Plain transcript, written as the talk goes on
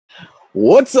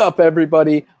What's up,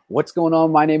 everybody? What's going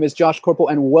on? My name is Josh Corporal,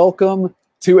 and welcome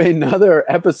to another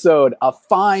episode, a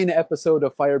fine episode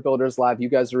of Firebuilders Live. You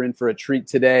guys are in for a treat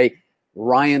today.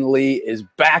 Ryan Lee is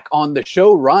back on the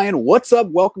show. Ryan, what's up?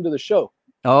 Welcome to the show.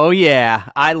 Oh, yeah.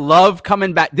 I love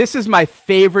coming back. This is my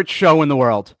favorite show in the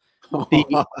world.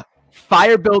 The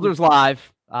Firebuilders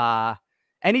Live.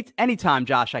 Anytime,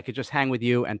 Josh, I could just hang with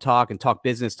you and talk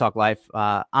business, talk life.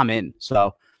 I'm in.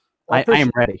 So I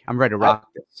am ready. I'm ready to rock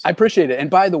this. I appreciate it. And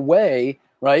by the way,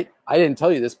 right, I didn't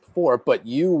tell you this before, but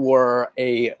you were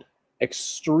a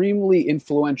extremely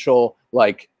influential,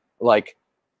 like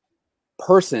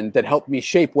person that helped me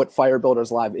shape what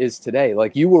Firebuilders Live is today.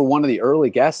 Like, you were one of the early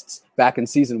guests back in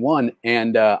season 1,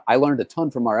 and I learned a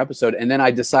ton from our episode. And then I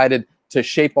decided to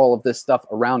shape all of this stuff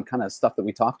around kind of stuff that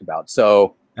we talked about.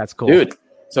 So that's cool, dude.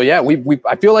 So yeah,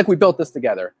 I feel like we built this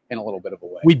together in a little bit of a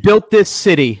way. We built this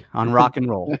city on rock and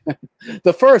roll.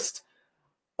 The first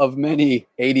of many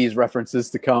 80s references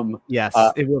to come. Yes,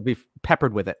 it will be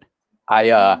peppered with it.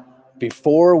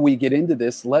 Before we get into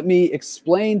this, let me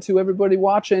explain to everybody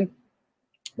watching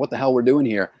what the hell we're doing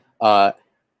here.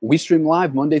 We stream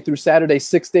live Monday through Saturday,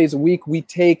 6 days a week. We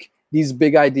take these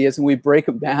big ideas and we break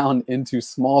them down into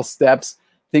small steps,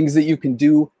 things that you can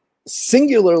do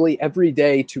singularly every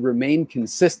day to remain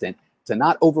consistent, to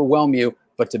not overwhelm you,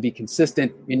 but to be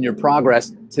consistent in your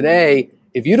progress. Today,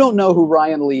 if you don't know who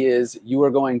Ryan Lee is, you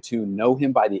are going to know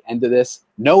him by the end of this.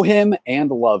 Know him and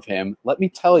love him. Let me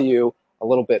tell you a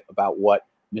little bit about what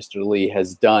Mr. Lee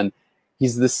has done.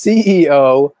 He's the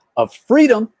CEO of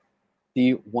Freedym,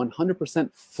 the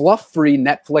 100% fluff-free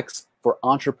Netflix for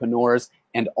entrepreneurs,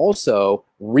 and also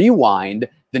Rewind,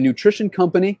 the nutrition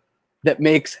company that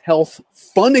makes health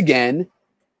fun again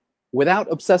without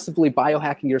obsessively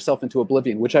biohacking yourself into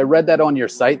oblivion, which I read that on your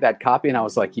site, that copy, and I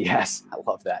was like, yes, I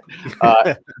love that.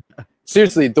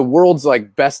 Seriously, the world's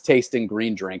like best tasting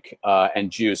green drink and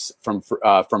juice from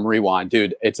Rewind.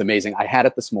 Dude, it's amazing. I had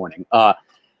it this morning.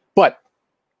 But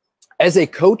as a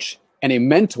coach and a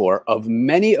mentor of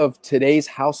many of today's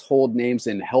household names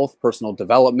in health, personal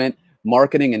development,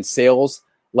 marketing, and sales,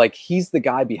 like, he's the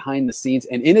guy behind the scenes.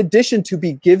 And in addition to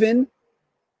be given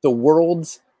the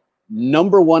world's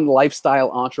 #1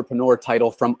 lifestyle entrepreneur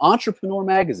title from Entrepreneur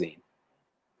Magazine,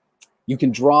 you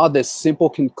can draw this simple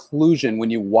conclusion when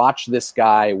you watch this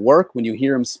guy work, when you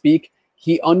hear him speak.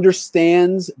 He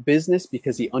understands business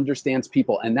because he understands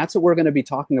people. And that's what we're going to be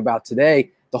talking about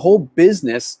today. The whole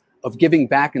business of giving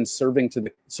back and serving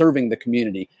the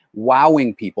community,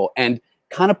 wowing people, and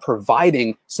kind of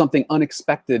providing something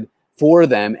unexpected for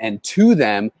them and to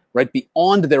them, right,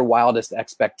 beyond their wildest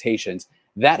expectations.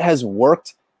 That has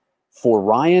worked for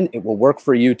Ryan. It will work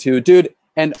for you too, dude.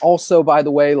 And also, by the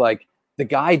way, like, the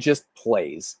guy just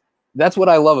plays. That's what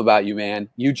I love about you, man.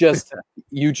 You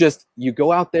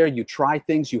go out there, you try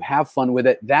things, you have fun with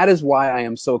it. That is why I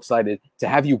am so excited to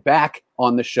have you back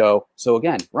on the show. So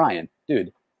again, Ryan,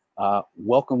 dude,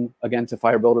 welcome again to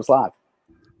Firebuilders Live.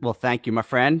 Well, thank you, my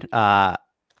friend.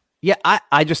 Yeah,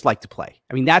 I just like to play.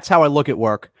 I mean, that's how I look at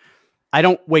work. I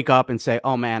don't wake up and say,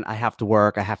 oh man, I have to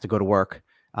work. I have to go to work.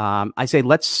 I say,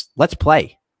 let's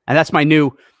play. And that's my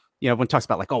new, everyone talks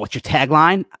about like, oh, what's your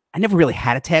tagline? I never really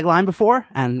had a tagline before.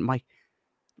 And I'm like,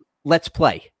 let's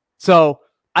play. So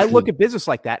I look at business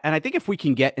like that. And I think if we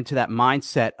can get into that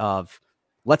mindset of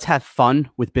let's have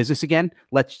fun with business again,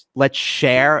 let's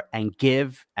share and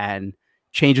give and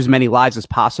change as many lives as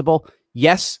possible.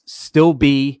 Yes, still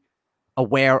be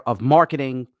aware of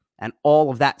marketing and all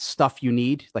of that stuff you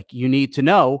need. Like, you need to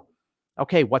know,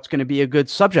 okay, what's going to be a good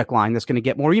subject line that's going to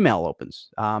get more email opens?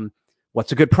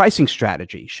 What's a good pricing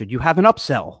strategy? Should you have an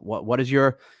upsell? What does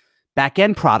your back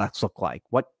end products look like?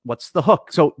 What's the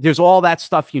hook? So there's all that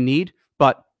stuff you need,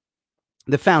 but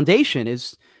the foundation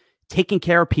is taking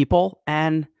care of people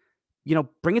and,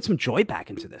 bringing some joy back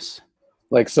into this.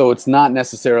 Like, so it's not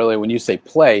necessarily, when you say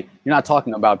play, you're not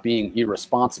talking about being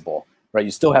irresponsible, right?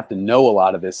 You still have to know a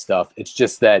lot of this stuff. It's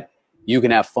just that you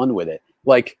can have fun with it.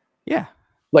 Like, yeah.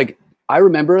 Like, I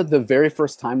remember the very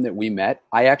first time that we met,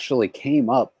 I actually came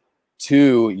up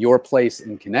to your place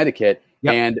in Connecticut.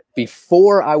 Yep. And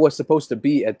before I was supposed to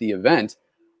be at the event,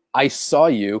 I saw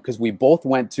you because we both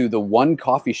went to the one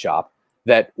coffee shop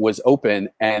that was open.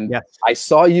 And yes, I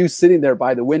saw you sitting there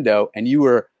by the window and you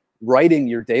were writing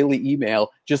your daily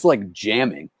email, just like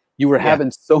jamming. You were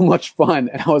having so much fun.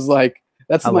 And I was like,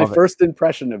 that's my first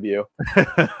impression of you.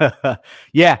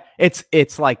 Yeah,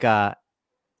 it's like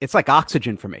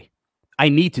oxygen for me. I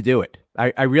need to do it.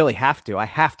 I really have to. I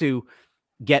have to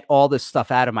get all this stuff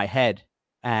out of my head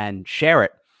and share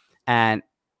it. And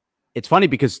it's funny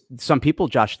because some people,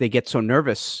 Josh, they get so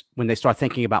nervous when they start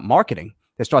thinking about marketing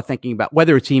They start thinking about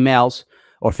whether it's emails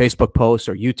or Facebook posts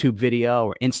or YouTube video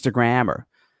or Instagram or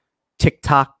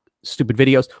TikTok, stupid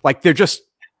videos. Like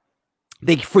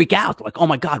they freak out. Like, oh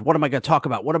my God, what am I going to talk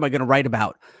about? What am I going to write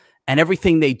about? And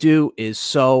everything they do is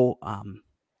so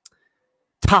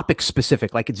topic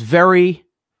specific. Like it's very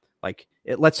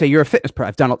let's say you're a fitness pro.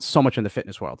 I've done so much in the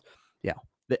fitness world. Yeah.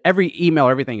 Every email,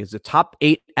 everything is the top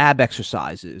 8 ab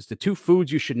exercises, the 2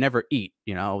 foods you should never eat,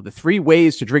 the 3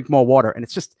 ways to drink more water. And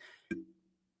it's just,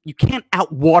 you can't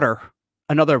outwater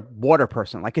another water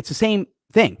person. Like it's the same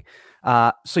thing.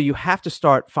 So you have to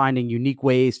start finding unique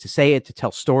ways to say it, to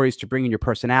tell stories, to bring in your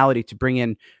personality, to bring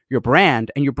in your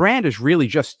brand. And your brand is really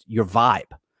just your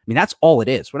vibe. I mean, that's all it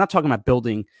is. We're not talking about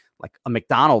building like a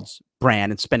McDonald's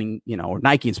brand and spending, or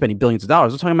Nike and spending billions of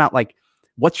dollars. We're talking about like,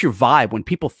 what's your vibe when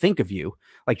people think of you?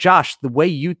 Like Josh, the way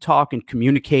you talk and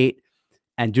communicate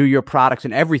and do your products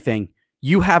and everything,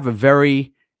 you have a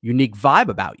very unique vibe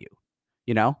about you,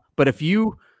 But if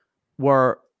you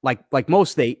were like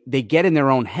most, they get in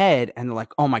their own head and they're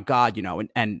like, oh my God,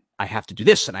 and I have to do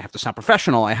this and I have to sound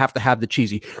professional. I have to have the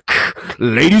cheesy,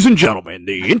 ladies and gentlemen,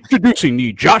 introducing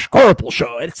the Josh Corporal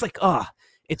Show. And it's like,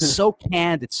 it's so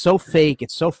canned. It's so fake.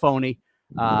 It's so phony.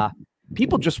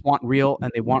 People just want real,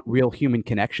 and they want real human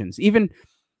connections. Even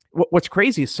what's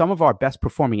crazy is some of our best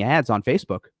performing ads on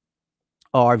Facebook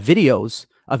are videos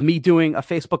of me doing a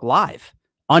Facebook Live,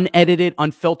 unedited,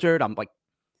 unfiltered. I'm like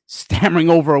stammering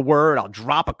over a word. I'll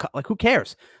drop like, who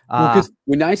cares? Well,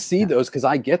 when I see those, because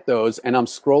I get those and I'm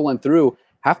scrolling through,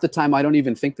 half the time I don't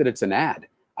even think that it's an ad.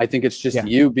 I think it's just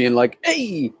you being like,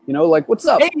 hey, like, what's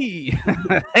up? Hey,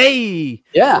 hey.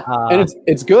 Yeah. And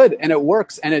it's good and it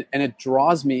works and it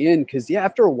draws me in because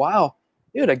after a while,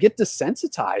 dude, I get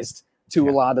desensitized to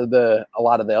a lot of the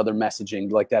other messaging,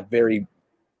 like that very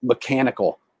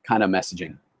mechanical kind of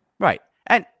messaging. Right.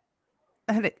 And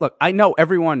look, I know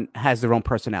everyone has their own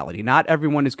personality. Not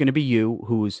everyone is going to be you,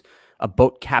 who's a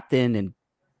boat captain, and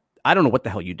I don't know what the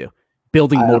hell you do.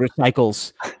 Building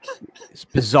motorcycles. It's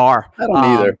bizarre. I don't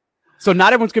either. So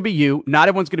not everyone's going to be you. Not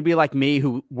everyone's going to be like me,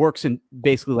 who works in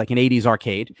basically like an 80s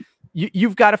arcade.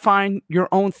 You've got to find your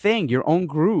own thing, your own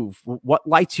groove, what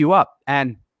lights you up.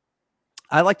 And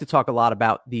I like to talk a lot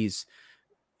about these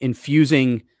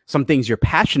infusing some things you're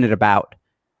passionate about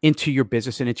into your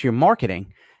business and into your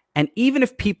marketing. And even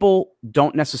if people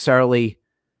don't necessarily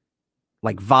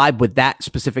like vibe with that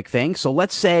specific thing. So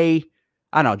let's say,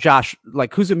 I don't know, Josh,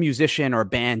 like who's a musician or a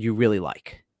band you really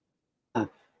like?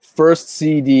 First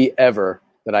CD ever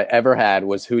that I ever had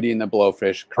was Hootie and the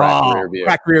Blowfish, Crack Rear View.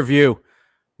 Crack Rear View.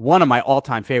 One of my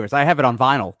all-time favorites. I have it on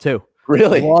vinyl too.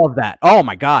 Really? Love that. Oh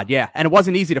my God. Yeah. And it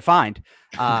wasn't easy to find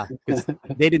because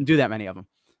they didn't do that many of them.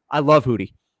 I love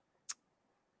Hootie.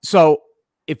 So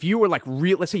if you were like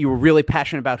let's say you were really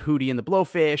passionate about Hootie and the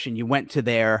Blowfish and you went to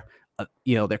their,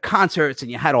 their concerts and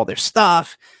you had all their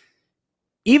stuff,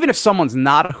 even if someone's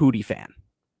not a Hootie fan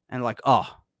and like,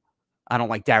 oh, I don't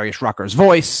like Darius Rucker's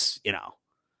voice,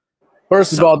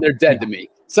 First of all, they're dead to me.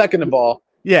 Second of all.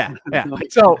 Yeah. Yeah.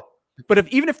 So,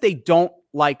 but even if they don't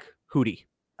like Hootie,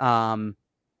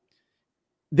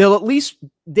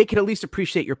 they can at least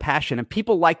appreciate your passion. And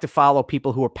people like to follow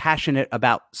people who are passionate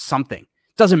about something.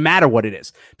 Doesn't matter what it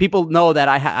is. People know that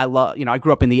I love, I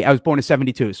grew up I was born in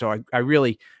 72. So I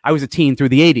was a teen through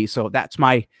the 80s. So that's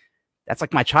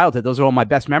like my childhood. Those are all my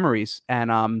best memories.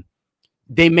 And,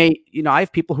 they may, I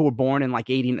have people who were born in like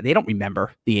 80, they don't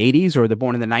remember the 80s or they're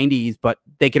born in the 90s, but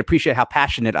they can appreciate how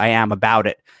passionate I am about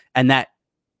it. And that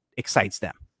excites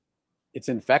them. It's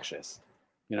infectious.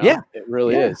 Yeah, it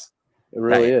really is. It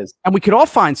really is. And we could all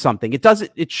find something.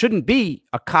 It shouldn't be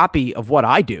a copy of what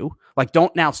I do. Like,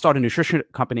 don't now start a nutrition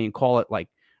company and call it like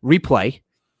Replay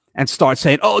and start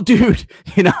saying, oh, dude,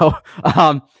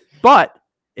 but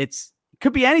it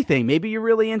could be anything. Maybe you're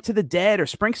really into the Dead or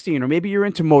Springsteen, or maybe you're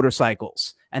into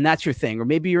motorcycles and that's your thing. Or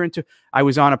maybe you're into, I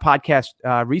was on a podcast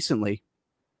recently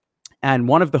and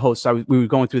one of the hosts, we were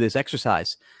going through this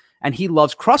exercise and he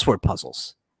loves crossword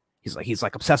puzzles. He's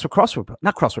like obsessed with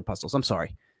not crossword puzzles. I'm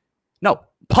sorry. No,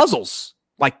 puzzles.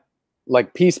 Like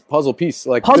puzzle piece,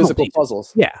 like physical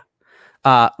puzzles.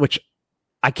 Yeah. Which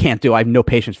I can't do. I have no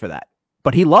patience for that,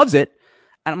 but he loves it.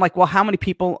 And I'm like, well, how many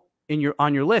people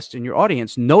on your list, in your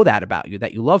audience, know that about you,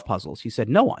 that you love puzzles? He said,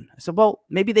 no one. I said, well,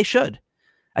 maybe they should.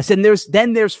 I said,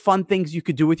 there's fun things you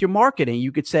could do with your marketing.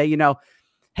 You could say,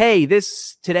 hey,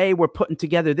 today we're putting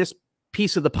together this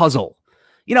piece of the puzzle.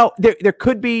 There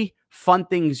could be fun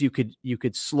things you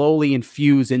could slowly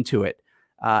infuse into it.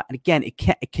 And again,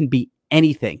 it can be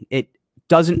anything. It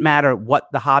doesn't matter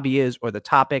what the hobby is or the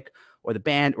topic or the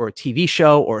band or a TV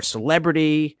show or a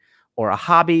celebrity or a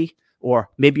hobby, or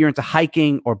maybe you're into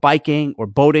hiking or biking or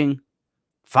boating.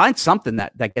 find something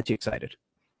that gets you excited.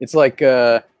 It's like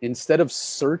instead of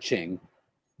searching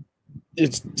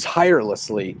it's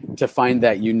tirelessly to find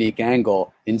that unique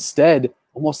angle, instead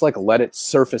almost like let it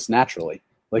surface naturally.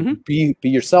 Like be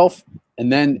yourself, and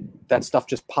then that stuff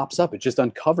just pops up. It just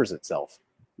uncovers itself.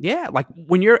 Yeah, like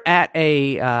when you're at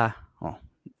a well,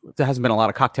 there hasn't been a lot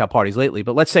of cocktail parties lately,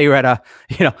 but let's say you're at a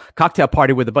cocktail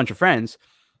party with a bunch of friends.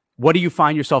 What do you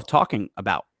find yourself talking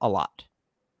about a lot?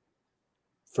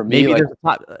 For me, maybe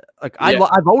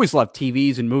I've always loved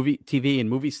TV and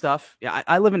movie stuff. Yeah,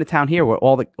 I live in a town here where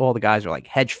all the guys are like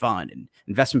hedge fund and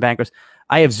investment bankers.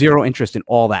 I have zero interest in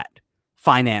all that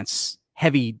finance,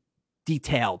 heavy,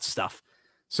 detailed stuff.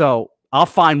 So I'll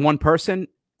find one person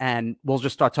and we'll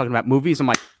just start talking about movies. I'm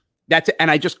like, that's it,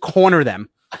 and I just corner them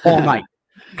all night.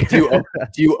 Do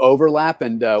you overlap?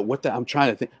 And I'm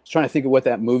trying to think of what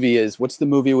that movie is. What's the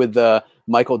movie with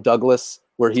Michael Douglas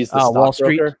where he's the Wall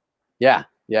Street? Yeah.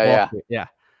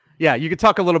 You could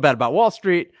talk a little bit about Wall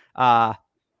Street. But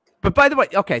by the way,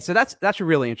 okay, so that's a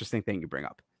really interesting thing you bring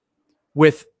up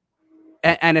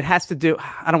and it has to do,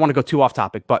 I don't want to go too off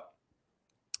topic, but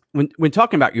when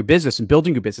talking about your business and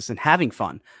building your business and having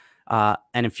fun, and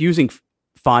infusing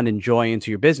fun and joy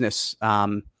into your business,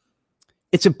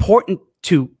 it's important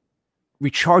to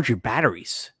recharge your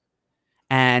batteries.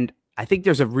 And I think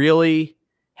there's a really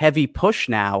heavy push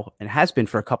now, and has been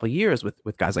for a couple of years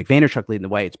with guys like Vaynerchuk leading the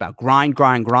way. It's about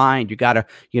grind. You got to,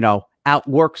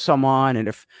 outwork someone. And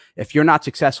if you're not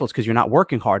successful, it's because you're not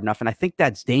working hard enough. And I think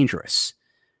that's dangerous.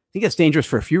 I think that's dangerous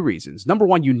for a few reasons. Number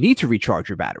one, you need to recharge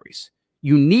your batteries.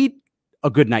 You need a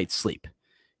good night's sleep.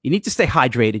 You need to stay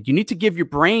hydrated. You need to give your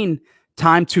brain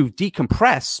time to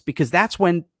decompress, because that's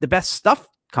when the best stuff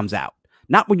comes out,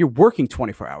 not when you're working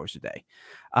 24 hours a day.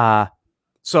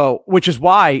 So, which is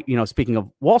why, speaking of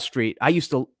Wall Street, I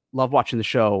used to love watching the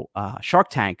show Shark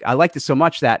Tank. I liked it so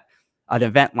much that at an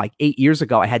event like 8 years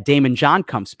ago, I had Damon John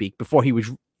come speak before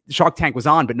Shark Tank was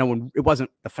on, but it wasn't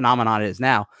the phenomenon it is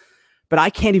now. But I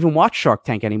can't even watch Shark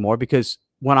Tank anymore, because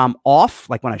when I'm off,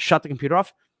 like when I shut the computer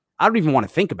off, I don't even want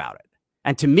to think about it.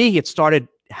 And to me, it started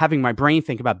having my brain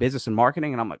think about business and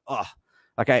marketing. And I'm like, oh,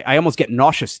 like I almost get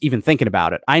nauseous even thinking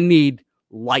about it. I need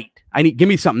light. Give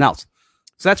me something else.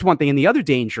 So that's one thing. And the other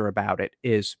danger about it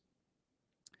is,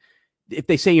 if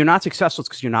they say you're not successful, it's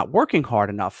because you're not working hard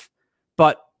enough.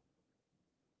 But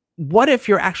what if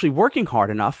you're actually working hard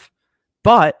enough,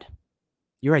 but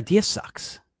your idea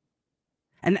sucks?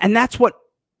 And that's what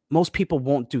most people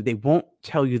won't do. They won't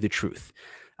tell you the truth.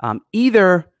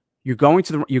 Either you're going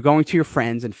to your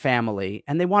friends and family,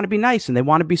 and they want to be nice and they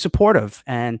want to be supportive,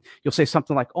 and you'll say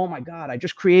something like, "Oh my God, I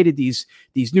just created these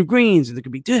new greens, and there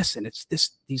could be this, and it's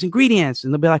these ingredients,"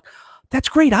 and they'll be like, "That's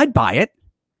great, I'd buy it."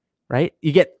 Right?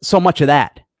 You get so much of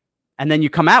that, and then you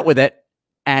come out with it,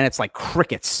 and it's like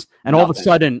crickets, and all of a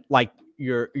sudden, like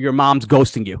your mom's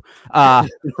ghosting you.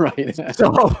 Right.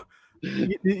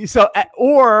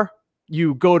 Or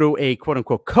you go to a quote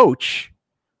unquote coach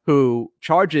who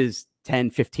charges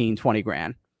 10, 15, 20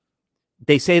 grand.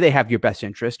 They say they have your best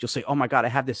interest. You'll say, "Oh my God, I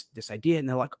have this idea." And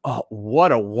they're like, "Oh,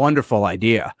 what a wonderful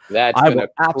idea. That's I going will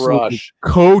to absolutely crush."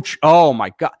 Coach. Oh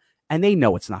my God. And they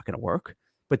know it's not going to work,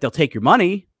 but they'll take your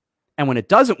money. And when it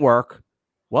doesn't work,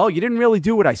 well, you didn't really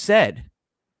do what I said,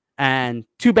 and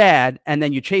too bad. And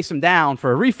then you chase them down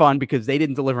for a refund because they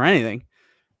didn't deliver anything.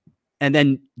 And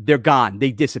then they're gone.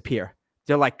 They disappear.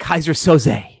 They're like Kaiser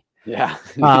Soze. Yeah.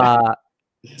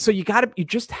 So you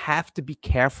just have to be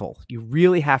careful. You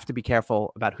really have to be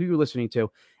careful about who you're listening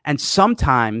to. And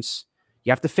sometimes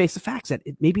you have to face the facts that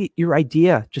maybe your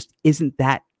idea just isn't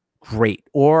that great,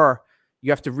 or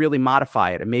you have to really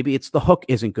modify it. And maybe it's the hook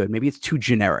isn't good. Maybe it's too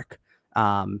generic.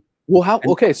 So how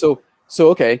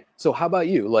about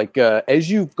you? Like, as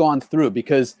you've gone through,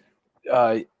 because,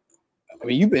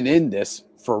 you've been in this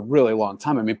for a really long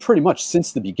time. I mean, pretty much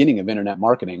since the beginning of internet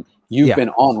marketing, you've been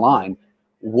online.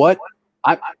 What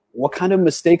kind of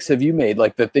mistakes have you made?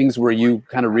 Like the things where you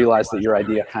kind of realized that your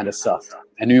idea kind of sucked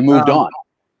and you moved on?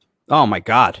 Oh my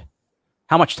God.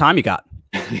 How much time you got?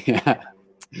 Yeah.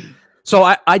 So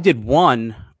I did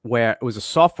one where it was a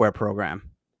software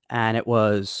program, and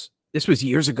this was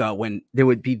years ago, when there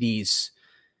would be these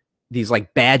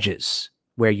like badges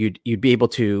where you'd be able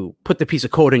to put the piece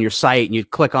of code on your site, and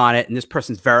you'd click on it, and this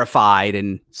person's verified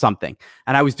and something.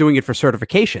 And I was doing it for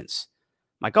certifications.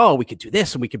 I'm like, oh, we could do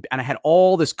this, and I had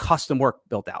all this custom work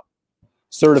built out.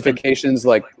 Certifications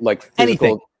like physical,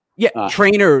 anything. Yeah,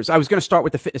 trainers. I was going to start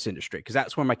with the fitness industry because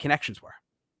that's where my connections were.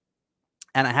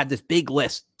 And I had this big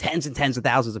list, tens and tens of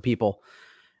thousands of people.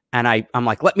 And I'm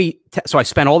like, so I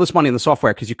spent all this money on the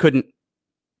software because you couldn't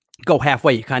go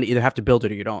halfway. You kind of either have to build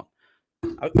it or you don't.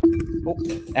 Oh,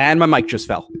 and my mic just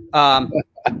fell. Now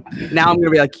I'm going to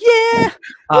be like, yeah.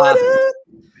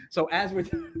 So as we're,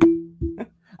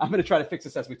 I'm going to try to fix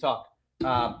this as we talk.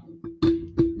 That's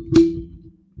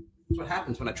what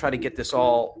happens when I try to get this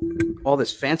all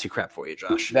this fancy crap for you,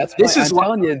 Josh. I'm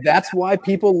telling you, that's why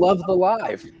people love the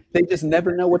live. They just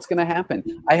never know what's going to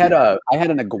happen. I had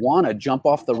an iguana jump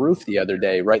off the roof the other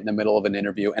day, right in the middle of an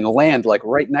interview, and land like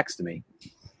right next to me.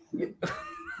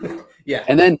 Yeah.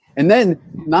 And then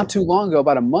not too long ago,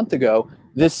 about a month ago,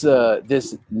 this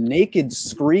naked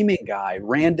screaming guy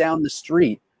ran down the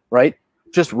street, right?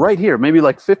 Just right here, maybe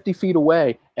like 50 feet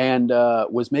away, and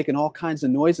was making all kinds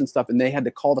of noise and stuff. And they had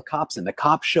to call the cops, and the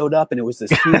cops showed up, and it was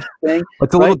this huge thing.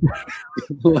 It's a right?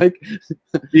 little like,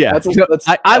 yeah.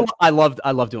 I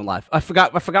love doing live. I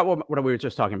forgot what we were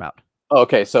just talking about.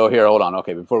 Okay, so here, hold on.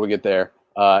 Okay, before we get there,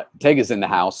 Tega's in the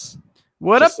house.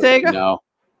 What up, Tega? No,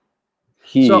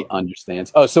 he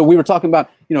understands. Oh, so we were talking about,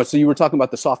 so you were talking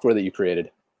about the software that you created.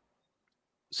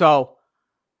 So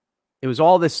it was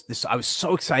all this. I was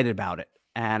so excited about it.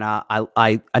 And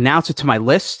I announced it to my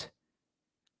list.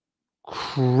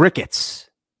 Crickets.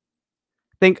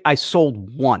 I think I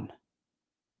sold one.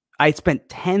 I spent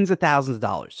tens of thousands of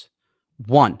dollars.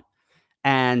 One.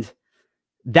 And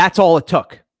that's all it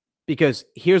took. Because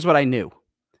here's what I knew.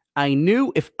 I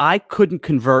knew if I couldn't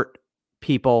convert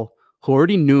people who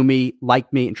already knew me,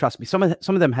 liked me, and trust me, some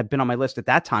of them had been on my list at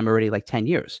that time already like 10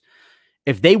 years.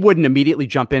 If they wouldn't immediately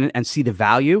jump in and see the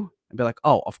value and be like,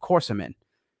 oh, of course I'm in.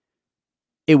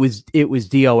 It was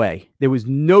DOA. There was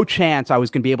no chance I was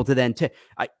going to be able to then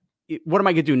what am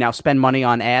I going to do now? Spend money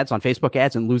on ads, on Facebook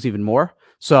ads, and lose even more?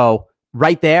 So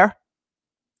right there,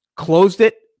 closed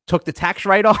it, took the tax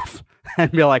write-off,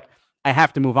 and be like, I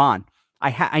have to move on.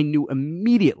 I knew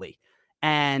immediately.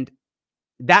 And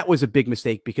that was a big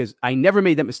mistake because I never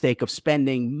made that mistake of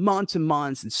spending months and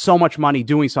months and so much money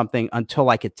doing something until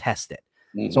I could test it.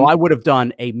 Mm-hmm. So I would have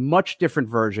done a much different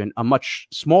version, a much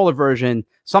smaller version,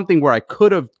 something where I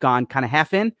could have gone kind of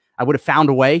half in. I would have found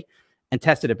a way and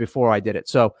tested it before I did it.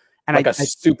 So, and like a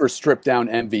super stripped down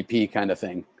MVP kind of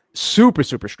thing. Super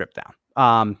stripped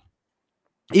down.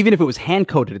 Even if it was hand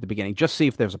coded at the beginning, just see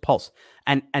if there's a pulse.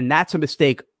 And that's a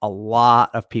mistake a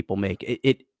lot of people make.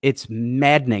 It's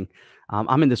maddening.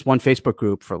 I'm in this one Facebook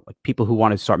group for like people who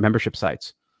want to start membership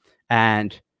sites,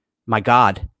 and my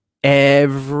God.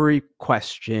 Every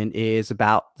question is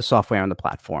about the software on the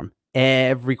platform.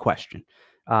 Every question.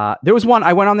 There was one,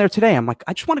 I went on there today. I'm like,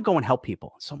 I just want to go and help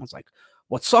people. Someone's like,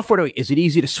 what software do is it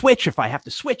easy to switch if I have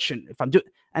to switch? And if I'm doing,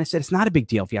 and I said, it's not a big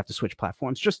deal if you have to switch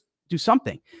platforms, just do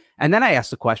something. And then I asked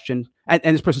the question, and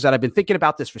this person said, I've been thinking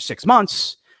about this for 6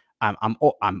 months. I'm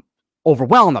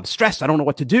overwhelmed. I'm stressed. I don't know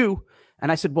what to do.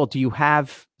 And I said, well, do you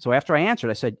have, so after I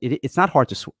answered, I said, it's not hard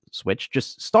to switch,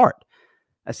 just start.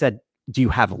 I said, do you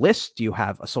have a list? Do you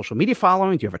have a social media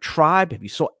following? Do you have a tribe? Have you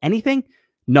sold anything?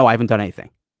 No, I haven't done anything.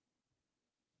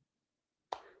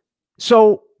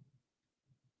 So,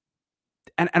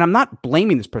 and I'm not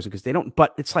blaming this person because they don't,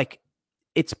 but it's like,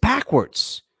 it's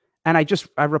backwards. And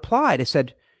I replied, I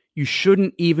said, you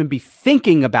shouldn't even be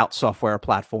thinking about software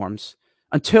platforms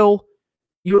until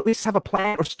you at least have a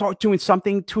plan or start doing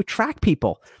something to attract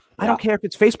people. I don't care if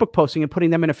it's Facebook posting and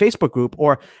putting them in a Facebook group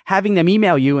or having them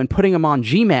email you and putting them on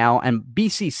Gmail and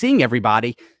BCCing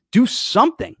everybody. Do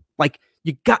something. Like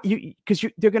because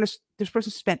this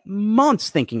person spent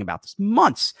months thinking about this,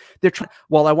 months. They're trying,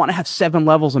 well, I want to have 7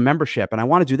 levels of membership and I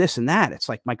want to do this and that. It's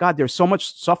like, my God, there's so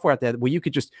much software out there where you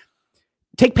could just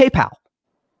take PayPal.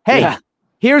 Hey,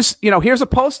 here's a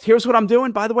post. Here's what I'm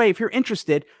doing. By the way, if you're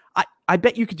interested, I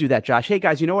bet you could do that, Josh. Hey,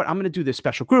 guys, you know what? I'm going to do this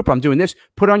special group. I'm doing this.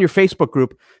 Put it on your Facebook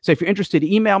group. So if you're interested,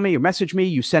 email me or message me.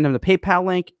 You send them the PayPal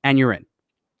link and you're in.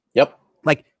 Yep.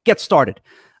 Like, get started.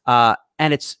 And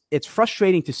it's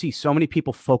frustrating to see so many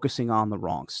people focusing on the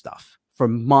wrong stuff for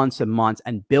months and months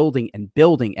and building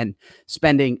and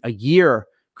spending a year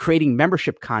creating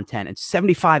membership content and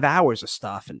 75 hours of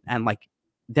stuff. And like,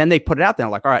 then they put it out there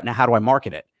like, all right, now how do I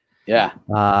market it? Yeah.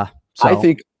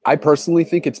 I personally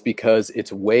think it's because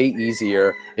it's way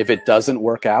easier if it doesn't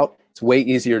work out. It's way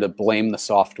easier to blame the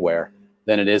software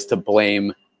than it is to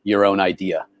blame your own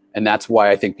idea. And that's why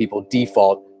I think people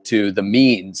default to the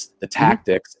means, the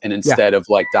tactics, and instead of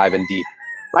like diving deep.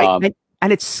 Right.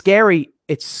 And it's scary.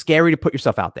 It's scary to put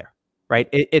yourself out there, right?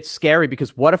 It's scary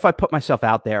because what if I put myself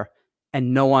out there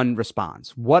and no one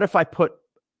responds? What if I put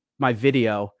my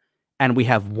video and we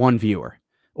have 1 viewer,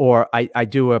 or I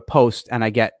do a post and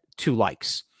I get 2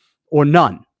 likes or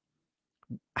none?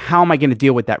 How am I going to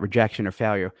deal with that rejection or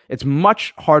failure? It's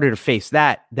much harder to face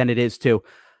that than it is to,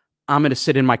 I'm going to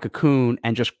sit in my cocoon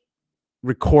and just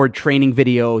record training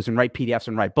videos and write PDFs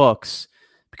and write books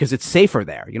because it's safer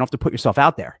there. You don't have to put yourself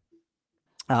out there.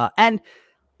 And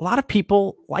a lot of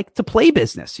people like to play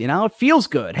business. You know, it feels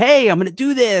good. Hey, I'm going to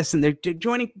do this. And they're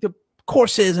joining the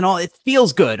courses and all. It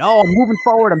feels good. Oh, I'm moving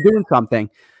forward. I'm doing something.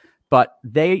 But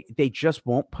they just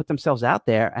won't put themselves out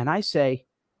there. And I say,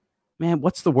 man,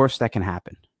 what's the worst that can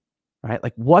happen? Right?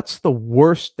 Like, what's the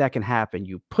worst that can happen?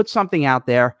 You put something out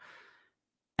there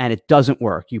and it doesn't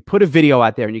work. You put a video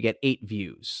out there and you get 8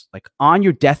 views. Like, on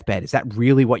your deathbed, is that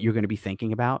really what you're going to be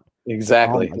thinking about?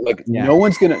 Exactly. Like, no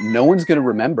one's gonna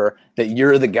remember that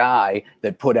you're the guy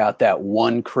that put out that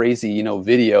one crazy, you know,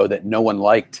 video that no one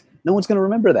liked. No one's gonna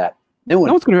remember that. No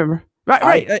one's gonna remember.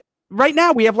 Right. Right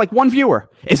now we have like 1 viewer.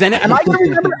 Am I gonna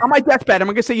remember on my deathbed? I'm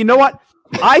gonna say, you know what?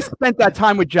 I spent that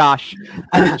time with Josh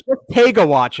and just Tega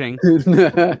watching.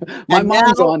 My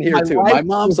mom's on here too. My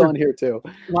mom's on here too.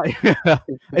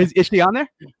 Is she on there?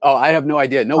 Oh, I have no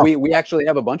idea. No, we actually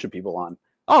have a bunch of people on.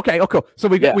 Okay. Oh, cool. So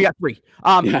we got 3.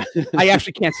 I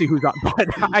actually can't see who's on, but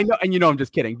I know, and you know, I'm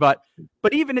just kidding. But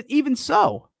even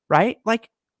so, right? Like,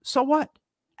 so what?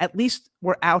 At least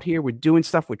we're out here. We're doing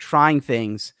stuff. We're trying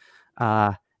things,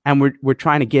 and we're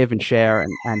trying to give and share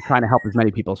and trying to help as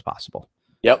many people as possible.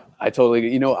 Yep, I totally.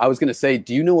 You know, I was gonna say,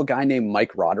 do you know a guy named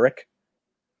Mike Roderick?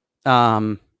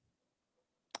 That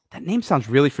name sounds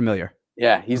really familiar.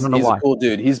 Yeah, he's a cool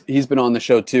dude. He's been on the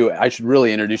show too. I should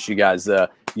really introduce you guys.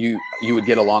 You would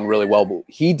get along really well. But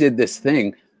he did this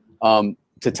thing to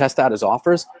test out his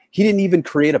offers. He didn't even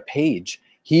create a page.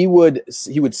 He would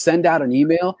send out an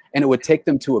email and it would take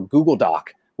them to a Google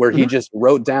Doc where he just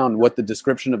wrote down what the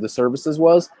description of the services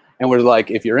was and was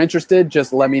like, if you're interested,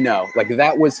 just let me know. Like,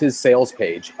 that was his sales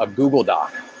page, a Google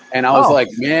Doc. And I was like,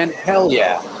 man, hell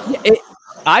yeah.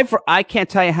 I can't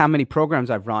tell you how many programs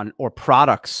I've run or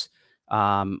products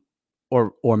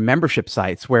or membership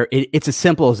sites where it's as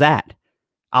simple as that.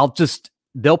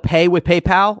 They'll pay with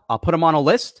PayPal. I'll put them on a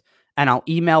list and I'll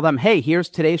email them, hey, here's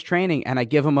today's training. And I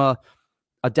give them a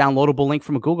downloadable link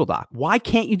from a Google Doc. Why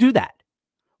can't you do that?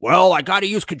 Well, I got to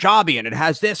use Kajabi and it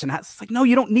has this and it's like, no,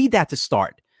 you don't need that to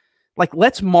start. Like,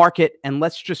 let's market and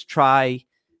let's just try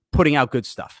putting out good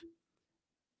stuff.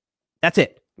 That's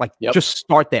it. Like, just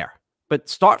start there, but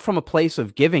start from a place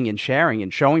of giving and sharing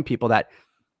and showing people that,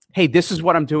 hey, this is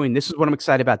what I'm doing. This is what I'm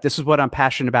excited about. This is what I'm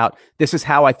passionate about. This is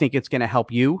how I think it's going to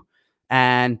help you.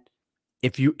 And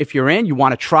if you're in, you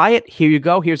want to try it, here you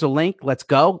go. Here's a link. Let's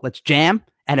go. Let's jam.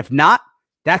 And if not,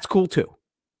 that's cool too.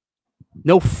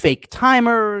 No fake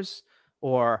timers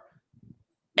or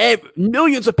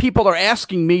millions of people are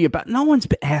asking me about. No one's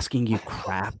been asking you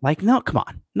crap. Like, no, come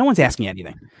on. No one's asking you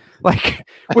anything. Like,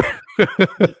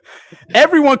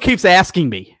 everyone keeps asking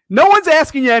me. No one's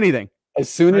asking you anything. As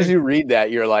soon as you read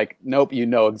that, you're like, nope, you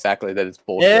know exactly that it's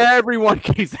bullshit. Everyone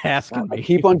keeps asking me. I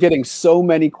keep on getting so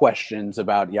many questions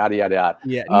about yada, yada, yada.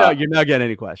 Yeah, no, you're not getting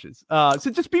any questions. So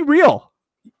just be real.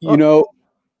 You know,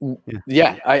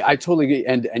 I totally agree.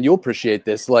 And you'll appreciate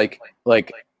this. Like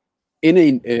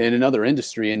in another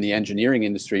industry, in the engineering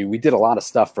industry, we did a lot of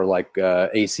stuff for like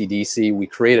AC/DC. We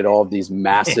created all of these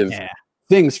massive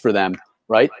things for them,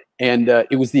 right? And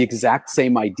it was the exact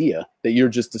same idea that you're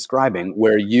just describing,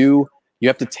 where you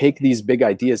have to take these big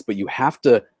ideas, but you have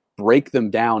to break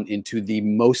them down into the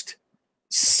most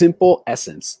simple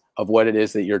essence of what it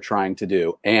is that you're trying to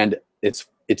do. And it's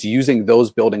using those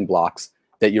building blocks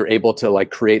that you're able to like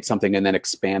create something and then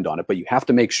expand on it. But you have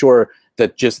to make sure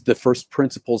that just the first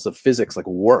principles of physics like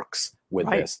works with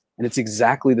this. And it's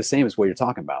exactly the same as what you're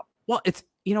talking about. Well, it's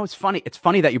funny. It's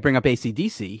funny that you bring up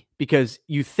AC/DC because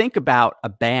you think about a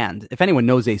band, if anyone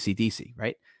knows AC/DC,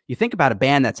 right? You think about a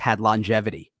band that's had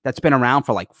longevity, that's been around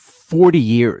for like 40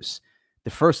 years. The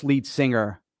first lead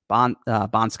singer, Bon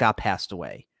Scott, passed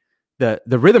away. The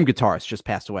rhythm guitarist just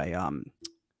passed away.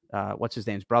 What's his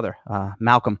name's brother?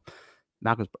 Malcolm.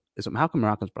 Is it Malcolm or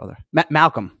Malcolm's brother?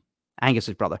 Malcolm,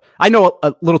 Angus's brother. I know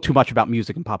a little too much about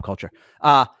music and pop culture.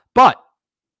 But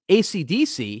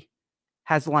AC/DC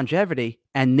has longevity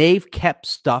and they've kept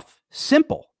stuff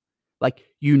simple. Like,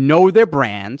 you know their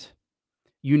brand,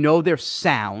 you know their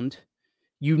sound,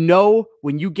 you know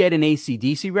when you get an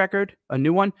AC/DC record, a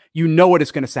new one, you know what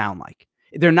it's going to sound like.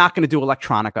 They're not going to do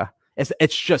electronica.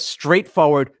 It's just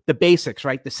straightforward, the basics,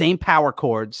 right? The same power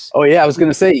chords. Oh yeah, I was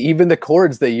going to say, even the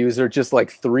chords they use are just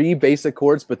like 3 basic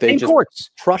chords, but they just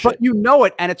crush it. But you know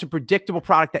it, and it's a predictable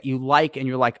product that you like, and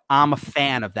you're like, I'm a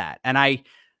fan of that. And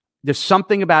there's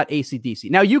something about AC/DC.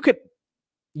 Now you could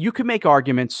make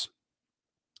arguments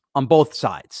on both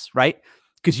sides, right?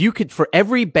 Because you could, for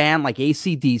every band like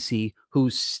AC/DC who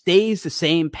stays the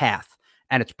same path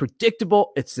and it's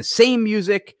predictable, it's the same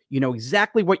music, you know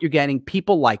exactly what you're getting,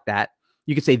 people like that,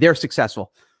 you could say they're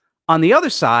successful. On the other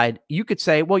side, you could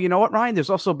say, well, you know what, Ryan? There's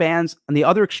also bands on the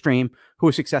other extreme who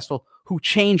are successful, who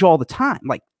change all the time.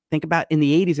 Like, think about in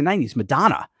the 80s and 90s,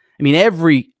 Madonna. I mean,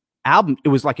 every album, it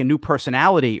was like a new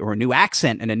personality or a new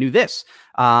accent and a new this.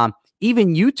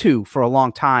 Even U2 for a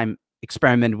long time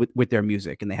experimented with their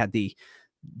music, and they had the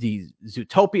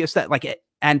Zootopia stuff, like it,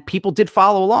 and people did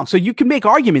follow along. So you can make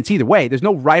arguments either way. There's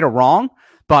no right or wrong,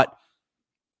 but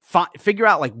figure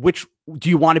out like which do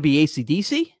you want to be,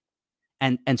 AC/DC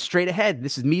and straight ahead.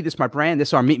 This is me. This is my brand. This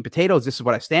is our meat and potatoes. This is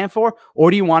what I stand for. Or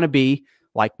do you want to be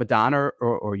like Madonna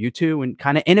or U2 and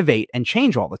kind of innovate and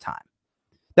change all the time?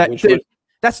 That's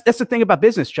the thing about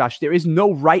business, Josh. There is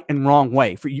no right and wrong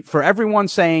way for everyone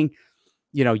saying,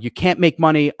 you know, you can't make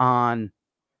money on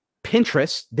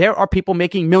Pinterest. There are people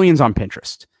making millions on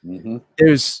Pinterest. Mm-hmm.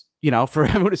 There's, you know, for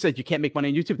everyone who said you can't make money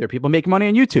on YouTube, there are people making money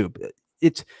on YouTube.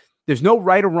 There's no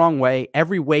right or wrong way.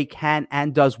 Every way can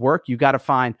and does work. You got to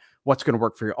find what's going to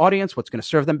work for your audience, what's going to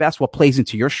serve them best, what plays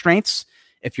into your strengths.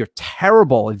 If you're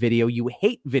terrible at video, you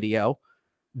hate video,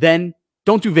 then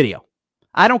don't do video.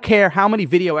 I don't care how many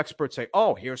video experts say,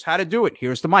 oh, here's how to do it.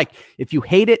 Here's the mic. If you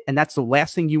hate it and that's the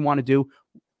last thing you want to do,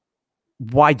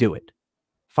 why do it?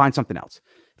 Find something else.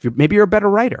 Maybe you're a better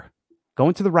writer. Go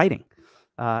into the writing.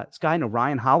 This guy I know,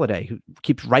 Ryan Holiday, who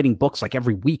keeps writing books like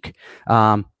every week.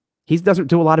 He doesn't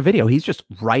do a lot of video. He's just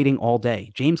writing all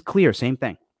day. James Clear, same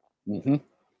thing. Mm-hmm.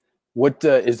 What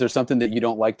is there something that you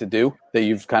don't like to do that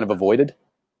you've kind of avoided?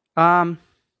 Not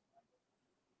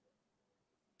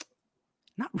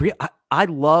real. I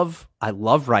love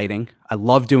writing. I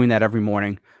love doing that every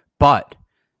morning, but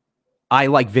I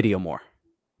like video more.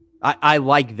 I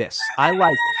like this. I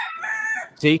like.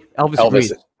 See, Elvis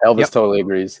agrees. Elvis totally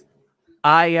agrees.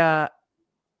 I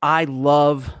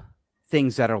love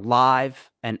things that are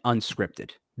live and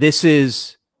unscripted. This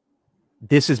is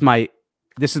my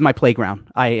playground.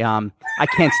 I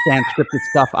can't stand scripted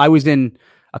stuff. I was in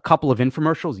a couple of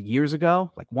infomercials years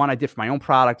ago. Like one I did for my own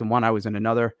product, and one I was in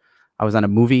another. I was on a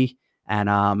movie, and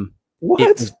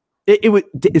what? It was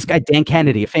this guy Dan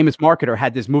Kennedy, a famous marketer,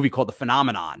 had this movie called The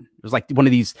Phenomenon. It was like one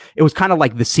of these. It was kind of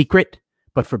like The Secret,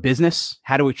 but for business,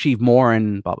 how to achieve more.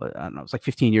 And blah, blah, I don't know. It was like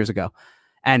 15 years ago,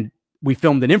 and we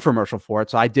filmed an infomercial for it.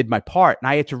 So I did my part, and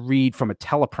I had to read from a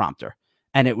teleprompter,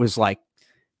 and it was like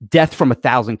death from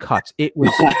 1,000 cuts. It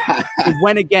was. It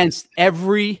went against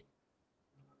every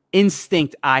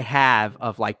instinct I have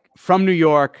of like from New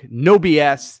York, no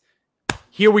BS.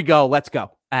 Here we go. Let's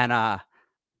go. And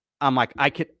I'm like, I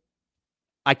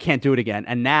can't do it again.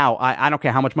 And now I don't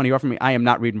care how much money you offer me. I am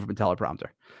not reading from a teleprompter.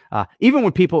 Even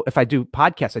when people, if I do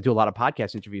podcasts, I do a lot of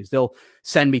podcast interviews. They'll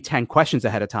send me 10 questions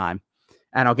ahead of time,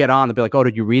 and I'll get on. They'll be like, "Oh,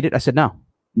 did you read it?" I said, "No."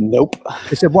 Nope.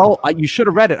 They said, "Well, you should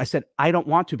have read it." I said, "I don't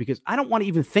want to because I don't want to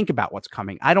even think about what's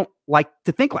coming. I don't like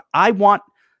to think like I want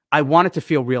it to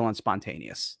feel real and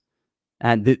spontaneous."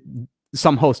 And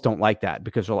some hosts don't like that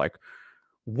because they're like,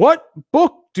 what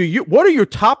are your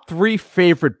top 3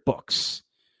 favorite books?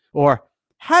 Or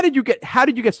how did you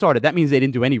get started? That means they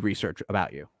didn't do any research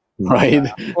about you. Right.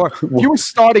 Or if you were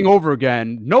starting over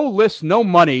again, no list, no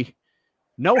money,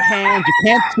 no hands, you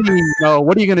can't see, no,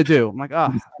 what are you going to do? I'm like,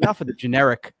 oh, enough of the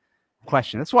generic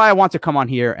question. That's why I want to come on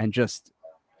here and just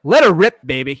let her rip,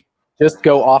 baby. Just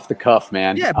go off the cuff,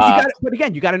 man. Yeah, but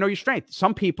again, you got to know your strength.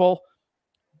 Some people,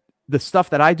 the stuff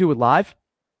that I do with live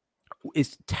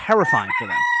is terrifying for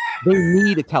them. They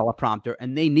need a teleprompter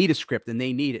and they need a script and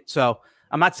they need it. So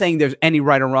I'm not saying there's any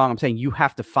right or wrong. I'm saying you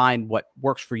have to find what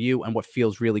works for you and what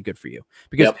feels really good for you,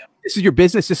 because this is your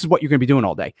business. This is what you're going to be doing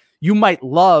all day. You might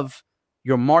love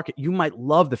your market. You might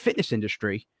love the fitness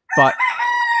industry, but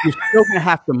you're still going to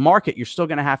have to market. You're still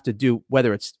going to have to do,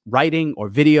 whether it's writing or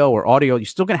video or audio, you're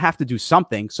still going to have to do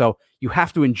something. So you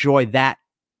have to enjoy that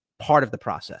part of the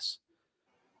process.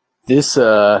 This,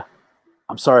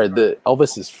 I'm sorry,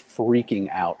 Elvis is freaking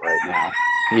out right now.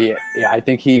 Yeah, I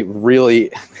think he really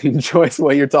enjoys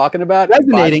what you're talking about.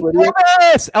 Resonating.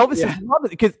 Elvis is loving it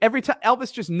because every time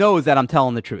Elvis just knows that I'm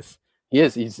telling the truth. He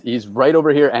is. He's right over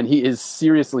here, and he is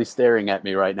seriously staring at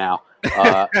me right now.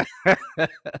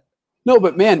 No,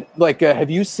 but man, like, have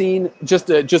you seen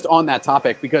just on that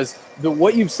topic? Because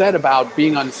what you've said about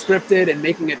being unscripted and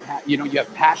making it, you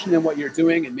have passion in what you're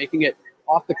doing and making it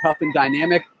off the cuff and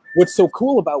dynamic. What's so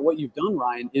cool about what you've done,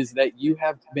 Ryan, is that you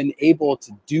have been able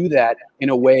to do that in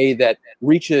a way that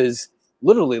reaches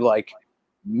literally like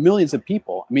millions of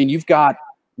people. I mean, you've got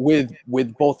with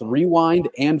both Rewind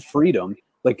and Freedym,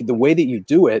 like the way that you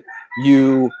do it,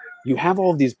 you have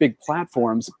all of these big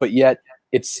platforms, but yet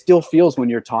it still feels, when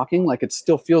you're talking, like it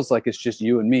still feels like it's just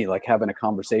you and me, like having a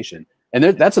conversation. And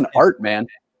that's an art, man.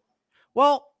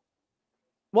 Well,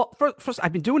 first,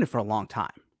 I've been doing it for a long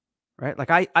time. right?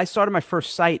 Like I started my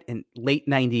first site in late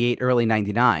 98, early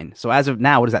 99. So as of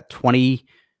now, what is that,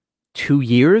 22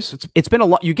 years? It's been a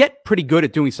lot. You get pretty good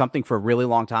at doing something for a really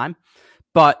long time.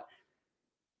 But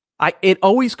it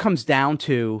always comes down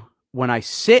to when I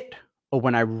sit or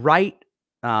when I write,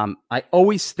 I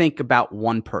always think about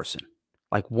one person,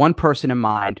 like one person in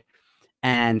mind.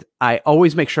 And I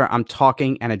always make sure I'm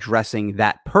talking and addressing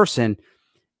that person,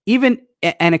 and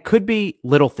it could be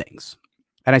little things.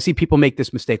 And I see people make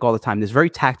this mistake all the time. This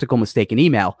very tactical mistake in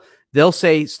email. They'll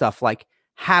say stuff like,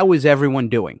 how is everyone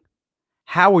doing?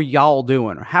 How are y'all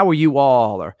doing? Or how are you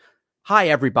all? Or hi,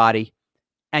 everybody.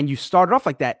 And you start it off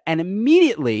like that. And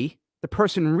immediately the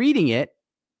person reading it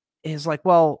is like,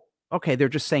 well, okay, they're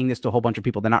just saying this to a whole bunch of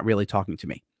people. They're not really talking to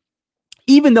me.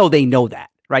 Even though they know that,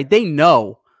 right? They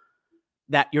know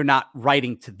that you're not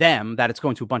writing to them, that it's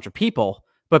going to a bunch of people.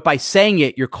 But by saying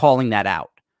it, you're calling that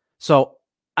out. So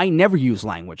I never use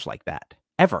language like that,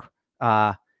 ever.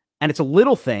 And it's a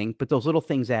little thing, but those little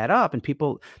things add up.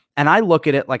 And I look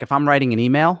at it like if I'm writing an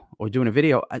email or doing a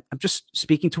video, I'm just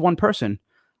speaking to one person.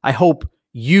 I hope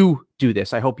you do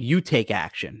this. I hope you take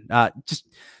action.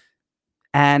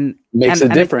 And makes a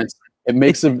difference. It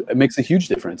makes a huge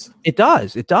difference. It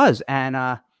does. It does. And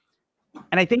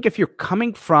I think if you're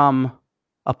coming from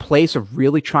a place of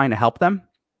really trying to help them,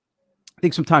 I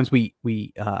think sometimes we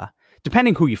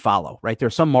depending who you follow, right? There are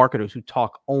some marketers who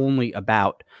talk only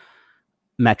about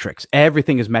metrics.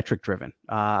 Everything is metric driven.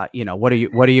 What are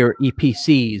your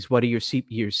EPCs? What are your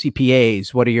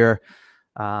CPAs? What are your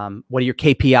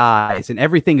KPIs? And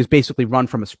everything is basically run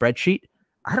from a spreadsheet.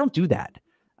 I don't do that.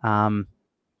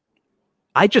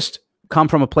 I just come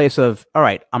from a place of, all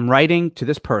right, I'm writing to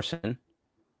this person.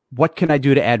 What can I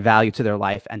do to add value to their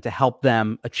life and to help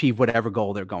them achieve whatever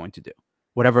goal they're going to do,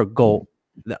 whatever goal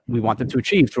that we want them to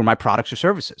achieve through my products or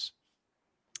services?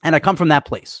 And I come from that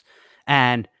place.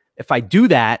 And if I do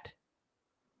that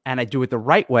and I do it the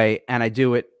right way and I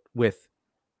do it with,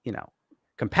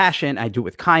 compassion, I do it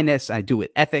with kindness, I do it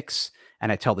with ethics,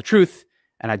 and I tell the truth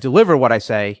and I deliver what I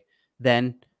say,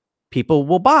 then people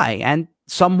will buy and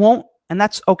some won't. And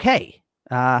that's okay.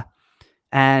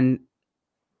 And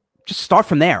just start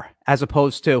from there as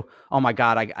opposed to, oh my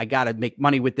God, I got to make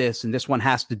money with this. And this one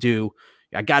has to do,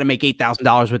 I got to make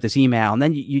 $8,000 with this email. And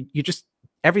then you just,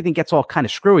 everything gets all kind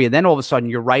of screwy. And then all of a sudden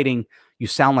you're writing, you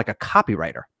sound like a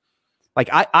copywriter. Like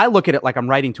I look at it like I'm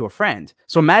writing to a friend.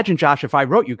 So imagine, Josh, if I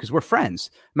wrote you, because we're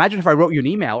friends, imagine if I wrote you an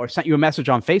email or sent you a message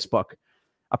on Facebook,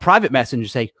 a private message, and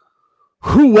say,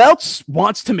 who else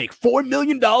wants to make $4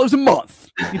 million a month?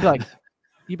 You'd be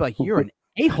like, you're an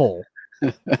a-hole.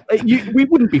 We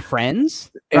wouldn't be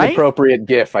friends. Right? Inappropriate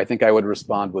GIF. I think I would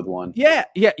respond with one. Yeah.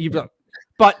 You'd be like,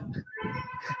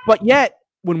 but yet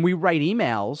when we write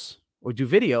emails or do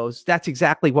videos, that's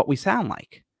exactly what we sound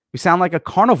like. We sound like a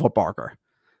carnival barker.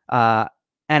 And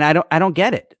I don't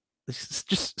get it.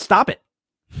 Just stop it.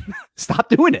 Stop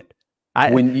doing it.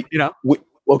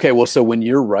 Okay. Well, so when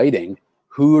you're writing,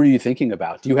 who are you thinking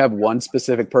about? Do you have one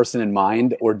specific person in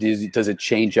mind, or does it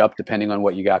change up depending on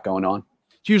what you got going on?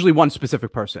 It's usually one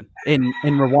specific person. In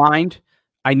Rewind,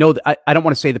 I know that I don't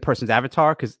want to say the person's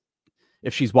avatar because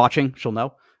if she's watching, she'll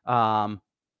know.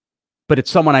 But it's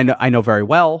someone I know very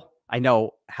well. I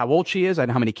know how old she is. I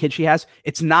know how many kids she has.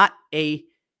 It's not a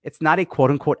quote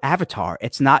unquote avatar.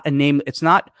 It's not a name. It's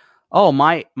not, oh,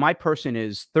 my person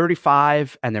is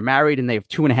 35 and they're married and they have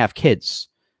 2.5 kids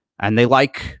and they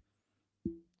like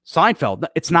Seinfeld.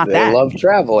 It's not that. They love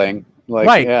traveling.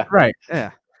 Right.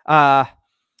 Yeah.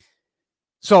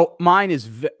 So mine is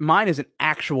an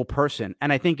actual person.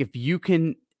 And I think if you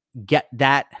can get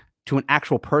that to an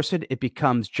actual person,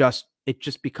 it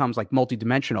just becomes like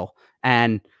multidimensional,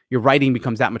 and your writing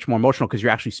becomes that much more emotional because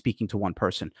you're actually speaking to one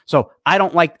person. So I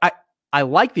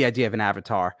like the idea of an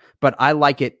avatar, but I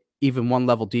like it even one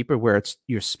level deeper where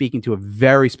you're speaking to a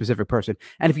very specific person.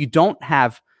 And if you don't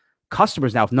have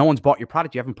customers now, if no one's bought your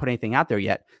product, you haven't put anything out there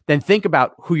yet, then think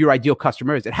about who your ideal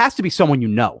customer is. It has to be someone you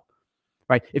know,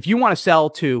 right? If you want to sell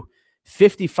to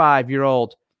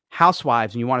 55-year-old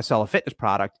housewives and you want to sell a fitness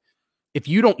product, if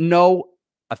you don't know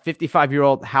a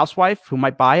 55-year-old housewife who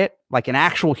might buy it, like an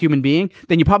actual human being,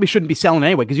 then you probably shouldn't be selling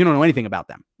anyway because you don't know anything about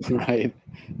them. Right.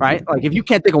 Like if you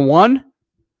can't think of one,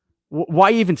 why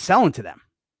are you even selling to them?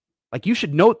 Like you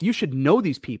should know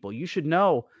these people. You should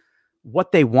know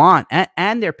what they want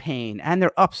and their pain and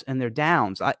their ups and their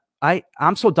downs.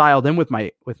 I'm so dialed in with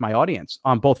my audience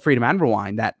on both Freedym and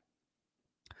Rewind that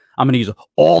I'm going to use it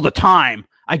all the time.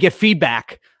 I get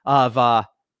feedback of,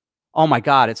 oh my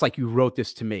God, it's like you wrote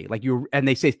this to me. And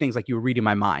they say things like you were reading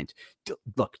my mind.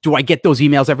 Look, do I get those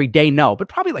emails every day? No, but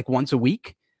probably like once a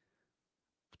week,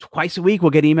 twice a week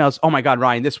we'll get emails. Oh my God,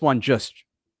 Ryan, this one just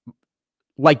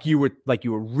like you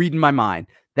were reading my mind.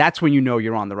 That's when you know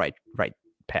you're on the right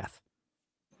path.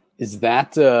 Is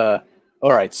that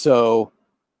all right? So,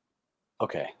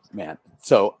 okay, man.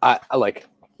 So I like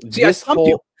See, I stumped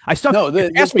you.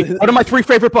 Ask me, what are my 3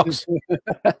 favorite books?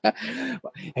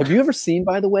 Have you ever seen,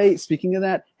 by the way, speaking of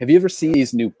that, have you ever seen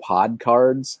these new pod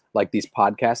cards, like these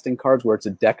podcasting cards where it's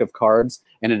a deck of cards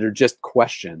and it are just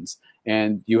questions,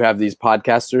 and you have these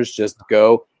podcasters just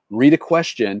go read a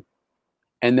question,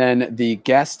 and then the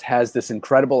guest has this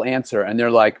incredible answer, and they're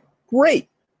like, great,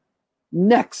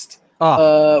 next.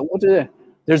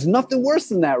 There's nothing worse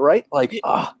than that, right? Like,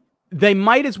 they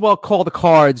might as well call the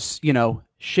cards,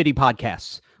 shitty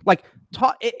podcasts. Like,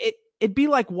 it'd be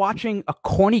like watching a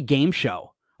corny game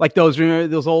show, like those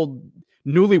old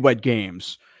Newlywed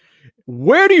Games.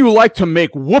 Where do you like to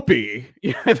make whoopee?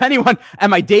 If anyone,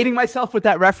 am I dating myself with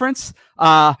that reference?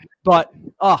 But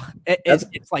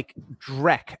it's like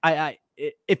dreck.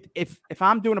 If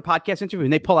I'm doing a podcast interview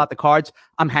and they pull out the cards,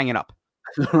 I'm hanging up.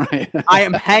 Right. I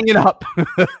am hanging up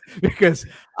because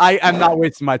I'm not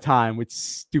wasting my time with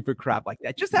stupid crap like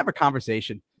that. Just have a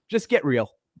conversation. Just get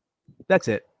real. That's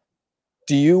it.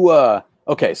 Do you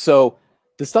okay, so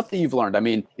the stuff that you've learned, I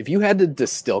mean, if you had to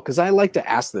distill, because I like to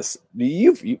ask this,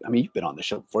 you've been on the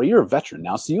show before, you're a veteran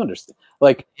now, so you understand.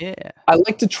 Like, yeah, I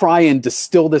like to try and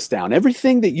distill this down.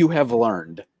 Everything that you have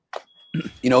learned,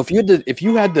 if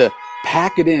you had to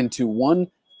pack it into one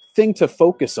thing to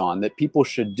focus on that people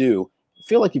should do, I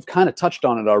feel like you've kind of touched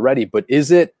on it already, but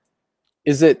is it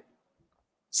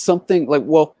something like,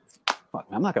 well, fuck,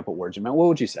 I'm not gonna put words in my mouth. What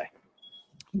would you say?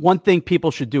 One thing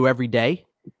people should do every day.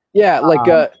 Yeah,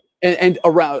 like and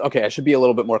around, okay, I should be a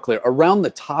little bit more clear around the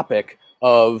topic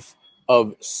of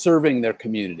serving their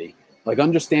community, like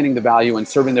understanding the value and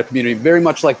serving their community, very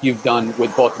much like you've done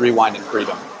with both Rewind and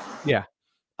Freedym. Yeah.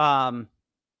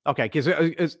 Okay, because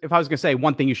if I was gonna say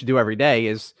one thing you should do every day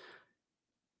is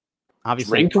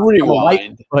obviously drink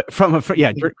Rewind,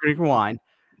 drink Rewind.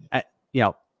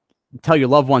 Tell your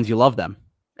loved ones you love them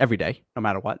every day, no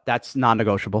matter what. That's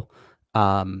non-negotiable.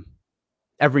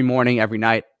 Every morning, every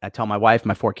night, I tell my wife,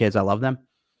 my 4 kids, I love them.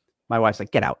 My wife's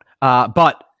like, get out.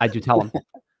 But I do tell them.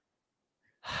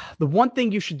 The one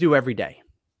thing you should do every day,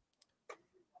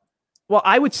 well,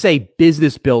 I would say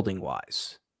business building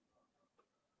wise,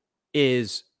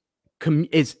 is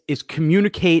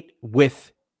communicate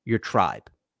with your tribe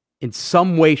in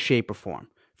some way, shape, or form.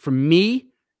 For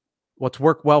me, what's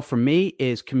worked well for me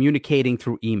is communicating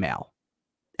through email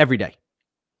every day.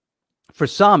 For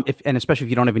some, and especially if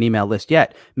you don't have an email list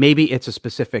yet, maybe it's a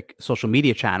specific social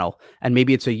media channel, and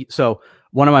maybe so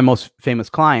one of my most famous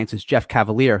clients is Jeff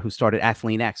Cavalier, who started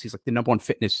Athlete X. He's like the #1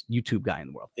 fitness YouTube guy in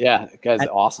the world. Yeah, that guy's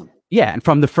awesome. Yeah, and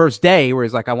from the first day where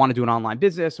he's like, I want to do an online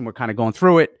business, and we're kind of going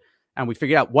through it, and we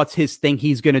figured out what's his thing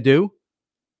he's going to do,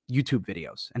 YouTube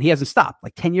videos. And he hasn't stopped,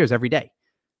 like 10 years every day.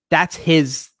 That's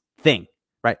his thing,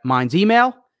 right? Mine's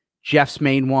email. Jeff's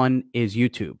main one is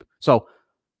YouTube. So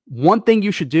one thing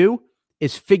you should do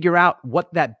is figure out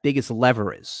what that biggest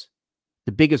lever is,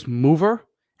 the biggest mover,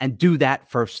 and do that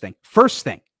first thing. First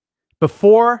thing,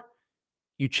 before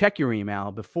you check your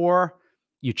email, before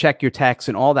you check your text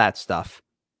and all that stuff,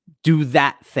 do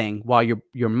that thing while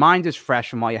your mind is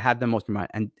fresh and while you have the most in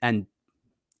mind, and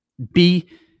be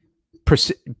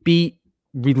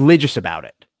religious about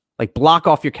it. Like, block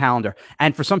off your calendar.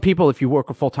 And for some people, if you work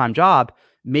a full-time job,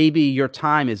 maybe your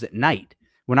time is at night.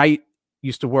 When I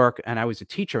used to work and I was a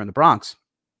teacher in the Bronx,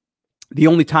 the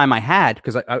only time I had,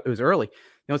 because it was early,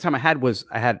 the only time I had was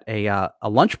I had a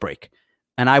lunch break,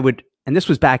 and and this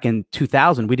was back in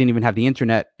 2000. We didn't even have the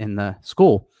internet in the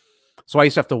school. So I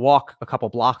used to have to walk a couple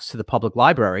blocks to the public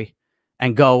library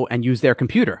and go and use their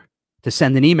computer to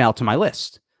send an email to my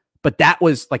list. But that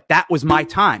was my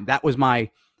time. That was my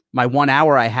 1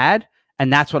 hour I had,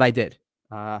 and that's what I did.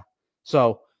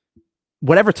 So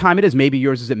whatever time it is, maybe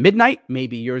yours is at midnight,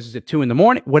 maybe yours is at 2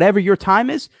 a.m, whatever your time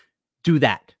is, do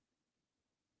that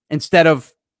instead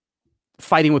of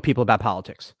fighting with people about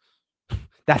politics.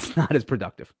 That's not as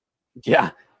productive. Yeah.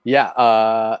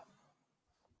 Yeah.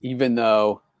 Even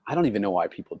though I don't even know why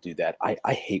people do that. I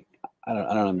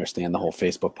don't understand the whole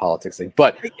Facebook politics thing,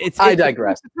 but I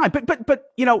digress. But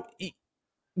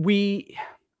we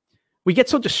get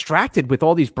so distracted with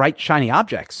all these bright, shiny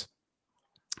objects.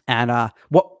 And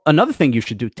another thing you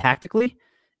should do tactically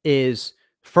is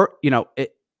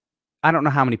I don't know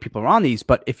how many people are on these,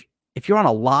 but if you're on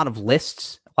a lot of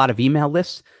lists, a lot of email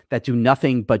lists that do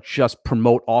nothing but just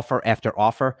promote offer after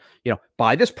offer,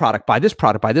 buy this product, buy this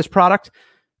product, buy this product,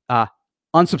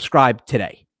 unsubscribe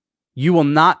today. you will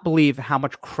not believe how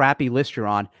much crappy list you're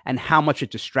on and how much it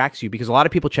distracts you, because a lot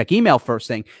of people check email first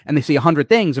thing and they see 100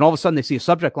 things and all of a sudden they see a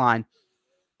subject line,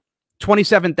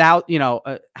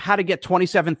 27,000, how to get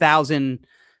 27,000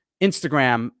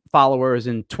 Instagram followers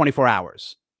in 24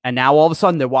 hours. And now all of a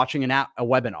sudden they're watching a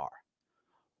webinar.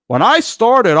 When I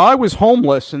started, I was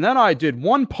homeless, and then I did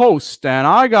one post and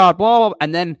I got blah, blah, blah.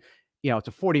 And then, it's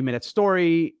a 40-minute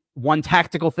story, one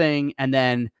tactical thing, and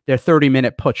then their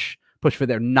 30-minute push for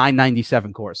their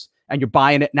 $997 course. And you're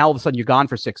buying it. Now all of a sudden you're gone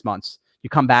for 6 months. You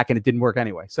come back and it didn't work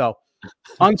anyway. So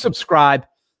unsubscribe.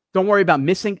 Don't worry about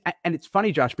missing. And it's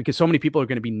funny, Josh, because so many people are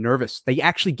going to be nervous. They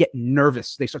actually get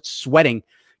nervous. They start sweating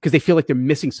because they feel like they're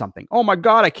missing something. Oh my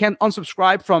God, I can't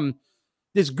unsubscribe from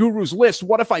this guru's list.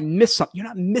 What if I miss something? You're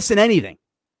not missing anything.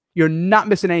 You're not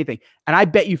missing anything. And I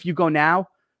bet you if you go now,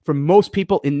 for most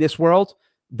people in this world,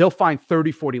 they'll find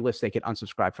 30, 40 lists they can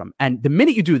unsubscribe from. And the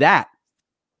minute you do that,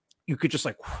 you could just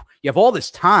you have all this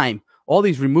time, all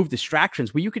these removed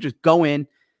distractions where you could just go in,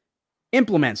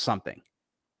 implement something,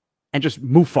 and just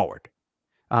move forward.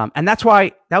 And that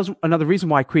was another reason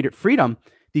why I created Freedym,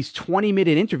 these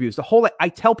 20-minute interviews. I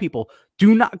tell people,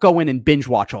 do not go in and binge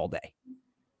watch all day.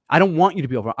 I don't want you to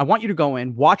be over. I want you to go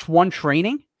in, watch one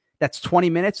training. That's 20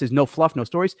 minutes. There's no fluff, no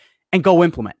stories, and go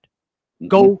implement. Mm-hmm.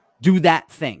 Go do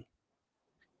that thing.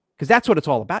 Because that's what it's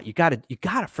all about. You gotta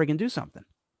friggin' do something.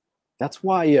 That's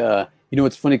why,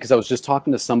 it's funny because I was just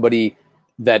talking to somebody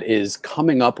that is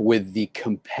coming up with the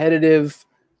competitive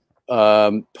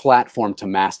platform to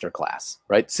masterclass,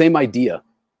 right? Same idea.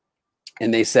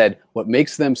 And they said, what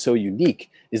makes them so unique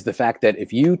is the fact that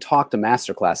if you talk to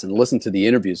masterclass and listen to the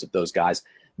interviews of those guys,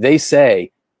 they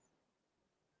say,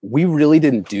 we really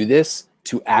didn't do this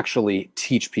to actually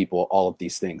teach people all of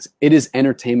these things. It is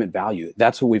entertainment value.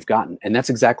 That's what we've gotten. And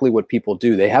that's exactly what people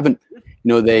do. They haven't,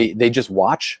 they just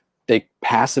watch, they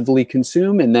passively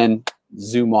consume, and then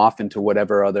zoom off into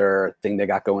whatever other thing they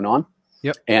got going on.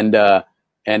 Yep. And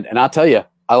I'll tell you,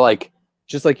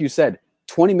 just like you said,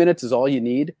 20 minutes is all you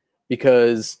need,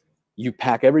 because you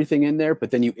pack everything in there, but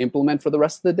then you implement for the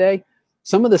rest of the day.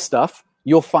 Some of the stuff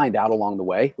you'll find out along the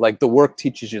way, like the work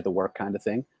teaches you the work kind of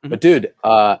thing. Mm-hmm. But dude,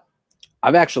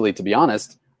 to be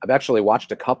honest, I've actually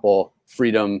watched a couple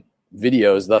Freedym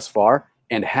videos thus far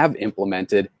and have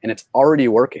implemented, and it's already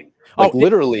working.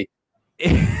 Literally.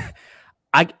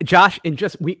 Josh,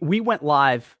 we went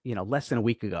live, less than a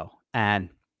week ago, and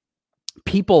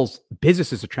people's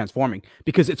businesses are transforming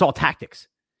because it's all tactics.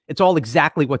 It's all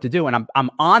exactly what to do. And I'm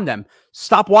on them.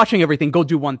 Stop watching everything. Go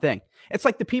do one thing. It's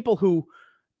like the people who,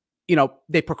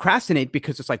 they procrastinate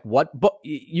because it's like, what book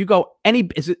you go, any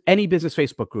business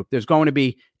Facebook group, there's going to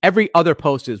be every other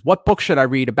post is, what book should I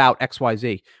read about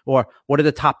XYZ? Or what are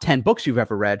the top 10 books you've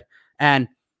ever read? And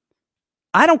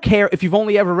I don't care if you've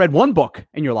only ever read one book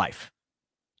in your life,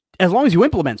 as long as you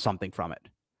implement something from it.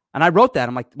 And I wrote that.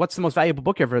 I'm like, what's the most valuable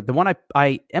book ever? The one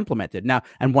I implemented now.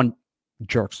 And one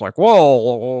jerk's like,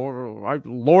 whoa,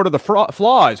 Lord of the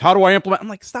Flies. How do I implement? I'm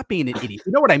like, stop being an idiot.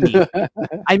 You know what I mean?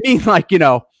 I mean,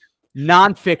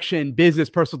 nonfiction, business,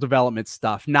 personal development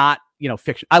stuff, not,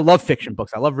 fiction. I love fiction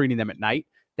books. I love reading them at night.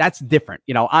 That's different.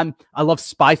 I love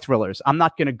spy thrillers. I'm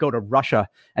not going to go to Russia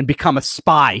and become a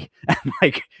spy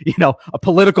and a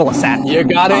political assassin. You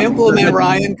got to implement,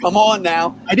 Ryan. Come on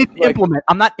now. I didn't implement.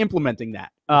 I'm not implementing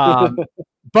that.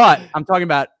 But I'm talking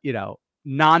about,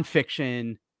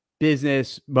 nonfiction,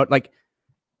 business, but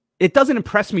it doesn't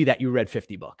impress me that you read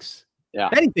 50 books. Yeah.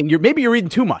 If anything, maybe you're reading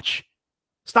too much.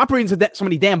 Stop reading so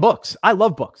many damn books. I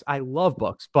love books.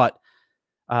 But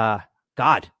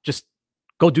God, just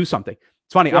go do something.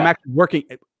 It's funny. Yeah. I'm actually working,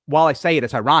 while I say it,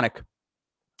 it's ironic.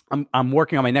 I'm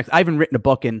working on my next, I haven't written a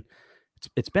book in,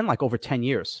 it's been like over 10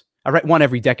 years. I write one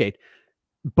every decade.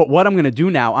 But what I'm going to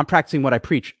do now, I'm practicing what I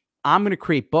preach. I'm going to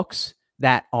create books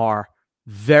that are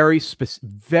very specific,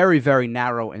 very, very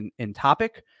narrow in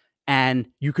topic, and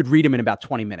you could read them in about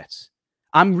 20 minutes.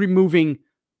 I'm removing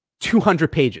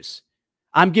 200 pages.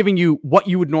 I'm giving you what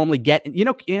you would normally get. And you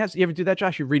ever do that,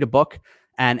 Josh? You read a book,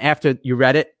 and after you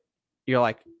read it, you're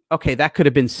like, okay, that could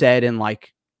have been said in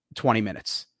 20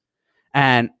 minutes.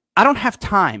 And I don't have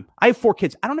time. I have 4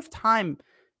 kids. I don't have time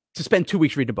to spend 2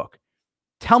 weeks reading a book.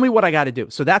 Tell me what I got to do.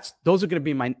 So that's going to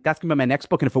be my next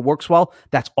book. And if it works well,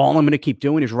 that's all I'm going to keep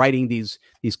doing is writing these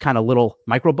kind of little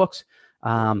micro books,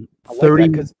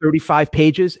 35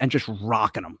 pages, and just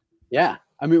rocking them. Yeah.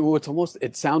 I mean,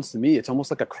 it sounds to me, it's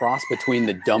almost like a cross between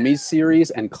the Dummies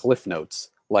series and Cliff Notes.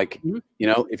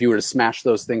 If you were to smash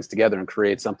those things together and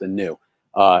create something new.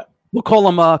 We'll call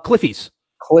them Cliffies.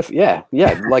 Yeah,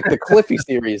 like the Cliffy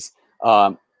series.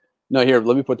 No, here,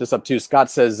 let me put this up too.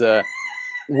 Scott says,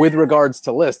 with regards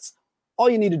to lists, all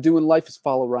you need to do in life is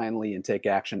follow Ryan Lee and take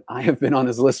action. I have been on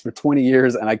his list for 20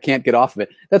 years and I can't get off of it.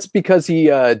 That's because he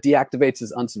deactivates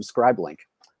his unsubscribe link.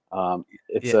 I'm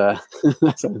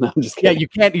just kidding. Yeah, you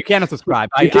can't unsubscribe.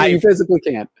 You physically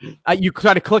can't. You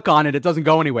try to click on it, it doesn't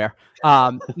go anywhere.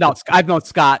 No, I've known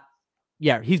Scott.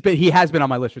 Yeah, he has been on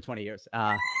my list for 20 years.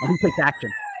 And he takes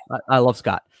action. I love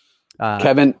Scott.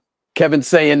 Kevin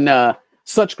saying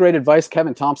such great advice.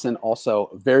 Kevin Thompson,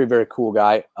 also very, very cool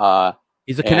guy.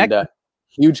 He's a connector.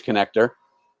 Huge connector.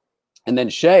 And then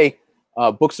Shay,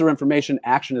 books are information.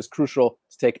 Action is crucial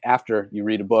to take after you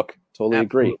read a book. Totally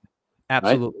agree.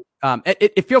 Absolutely. Right?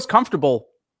 It feels comfortable.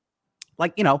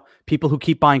 Like, you know, people who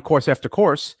keep buying course after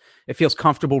course, it feels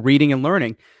comfortable reading and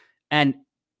learning. And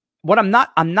what I'm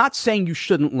not saying you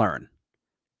shouldn't learn.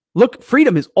 Look,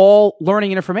 Freedym is all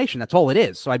learning and information. That's all it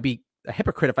is. So I'd be a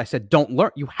hypocrite if I said don't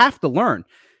learn. You have to learn.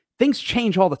 Things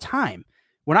change all the time.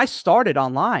 When I started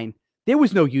online, there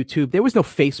was no YouTube, there was no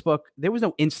Facebook, there was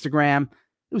no Instagram,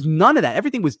 there was none of that.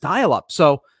 Everything was dial-up.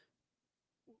 So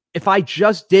if I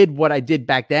just did what I did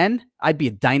back then, I'd be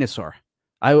a dinosaur.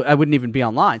 I wouldn't even be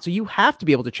online. So you have to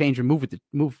be able to change and move with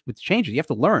the changes. You have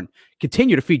to learn,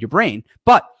 continue to feed your brain,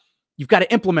 but you've got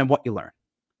to implement what you learn.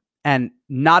 And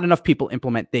not enough people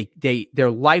implement. They're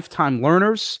lifetime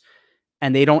learners,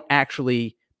 and they don't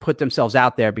actually put themselves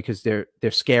out there because they're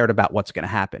scared about what's going to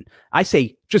happen. I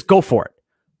say just go for it.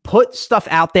 Put stuff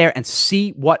out there and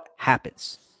see what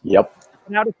happens. Yep.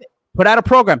 Put out a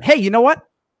program. Hey, you know what?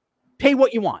 Pay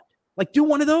what you want. Like, do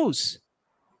one of those.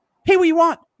 Pay what you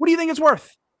want. What do you think it's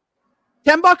worth?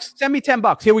 $10? Send me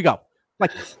 $10. Here we go.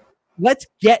 Like, let's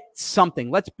get something.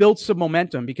 Let's build some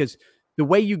momentum, because the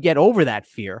way you get over that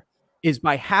fear is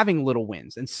by having little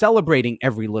wins and celebrating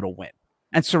every little win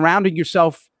and surrounding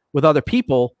yourself with other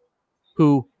people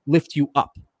who lift you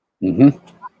up. Mm-hmm.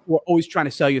 Who are always trying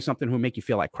to sell you something who make you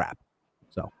feel like crap.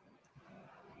 So,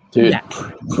 dude,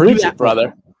 preach it,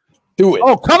 brother. Do it.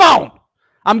 Oh, come on.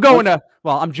 I'm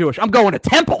Jewish. I'm going to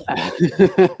temple.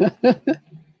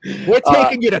 We're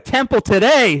taking you to temple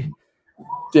today.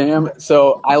 Damn.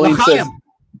 So Eileen says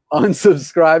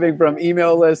unsubscribing from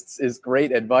email lists is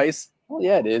great advice. Well,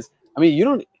 yeah, it is. I mean,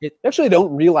 you actually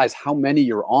don't realize how many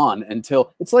you're on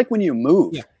until it's like when you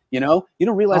move. Yeah. You know, you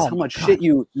don't realize how much shit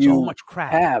you so much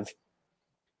crap have.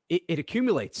 It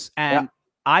accumulates, and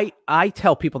I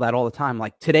tell people that all the time.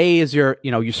 Like, today is your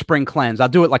spring cleanse. I'll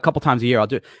do it like a couple times a year. I'll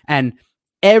do it, and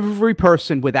every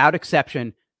person without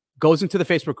exception goes into the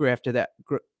Facebook group after that,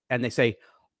 and they say,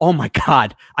 "Oh my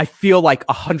God, I feel like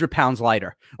 100 pounds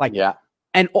lighter." Like, yeah.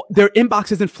 And their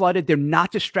inbox isn't flooded. They're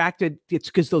not distracted. It's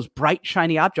because those bright,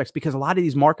 shiny objects, because a lot of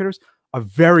these marketers are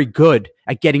very good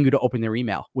at getting you to open their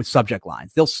email with subject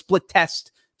lines. They'll split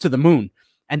test to the moon,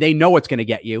 and they know what's going to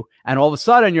get you. And all of a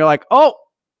sudden you're like, oh,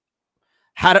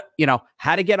 how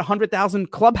to get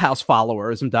 100,000 Clubhouse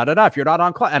followers and da-da-da. If you're not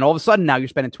on Clubhouse, and all of a sudden now you're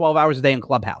spending 12 hours a day in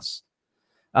Clubhouse,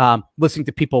 listening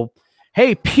to people,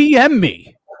 hey, PM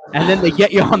me. And then they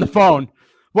get you on the phone.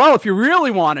 Well, if you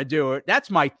really want to do it, that's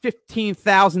my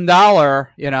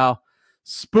 $15,000,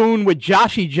 spoon with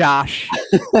Joshy Josh.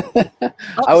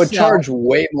 I would charge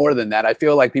way more than that. I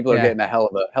feel like people are getting a hell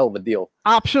of a deal.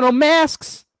 Optional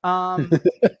masks.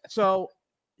 So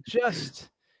just,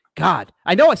 God,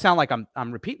 I know I sound like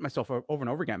I'm repeating myself over and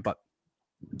over again, but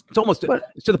it's almost to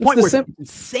the point where it's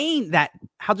insane that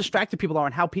how distracted people are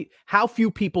and how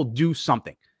few people do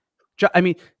something. I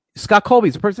mean, Scott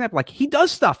Colby's a perfect example. Like, he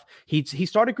does stuff. He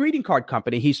started a greeting card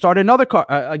company. He started another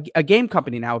a game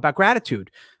company now about gratitude.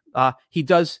 He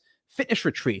does fitness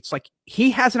retreats. Like,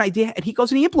 he has an idea and he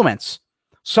goes and he implements.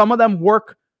 Some of them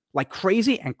work like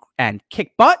crazy and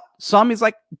kick butt. Some is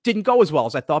like, didn't go as well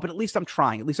as I thought, but at least I'm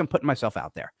trying. At least I'm putting myself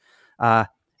out there.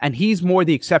 And he's more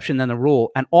the exception than the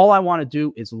rule. And all I want to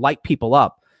do is light people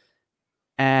up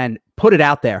and put it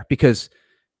out there, because,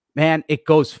 man, it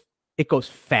goes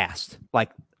fast.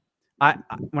 Like,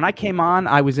 when I came on,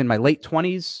 I was in my late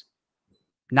 20s,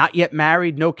 not yet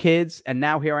married, no kids, and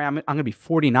now here I am. I'm going to be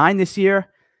 49 this year.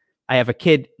 I have a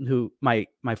kid who my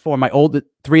oldest,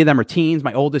 3 of them are teens.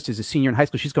 My oldest is a senior in high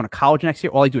school. She's going to college next year.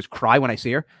 All I do is cry when I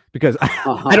see her, because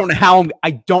I don't know how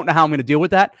I'm going to deal with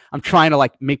that. I'm trying to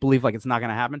like make believe like it's not going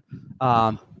to happen.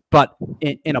 But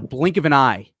in a blink of an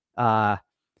eye,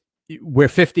 we're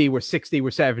 50, we're 60, we're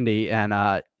 70,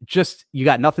 and just, you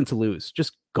got nothing to lose.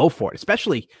 Just go for it.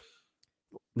 Especially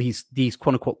these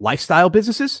quote unquote lifestyle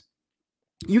businesses.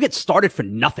 You get started for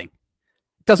nothing.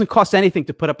 It doesn't cost anything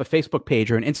to put up a Facebook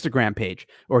page or an Instagram page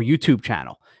or a YouTube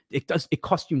channel. It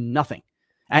costs you nothing.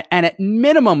 And at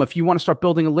minimum, if you want to start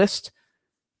building a list,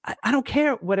 I don't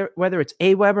care whether it's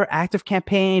Aweber,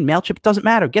 ActiveCampaign, MailChimp, it doesn't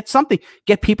matter. Get something.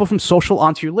 Get people from social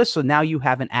onto your list, so now you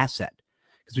have an asset.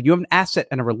 Because when you have an asset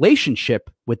and a relationship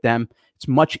with them, it's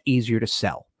much easier to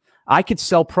sell. I could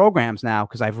sell programs now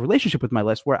because I have a relationship with my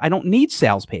list where I don't need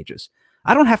sales pages.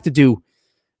 I don't have to do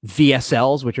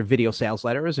VSLs, which are video sales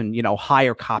letters, and, you know,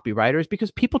 hire copywriters, because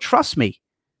people trust me.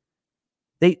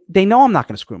 They know I'm not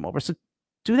going to screw them over. So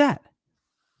do that.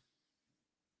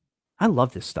 I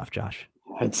love this stuff, Josh.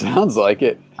 It sounds like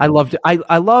it. I loved it.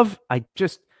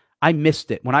 I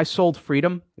missed it. When I sold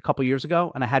Freedym a couple of years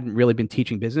ago and I hadn't really been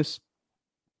teaching business,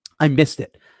 I missed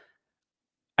it.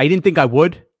 I didn't think I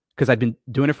would because I'd been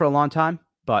doing it for a long time,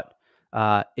 but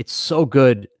it's so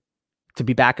good to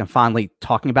be back and finally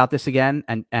talking about this again,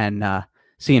 and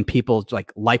seeing people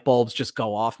like light bulbs just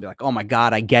go off and be like, oh my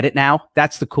God, I get it now.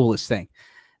 That's the coolest thing.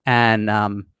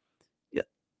 And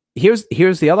here's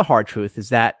the other hard truth, is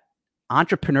that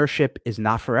entrepreneurship is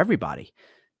not for everybody.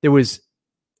 There was,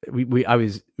 I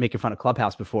was making fun of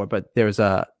Clubhouse before, but there's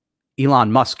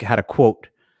Elon Musk had a quote,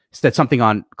 said something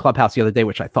on Clubhouse the other day,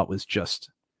 which I thought was just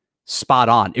spot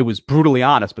on. It was brutally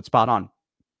honest, but spot on.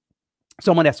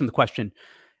 Someone asked him the question,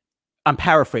 I'm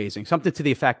paraphrasing, something to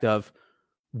the effect of,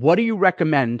 what do you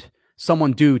recommend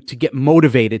someone do to get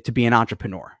motivated to be an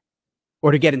entrepreneur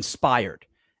or to get inspired?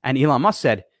 And Elon Musk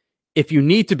said, if you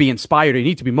need to be inspired or you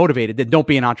need to be motivated, then don't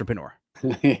be an entrepreneur.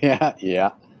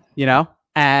 Yeah. You know?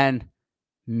 And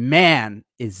man,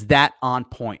 is that on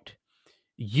point.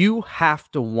 You have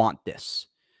to want this.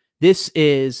 This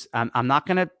is, I'm not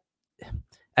going to,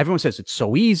 everyone says it's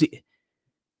so easy.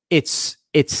 It's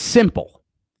simple.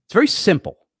 It's very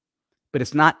simple, but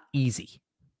it's not easy,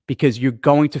 because you're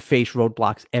going to face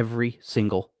roadblocks every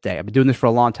single day. I've been doing this for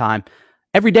a long time.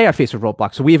 Every day I face a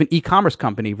roadblock. So we have an e-commerce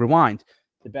company, Rewind,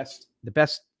 the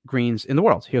best greens in the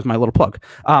world. Here's my little plug.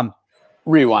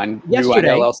 Rewind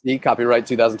LLC, copyright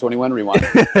 2021, Rewind.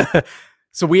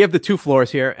 So we have the 2 floors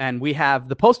here, and we have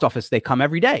the post office. They come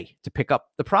every day to pick up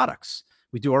the products.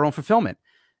 We do our own fulfillment,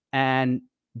 and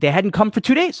they hadn't come for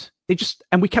 2 days.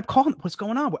 And we kept calling, what's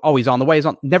going on? Oh, he's on the way. He's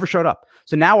on, never showed up.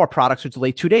 So now our products are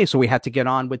delayed 2 days. So we had to get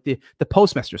on with the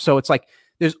postmaster. So it's like,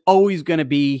 there's always going to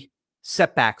be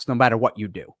setbacks no matter what you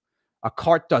do. A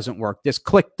cart doesn't work. This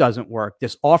click doesn't work.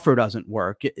 This offer doesn't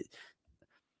work.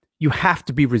 You have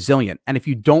to be resilient. And if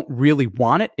you don't really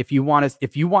want it, if you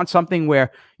want something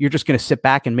where you're just going to sit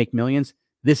back and make millions,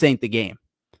 this ain't the game.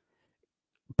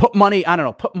 Put money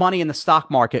in the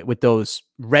stock market with those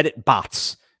Reddit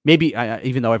bots. Maybe,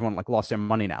 even though everyone like lost their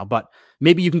money now, but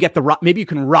maybe you can maybe you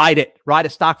can ride a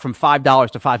stock from $5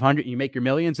 to 500 and you make your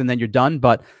millions and then you're done.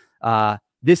 But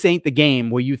this ain't the game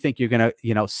where you think you're going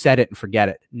to, set it and forget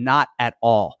it. Not at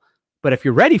all. But if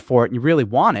you're ready for it and you really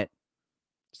want it,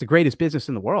 it's the greatest business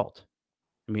in the world.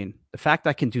 I mean, the fact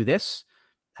I can do this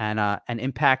and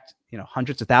impact,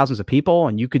 hundreds of thousands of people,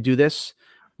 and you could do this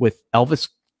with Elvis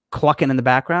clucking in the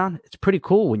background. It's pretty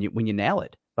cool when you nail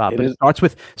it. But it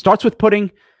starts with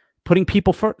putting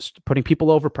people first, putting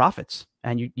people over profits,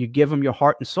 and you give them your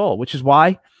heart and soul, which is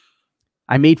why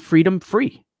I made Freedym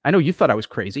free. I know you thought I was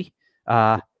crazy.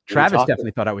 Travis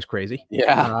definitely thought I was crazy.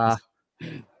 Yeah.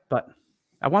 But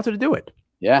I wanted to do it.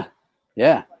 Yeah.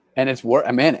 Yeah. And it's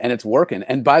working.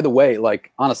 And by the way,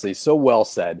 like, honestly, so well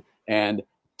said. And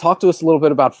talk to us a little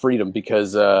bit about Freedym,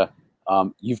 because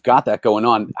you've got that going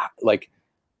on. Like,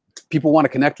 people want to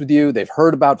connect with you. They've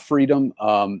heard about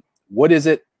Freedym. What is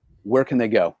it? Where can they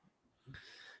go?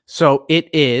 So it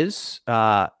is, we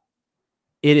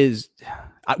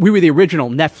were the original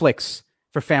Netflix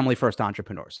for family first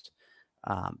entrepreneurs.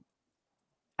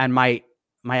 And my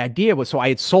idea was, so I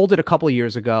had sold it a couple of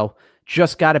years ago,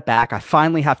 just got it back. I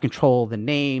finally have control of the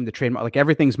name, the trademark, like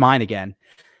everything's mine again.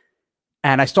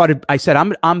 And I said,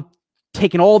 I'm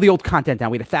taking all the old content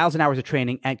down. We had 1,000 hours of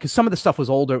training, and because some of the stuff was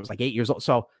older, it was like 8 years old.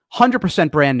 So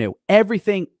 100% brand new,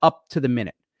 everything up to the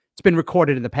minute. It's been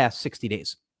recorded in the past 60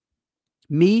 days.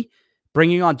 Me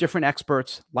bringing on different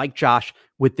experts like Josh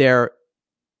with their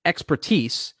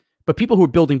expertise, but people who are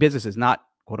building businesses, not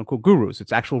quote unquote gurus.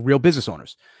 It's actual real business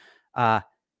owners.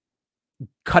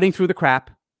 Cutting through the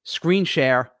crap, screen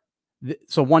share.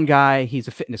 So one guy, he's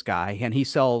a fitness guy, and he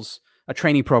sells a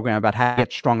training program about how to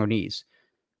get stronger knees.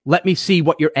 Let me see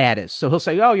what your ad is. So he'll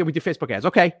say, oh, yeah, we do Facebook ads.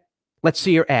 Okay, let's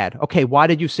see your ad. Okay, why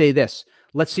did you say this?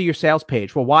 Let's see your sales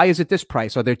page. Well, why is it this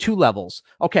price? Are there 2 levels?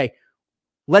 Okay,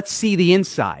 let's see the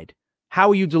inside. How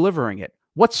are you delivering it?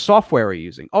 What software are you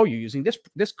using? Oh, you're using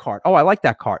this cart. Oh, I like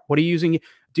that cart. What are you using?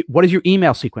 What does your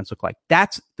email sequence look like?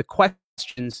 That's the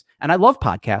questions. And I love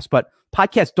podcasts, but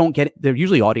podcasts don't get it. They're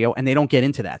usually audio, and they don't get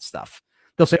into that stuff.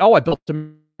 They'll say, oh, I built a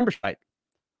membership site.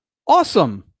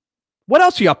 Awesome. What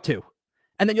else are you up to?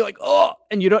 And then you're like, oh,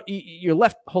 and you're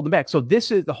left holding back. So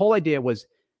the whole idea was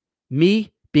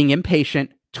me being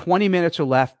impatient, 20 minutes or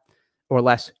or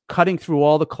less, cutting through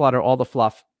all the clutter, all the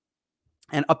fluff,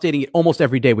 and updating it almost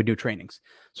every day with new trainings.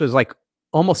 So it's like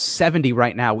almost 70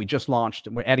 right now. We just launched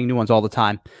and we're adding new ones all the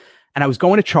time. And I was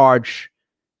going to charge,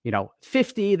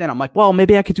 50. Then I'm like, well,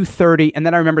 maybe I could do 30. And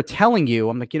then I remember telling you,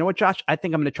 I'm like, you know what, Josh, I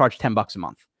think I'm going to charge $10 a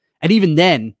month. And even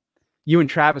then you and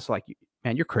Travis were like,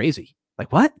 man, you're crazy.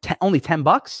 Like what? Only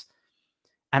 $10?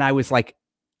 And I was like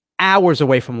hours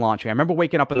away from launching. I remember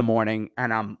waking up in the morning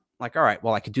and I'm like, all right,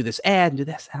 well, I could do this ad and do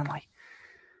this. And I'm like,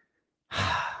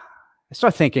 I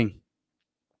start thinking,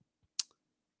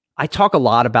 I talk a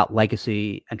lot about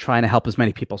legacy and trying to help as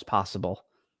many people as possible.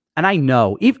 And I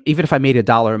know even if I made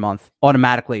 $1 a month,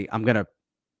 automatically I'm going to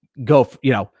go,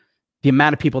 the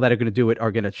amount of people that are going to do it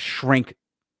are going to shrink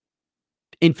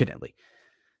infinitely.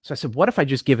 So I said, what if I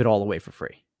just give it all away for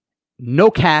free? No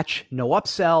catch, no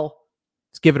upsell.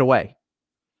 Let's give it away.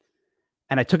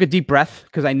 And I took a deep breath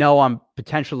because I know I'm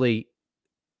potentially,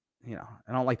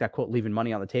 I don't like that quote, leaving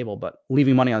money on the table, but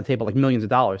leaving money on the table like millions of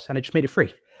dollars. And I just made it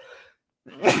free.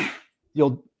 The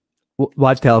old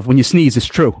wives' tale of when you sneeze, it's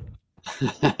true.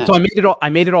 So I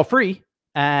made it all free.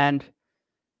 And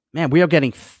man, we are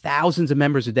getting thousands of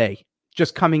members a day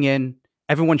just coming in,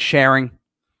 everyone sharing.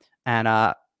 And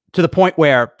to the point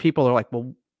where people are like,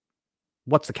 well,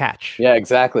 what's the catch? Yeah,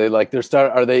 exactly. Like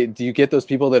do you get those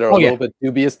people that are a little bit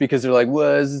dubious because they're like,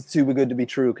 well, this is too good to be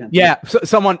true? Yeah. So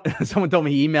someone told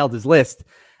me he emailed his list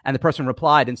and the person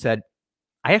replied and said,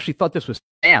 I actually thought this was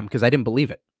spam because I didn't believe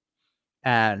it.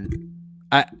 And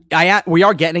we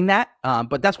are getting that.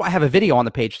 But that's why I have a video on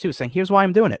the page too, saying, here's why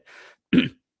I'm doing it.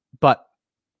 But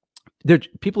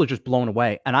people are just blown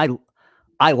away. And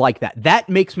I like that. That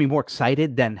makes me more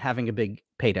excited than having a big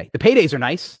payday. The paydays are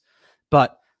nice,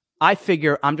 but I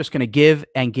figure I'm just going to give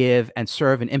and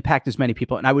serve and impact as many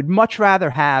people. And I would much rather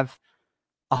have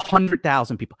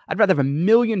 100,000 people. I'd rather have 1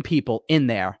 million people in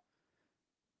there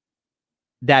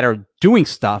that are doing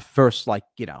stuff versus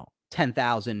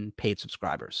 10,000 paid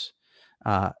subscribers.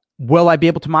 Will I be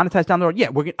able to monetize down the road? Yeah,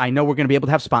 I know we're going to be able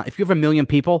to have sponsors. If you have 1 million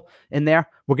people in there,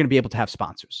 we're going to be able to have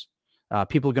sponsors.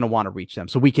 People are going to want to reach them.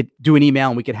 So we could do an email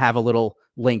and we could have a little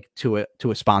link to a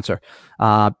sponsor.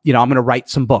 I'm going to write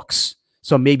some books.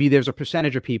 So maybe there's a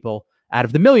percentage of people out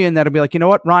of the 1 million that'll be like, you know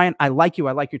what, Ryan, I like you.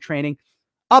 I like your training.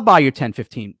 I'll buy your $10,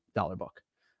 $15 book.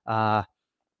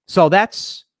 So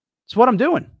that's what I'm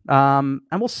doing. And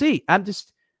we'll see. I'm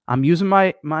using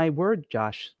my word,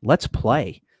 Josh. Let's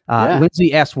play.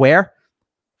 Lindsay asked where?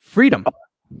 Freedom.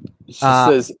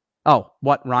 Says,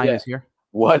 what Ryan is here?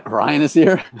 What Ryan is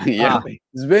here? Yeah,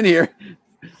 he's been here.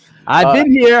 I've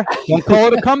been here. Don't call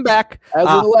it a comeback.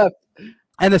 Hasn't left.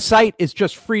 And the site is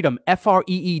just Freedym,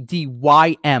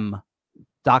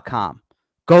 FREEDYM.com.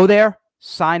 Go there,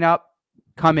 sign up,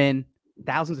 come in.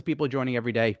 Thousands of people joining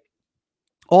every day.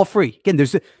 All free. Again,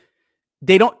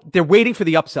 they're waiting for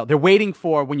the upsell. They're waiting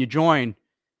for when you join.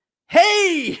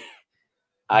 Hey,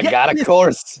 I got a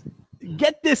course.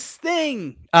 Get this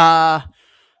thing. Yeah,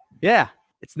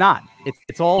 it's not.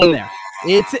 It's all in there.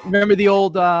 Remember the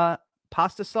old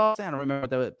pasta sauce? I don't remember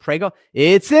the Prego.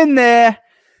 It's in there.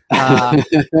 And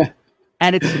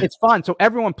it's fun. So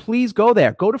everyone, please go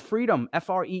there. Go to Freedym,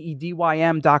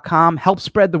 FREEDYM.com. Help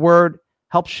spread the word.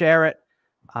 Help share it.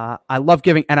 I love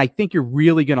giving, and I think you're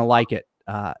really going to like it.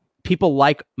 People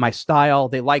like my style.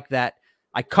 They like that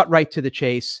I cut right to the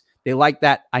chase. They like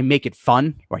that I make it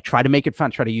fun, or I try to make it fun,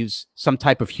 try to use some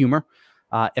type of humor,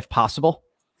 if possible.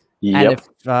 Yep.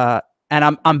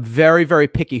 And I'm very, very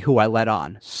picky who I let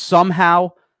on.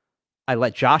 Somehow I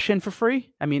let Josh in for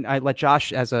free. I mean, I let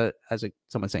Josh as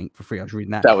someone saying for free. I was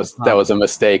reading that. That was a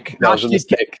mistake. That was a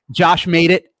mistake. Josh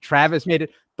made it. Travis made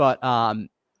it. But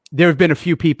there have been a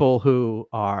few people who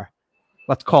are,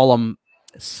 let's call them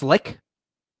slick.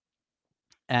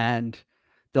 And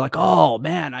they're like, oh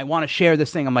man, I want to share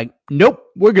this thing. I'm like, nope,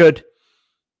 we're good.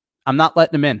 I'm not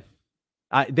letting them in.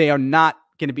 They are not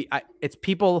going to be, it's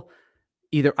people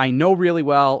either I know really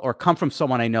well or come from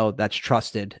someone I know that's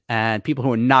trusted, and people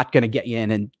who are not going to get you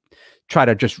in and try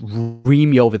to just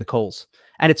ream you over the coals.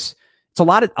 And it's a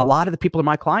lot of the people are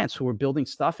my clients who are building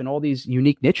stuff in all these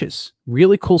unique niches,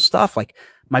 really cool stuff. Like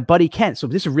my buddy Ken. So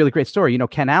this is a really great story. You know,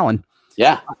 Ken Allen.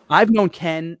 Yeah. I've known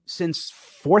Ken since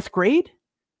 4th grade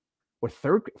or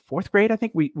 4th grade. I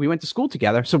think we went to school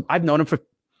together. So I've known him for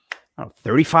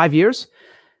 35 years.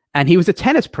 And he was a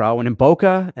tennis pro in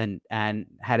Boca and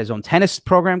had his own tennis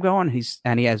program going. He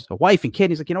has a wife and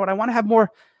kid. He's like, you know what? I want to have more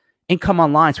income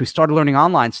online. So we started learning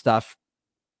online stuff.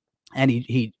 And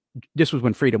this was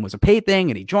when Freedym was a paid thing,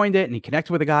 and he joined it and he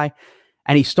connected with a guy,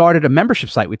 and he started a membership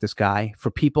site with this guy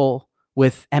for people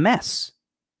with MS.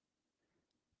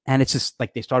 And it's just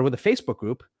like, they started with a Facebook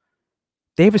group.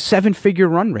 They have a 7-figure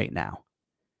run rate now.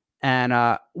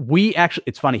 And we actually,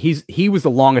 it's funny. He was the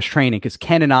longest training because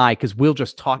Ken and I, because we'll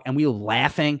just talk and we were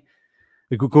laughing.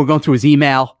 We're going through his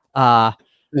email. And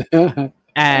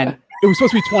it was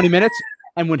supposed to be 20 minutes.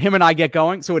 And when him and I get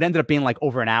going, so it ended up being like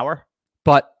over an hour.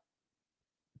 But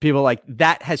people like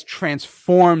that has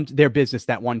transformed their business,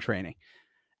 that one training.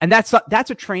 And that's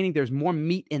a training. There's more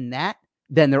meat in that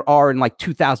than there are in like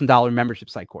 $2,000 membership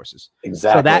site courses.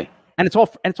 Exactly. So that, and it's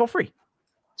all free.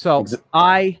 So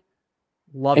I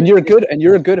love and it.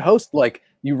 You're a good host. Like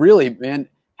you really, man,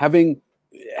 having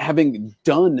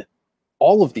done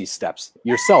all of these steps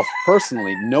yourself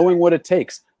personally, knowing what it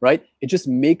takes, right? It just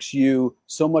makes you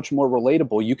so much more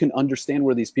relatable. You can understand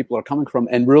where these people are coming from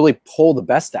and really pull the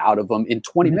best out of them in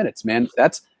 20 minutes, man.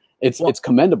 It's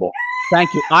commendable.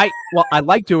 Thank you. I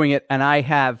like doing it. And I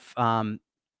have,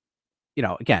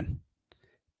 again,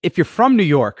 if you're from New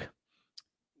York,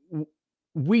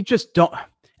 we just don't,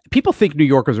 people think New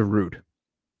Yorkers are rude.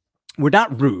 We're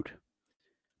not rude.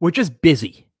 We're just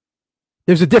busy.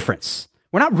 There's a difference.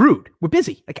 We're not rude. We're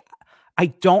busy. Like I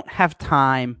don't have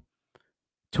time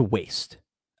to waste.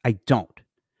 I don't.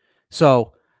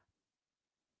 So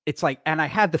it's like, and I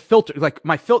had the filter, like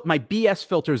my BS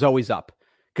filter is always up.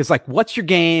 Cause like, what's your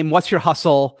game? What's your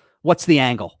hustle? What's the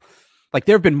angle? Like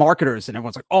there have been marketers and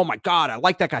everyone's like, oh my God, I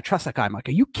like that guy. Trust that guy. I'm like,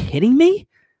 are you kidding me?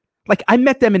 Like I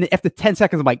met them and after 10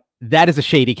 seconds, I'm like, that is a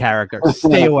shady character.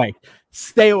 Stay away.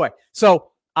 Stay away.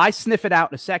 So I sniff it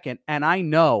out in a second. And I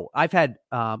know I've had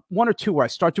one or two where I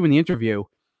start doing the interview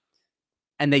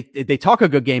and they talk a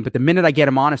good game, but the minute I get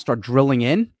them on and start drilling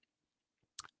in,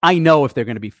 I know if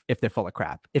they're full of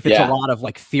crap, if it's a lot of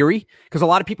like theory, because a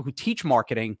lot of people who teach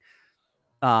marketing,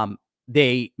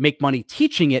 they make money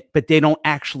teaching it, but they don't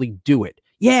actually do it.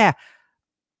 Yeah.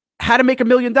 How to make $1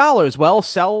 million? Well,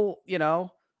 sell,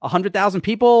 100,000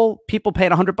 people paid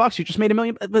 $100. You just made $1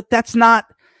 million, but that's not,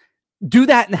 do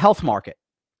that in the health market.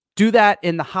 Do that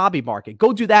in the hobby market.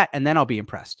 Go do that. And then I'll be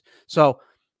impressed. So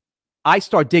I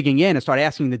start digging in and start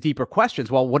asking the deeper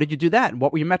questions. Well, what did you do that? And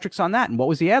what were your metrics on that? And what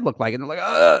was the ad look like? And they're like,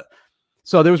 ugh.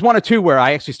 So there was one or two where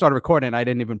I actually started recording and I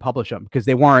didn't even publish them because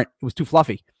it was too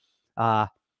fluffy.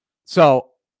 So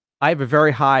I have a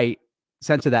very high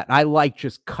sense of that. And I like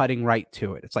just cutting right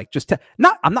to it. It's like,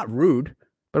 I'm not rude,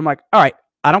 but I'm like, all right,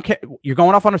 I don't care. You're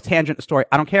going off on a tangent, a story.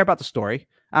 I don't care about the story.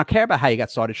 I don't care about how you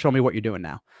got started. Show me what you're doing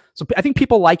now. So I think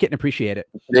people like it and appreciate it.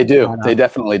 They do. They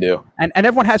definitely do. And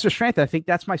everyone has their strength. I think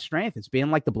that's my strength. It's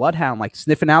being like the bloodhound, like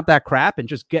sniffing out that crap and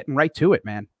just getting right to it,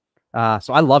 man.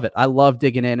 So I love it. I love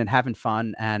digging in and having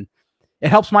fun. And it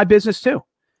helps my business too.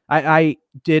 I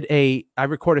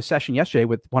recorded a session yesterday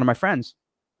with one of my friends,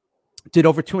 did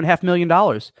over $2.5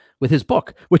 million with his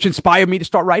book, which inspired me to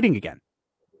start writing again.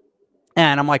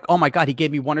 And I'm like, oh my God, he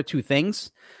gave me one or two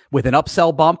things with an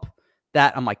upsell bump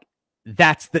that I'm like,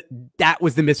 that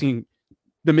was the missing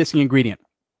ingredient.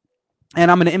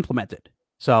 And I'm going to implement it.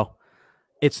 So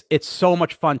it's so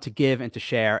much fun to give and to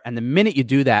share. And the minute you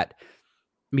do that,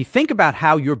 I mean, think about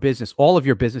how your business, all of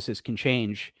your businesses can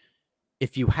change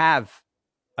if you have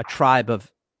a tribe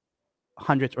of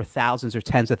hundreds or thousands or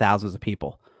tens of thousands of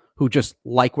people who just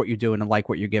like what you're doing and like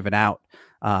what you're giving out.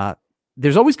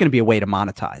 There's always going to be a way to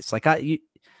monetize. Like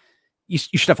you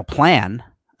should have a plan,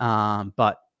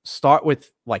 but start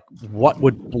with like what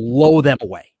would blow them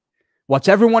away. What's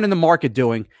everyone in the market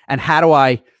doing? And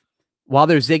while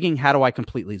they're zigging, how do I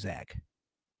completely zag?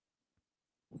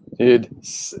 Dude,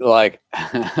 like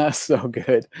so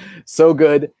good. So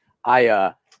good.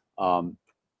 Let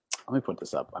me put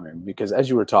this up. I mean, because as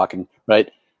you were talking,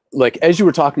 right? Like as you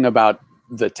were talking about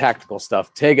the tactical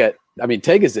stuff,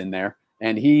 Tega's in there.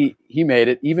 And he made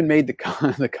it, even made the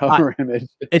cover image.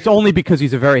 It's only because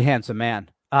he's a very handsome man.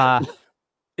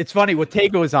 It's funny what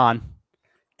Tega was on.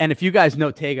 And if you guys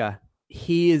know Tega,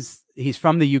 he's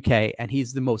from the UK and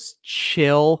he's the most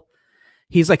chill.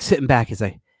 He's like sitting back. He's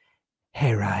like,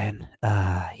 hey, Ryan,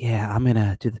 I'm going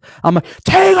to do this. I'm like,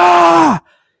 Tega!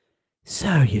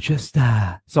 So you just,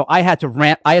 so I had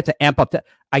to amp up that.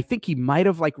 I think he might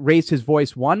have like raised his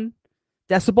voice 1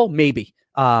 decibel, maybe.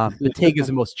 But Tega's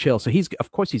the most chill. So he's good.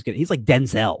 He's like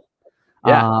Denzel.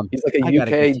 Yeah, he's like a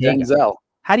UK Denzel.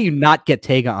 How do you not get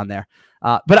Tega on there?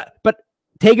 But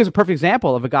Tega's a perfect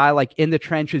example of a guy like in the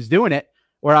trenches doing it,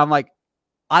 where I'm like,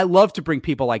 I love to bring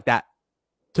people like that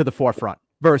to the forefront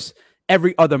versus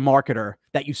every other marketer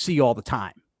that you see all the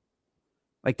time.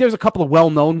 Like there's a couple of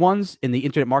well-known ones in the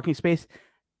internet marketing space.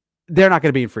 They're not going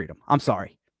to be in Freedym. I'm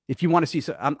sorry. If you want to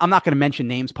see, I'm not going to mention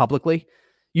names publicly.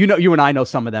 You and I know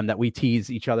some of them that we tease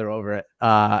each other over it.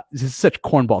 This is such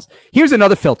cornballs. Here's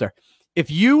another filter.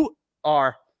 If you're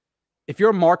a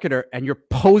marketer and you're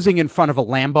posing in front of a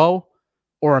Lambo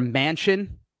or a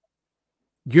mansion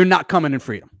you're not coming in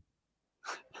Freedym.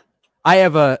 I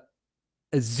have a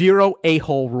zero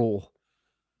a-hole rule.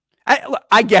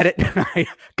 I get it.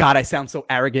 God, I sound so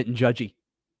arrogant and judgy.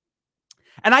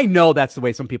 And I know that's the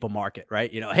way some people market,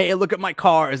 right? You know, hey, look at my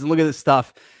cars and look at this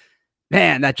stuff.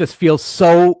 Man, that just feels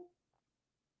so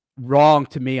wrong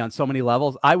to me on so many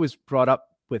levels. I was brought up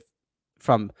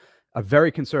from a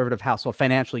very conservative household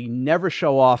financially. You never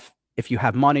show off if you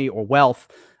have money or wealth.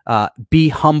 Be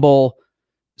humble,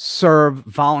 serve,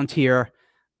 volunteer.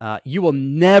 You will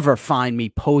never find me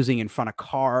posing in front of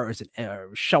cars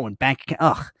and showing bank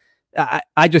account.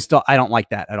 I just don't like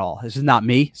that at all. This is not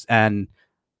me, and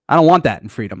I don't want that in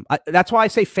Freedym. That's why I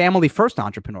say family first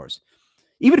entrepreneurs.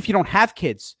 Even if you don't have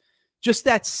kids, just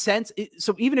that sense.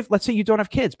 So even if, let's say you don't have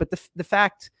kids, but the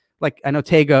fact, like I know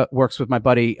Tega works with my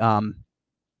buddy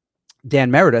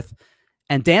Dan Meredith,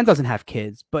 and Dan doesn't have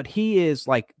kids, but he is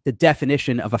like the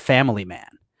definition of a family man.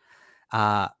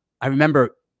 I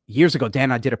remember years ago, Dan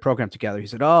and I did a program together. He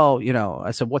said, oh, you know,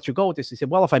 I said, what's your goal with this? He said,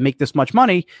 well, if I make this much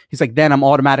money, he's like, then I'm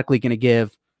automatically going to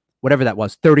give whatever that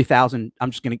was, 30,000.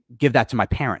 I'm just going to give that to my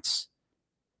parents.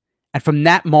 And from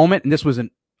that moment, and this was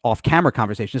an off-camera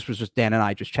conversation, this was just Dan and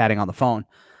I just chatting on the phone.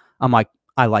 I'm like,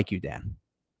 I like you, Dan.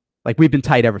 Like, we've been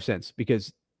tight ever since,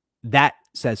 because that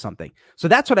says something. So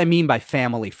that's what I mean by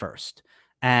family first.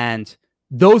 And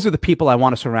those are the people I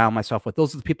want to surround myself with.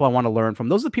 Those are the people I want to learn from.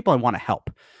 Those are the people I want to help.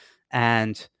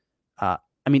 And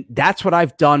I mean, that's what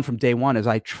I've done from day one, is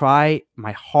I try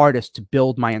my hardest to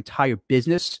build my entire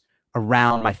business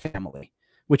around my family,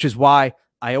 which is why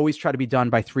I always try to be done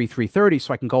by 3:30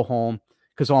 so I can go home,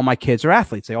 because all my kids are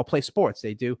athletes. They all play sports.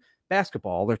 They do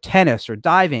basketball or tennis or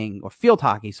diving or field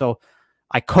hockey. So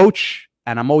I coach,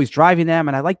 and I'm always driving them,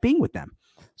 and I like being with them.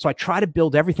 So I try to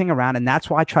build everything around, and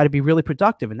that's why I try to be really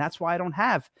productive. And that's why I don't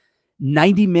have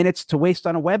 90 minutes to waste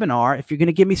on a webinar if you're going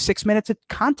to give me 6 minutes of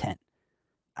content.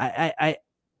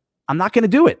 I'm not going to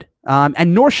do it.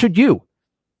 And nor should you.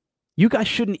 You guys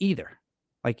shouldn't either.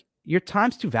 Like, your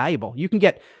time's too valuable. You can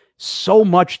get so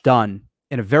much done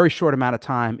in a very short amount of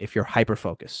time if you're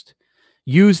hyper-focused.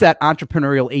 Use that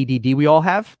entrepreneurial ADD we all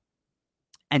have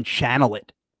and channel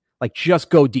it. Like, just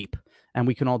go deep, and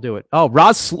we can all do it. Oh,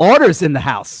 Roz Slaughter's in the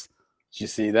house. Did you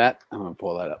see that? I'm going to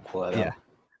pull that up. Pull that up.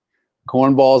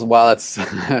 Cornballs. Wow, that's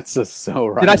just so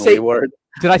right.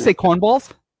 Did I say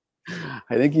cornballs?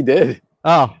 I think you did.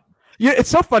 Oh, yeah. It's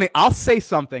so funny. I'll say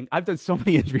something. I've done so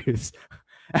many interviews,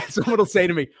 and someone will say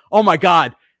to me, oh my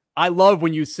God, I love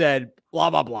when you said blah,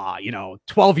 blah, blah,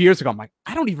 12 years ago. I'm like,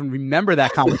 I don't even remember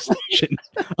that conversation.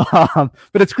 But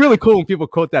it's really cool when people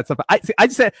quote that stuff.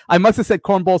 I must have said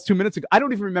cornballs 2 minutes ago. I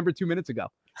don't even remember 2 minutes ago.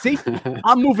 See,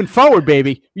 I'm moving forward,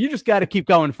 baby. You just got to keep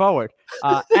going forward.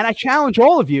 And I challenge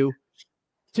all of you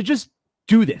to just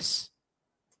do this.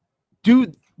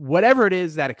 Do whatever it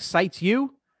is that excites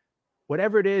you,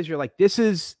 whatever it is, you're like, this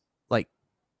is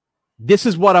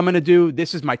what I'm going to do.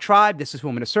 This is my tribe. This is who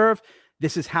I'm going to serve.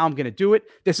 This is how I'm going to do it.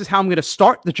 This is how I'm going to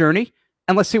start the journey.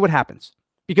 And let's see what happens.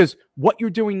 Because what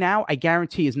you're doing now, I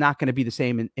guarantee, is not going to be the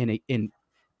same in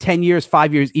 10 years,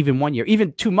 5 years, even 1 year.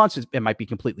 Even 2 months, it might be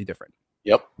completely different.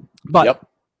 Yep. But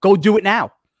go do it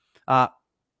now.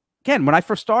 Again, when I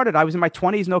first started, I was in my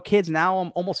 20s, no kids. Now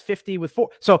I'm almost 50 with 4.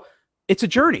 So it's a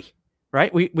journey,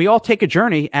 right? We all take a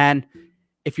journey. And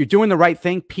if you're doing the right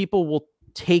thing, people will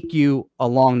take you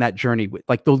along that journey.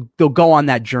 They'll go on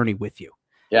that journey with you.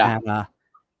 Yeah.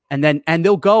 And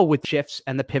they'll go with shifts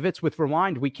and the pivots with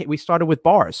Rewind. We started with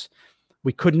bars.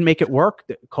 We couldn't make it work.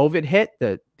 COVID hit.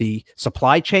 The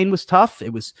supply chain was tough.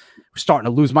 It was starting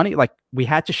to lose money. Like, we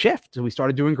had to shift. So we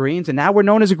started doing greens, and now we're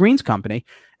known as a greens company.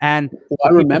 And I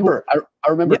remember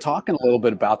talking a little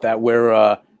bit about that,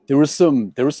 where there was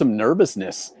some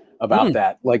nervousness about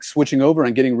that, like switching over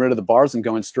and getting rid of the bars and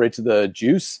going straight to the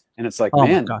juice. And it's like,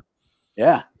 man,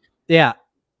 yeah.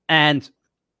 And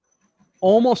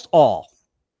almost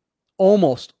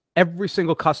every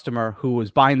single customer who was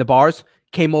buying the bars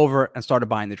came over and started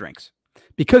buying the drinks,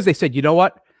 because they said, you know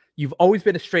what? You've always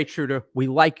been a straight shooter. We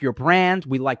like your brand.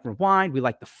 We like Rewind. We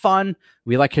like the fun.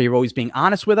 We like how you're always being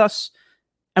honest with us.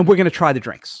 And we're going to try the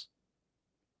drinks,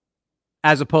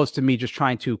 as opposed to me just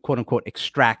trying to, quote unquote,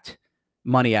 extract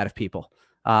money out of people.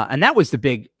 And that was the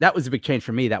big change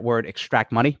for me. That word,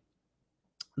 extract money.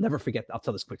 I'll never forget. I'll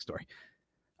tell this quick story.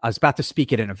 I was about to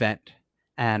speak at an event,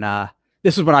 and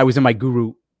this is when I was in my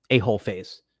guru a-hole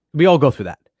phase. We all go through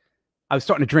that. I was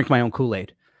starting to drink my own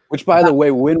Kool-Aid. Which, by the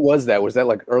way, when was that? Was that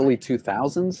like early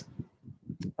 2000s?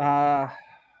 It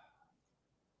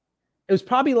was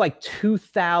probably like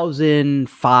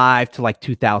 2005 to like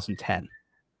 2010.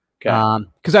 Okay.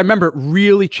 Because I remember it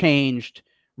really changed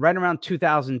right around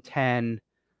 2010.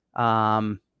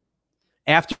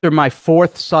 after my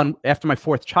fourth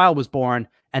child was born,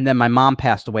 and then my mom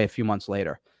passed away a few months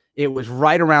later. It was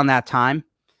right around that time.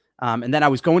 And then I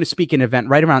was going to speak an event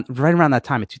right around that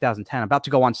time in 2010. I'm about to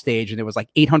go on stage, and there was like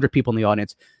 800 people in the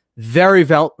audience. Very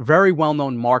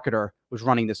well-known marketer was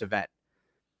running this event.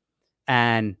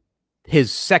 And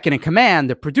his second in command,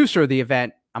 the producer of the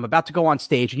event, I'm about to go on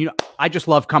stage. And, I just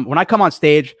love when I come on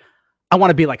stage, I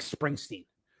want to be like Springsteen.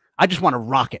 I just want to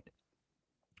rock it.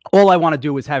 All I want to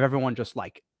do is have everyone just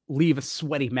like leave a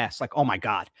sweaty mess. Like, oh my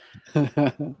God.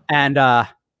 And,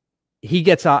 he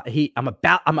gets I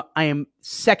am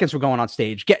seconds from going on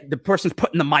stage. The person's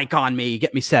putting the mic on me,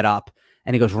 get me set up.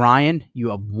 And he goes, Ryan, you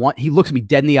have one. He looks at me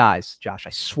dead in the eyes. Josh, I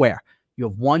swear, you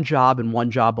have one job and one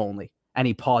job only. And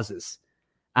he pauses.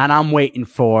 And I'm waiting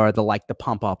for the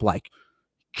pump up, like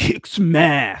kick some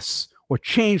ass or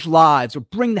change lives or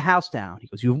bring the house down. He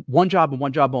goes, you have one job and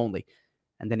one job only.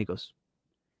 And then he goes,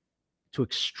 to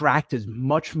extract as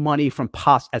much money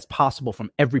as possible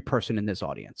from every person in this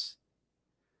audience.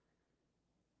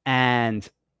 And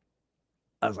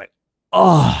I was like,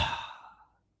 oh,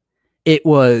 it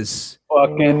was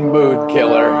fucking mood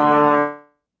killer.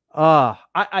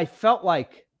 I felt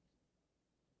like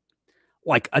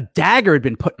a dagger had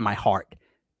been put in my heart,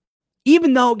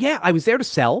 even though, yeah, I was there to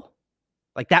sell.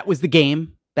 Like that was the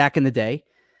game back in the day.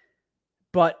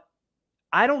 But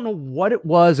I don't know what it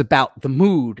was about the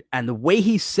mood and the way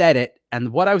he said it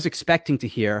and what I was expecting to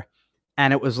hear.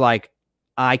 And it was like,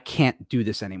 I can't do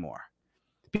this anymore.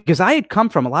 Because I had come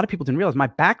from, a lot of people didn't realize, my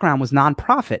background was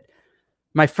nonprofit.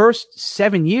 My first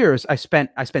 7 years, I spent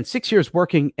 6 years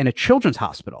working in a children's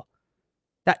hospital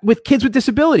with kids with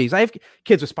disabilities. I have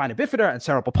kids with spina bifida and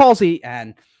cerebral palsy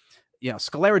and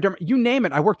scleroderma, you name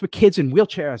it. I worked with kids in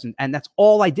wheelchairs, and that's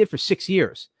all I did for 6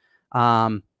 years.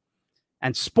 And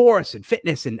sports and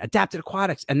fitness and adaptive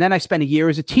aquatics. And then I spent a year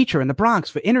as a teacher in the Bronx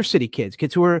for inner city kids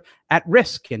who were at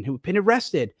risk and who've been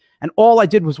arrested. And all I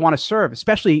did was want to serve,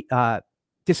 especially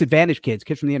disadvantaged kids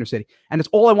from the inner city. And it's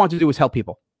all I wanted to do was help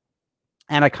people.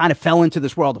 And I kind of fell into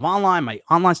this world of online. My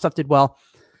online stuff did well.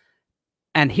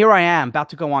 And here I am about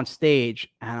to go on stage.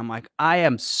 And I'm like, I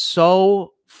am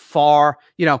so far,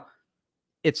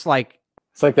 it's like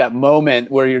that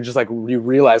moment where you're just like, you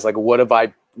realize like, what have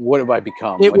I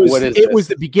become? It was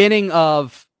the beginning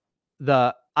of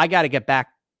I got to get back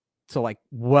to like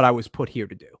what I was put here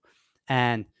to do.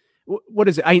 And what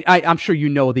is it? I'm sure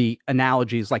the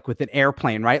analogies like with an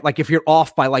airplane, right? Like if you're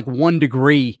off by like 1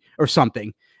 degree or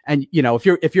something, and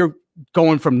if you're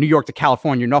going from New York to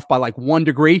California, you're off by like 1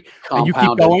 degree, and you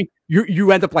keep going,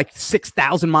 you end up like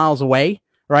 6,000 miles away,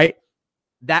 right?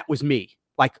 That was me.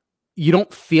 Like you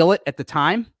don't feel it at the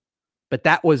time, but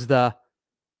that was the,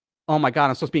 oh my God,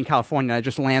 I'm supposed to be in California. I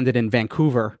just landed in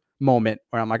Vancouver moment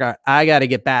where I'm like, I got to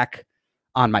get back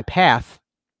on my path.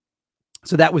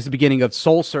 So that was the beginning of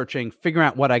soul searching, figuring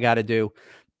out what I got to do,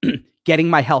 getting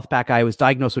my health back. I was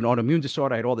diagnosed with an autoimmune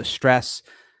disorder. I had all this stress,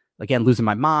 again, losing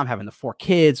my mom, having the 4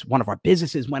 kids. One of our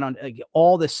businesses went on,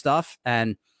 all this stuff.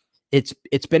 And it's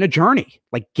been a journey,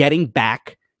 like getting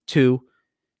back to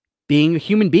being a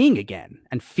human being again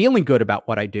and feeling good about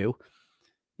what I do.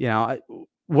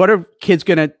 What are kids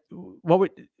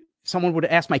someone would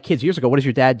ask my kids years ago, what does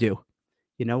your dad do?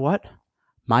 You know what?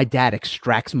 My dad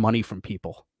extracts money from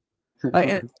people.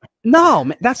 No,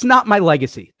 man, that's not my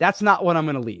legacy. That's not what I'm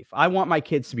going to leave. I want my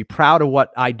kids to be proud of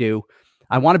what I do.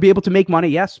 I want to be able to make money.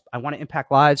 Yes, I want to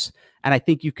impact lives. And I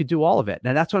think you could do all of it.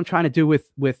 And that's what I'm trying to do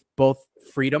with both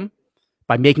Freedym,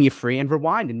 by making it free, and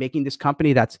Rewind, and making this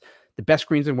company that's the best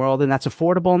screens in the world, and that's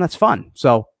affordable and that's fun.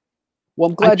 So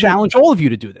I'm glad I challenge all of you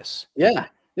to do this. Yeah.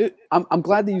 I'm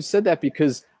glad that you said that,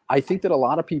 because I think that a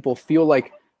lot of people feel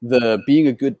like being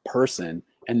a good person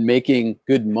and making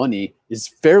good money is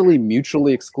fairly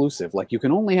mutually exclusive. Like you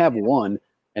can only have one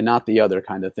and not the other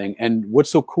kind of thing. And what's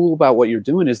so cool about what you're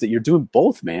doing is that you're doing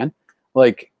both, man.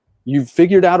 Like you've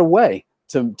figured out a way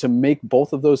to make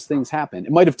both of those things happen.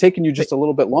 It might have taken you just a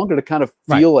little bit longer to kind of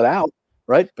feel it out,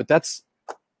 right? But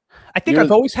I think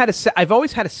I've always had a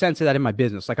sense of that in my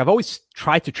business. Like I've always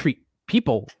tried to treat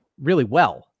people really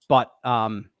well, but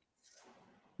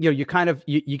you kind of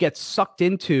you get sucked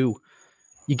into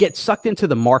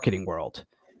the marketing world,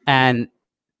 and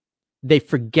they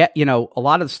forget, a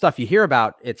lot of the stuff you hear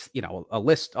about, it's, a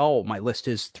list. Oh, my list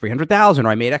is 300,000, or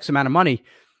I made X amount of money.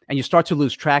 And you start to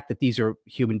lose track that these are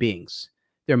human beings.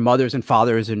 They're mothers and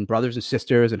fathers and brothers and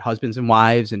sisters and husbands and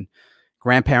wives and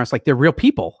grandparents. Like they're real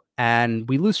people. And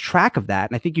we lose track of that.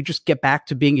 And I think you just get back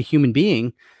to being a human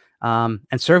being and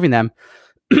serving them.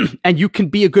 And you can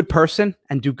be a good person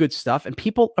and do good stuff. And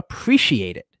people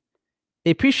appreciate it.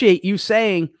 They appreciate you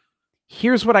saying,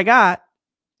 here's what I got.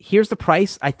 here's the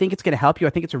price. I think it's going to help you. I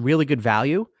think it's a really good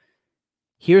value.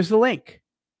 Here's the link.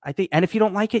 I think, and if you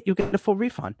don't like it, you get a full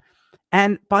refund.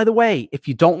 And by the way, if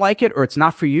you don't like it, or it's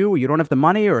not for you, or you don't have the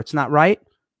money, or it's not right,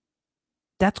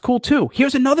 that's cool too.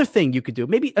 Here's another thing you could do.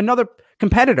 Maybe another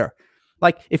competitor.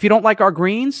 Like if you don't like our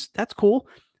greens, that's cool.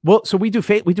 Well, so we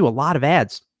do a lot of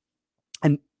ads,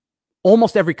 and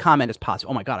almost every comment is positive.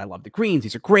 Oh my God, I love the greens.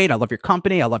 These are great. I love your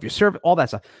company. I love your service, all that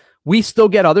stuff. We still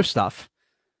get other stuff,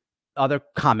 other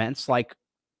comments like,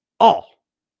 oh,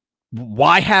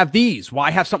 why have these?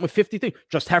 Why have something with 50 things?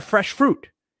 Just have fresh fruit,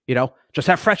 just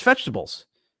have fresh vegetables.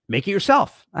 Make it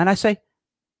yourself. And I say,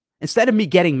 instead of me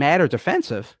getting mad or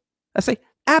defensive, I say,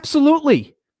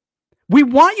 absolutely. We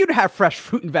want you to have fresh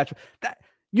fruit and vegetables.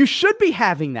 You should be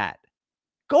having that.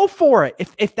 Go for it.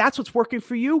 If that's what's working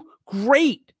for you,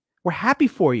 great. We're happy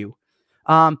for you.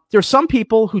 There's some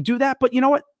people who do that, but you know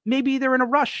what? Maybe they're in a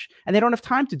rush and they don't have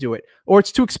time to do it, or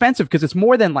it's too expensive because it's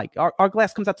more than like our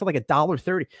glass comes out to like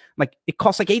 $1.30. Like it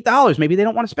costs like $8. Maybe they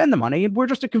don't want to spend the money, and we're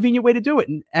just a convenient way to do it.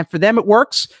 And for them, it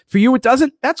works. For you, it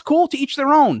doesn't. That's cool. To each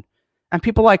their own. And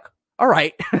people are like, all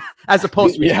right, as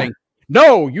opposed to saying,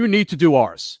 no, you need to do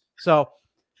ours. So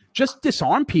just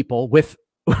disarm people with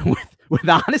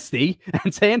honesty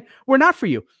and saying, we're not for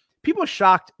you. People are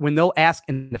shocked when they'll ask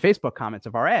in the Facebook comments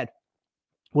of our ad,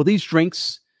 will these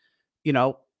drinks,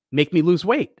 make me lose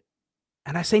weight?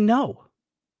 And I say, no,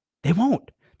 they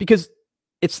won't, because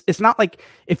it's not like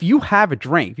if you have a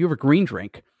drink, if you have a green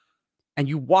drink and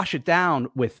you wash it down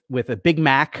with a Big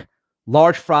Mac,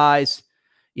 large fries,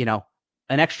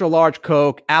 an extra large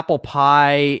Coke, apple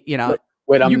pie,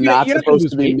 Wait, I'm not supposed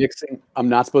to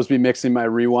be mixing my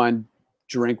Rewind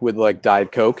drink with like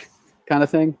Diet Coke kind of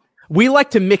thing. We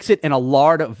like to mix it in a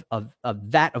lard of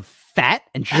vat of fat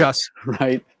and just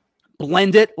right.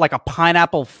 Blend it like a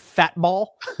pineapple fat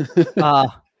ball.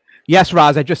 Yes,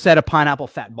 Roz, I just said a pineapple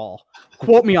fat ball.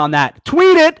 Quote me on that.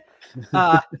 Tweet it.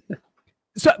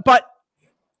 But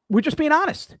we're just being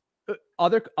honest.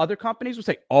 Other companies will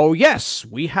say, oh, yes,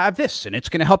 we have this, and it's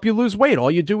going to help you lose weight.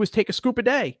 All you do is take a scoop a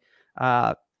day.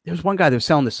 There was one guy that was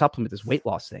selling this supplement, this weight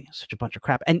loss thing. Such a bunch of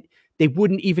crap. And they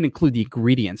wouldn't even include the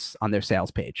ingredients on their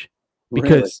sales page.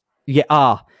 Because,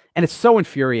 and it's so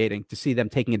infuriating to see them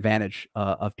taking advantage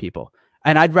of people.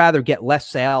 And I'd rather get less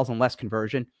sales and less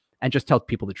conversion and just tell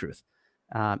people the truth.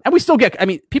 And we still get,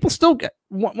 people still get,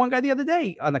 one guy the other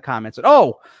day on the comments said,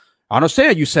 oh, I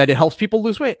understand you said it helps people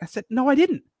lose weight. I said, no, I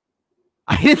didn't.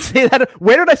 I didn't say that.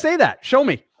 Where did I say that? Show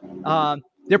me.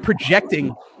 They're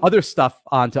projecting other stuff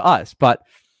onto us. But,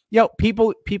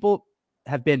 people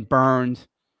have been burned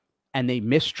and they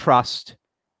mistrust.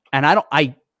 And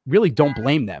I really don't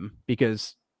blame them,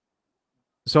 because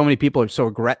so many people are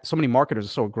so many marketers are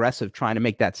so aggressive trying to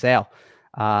make that sale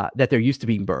that they're used to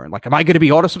being burned. Like, am I going to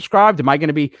be auto-subscribed? Am I going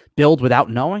to be billed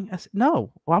without knowing? I said,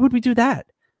 no. Why would we do that?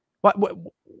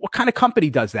 What kind of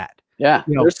company does that? Yeah,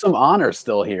 there's some honor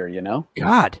still here,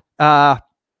 God. By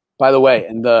the way,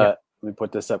 let me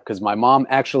put this up because my mom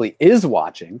actually is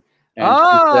watching, and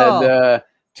she said,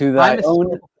 "To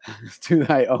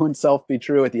thy own self be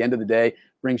true. At the end of the day,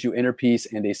 brings you inner peace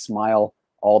and a smile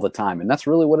all the time," and that's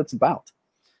really what it's about.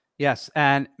 Yes,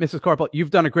 and Mrs. Corporal,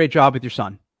 you've done a great job with your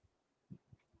son.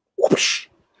 Whoosh.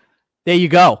 There you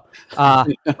go.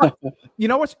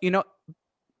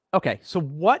 Okay, so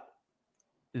what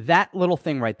that little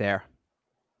thing right there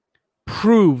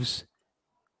proves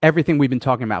everything we've been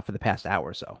talking about for the past hour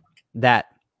or so. That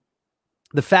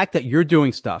the fact that you're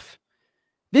doing stuff,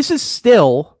 this is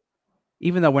still,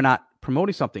 even though we're not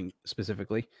promoting something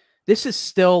specifically, this is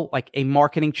still like a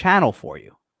marketing channel for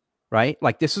you, right?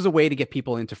 Like this is a way to get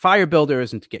people into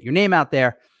Firebuilders and to get your name out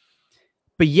there.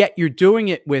 But yet you're doing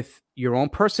it with your own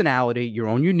personality, your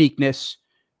own uniqueness,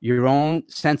 your own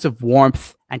sense of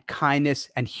warmth and kindness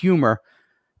and humor,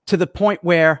 to the point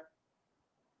where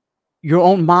your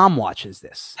own mom watches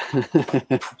this,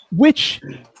 which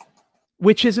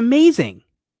is amazing.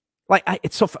 Like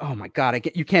it's so, oh my God,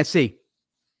 you can't see.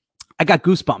 I got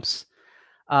goosebumps.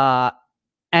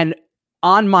 And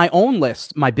on my own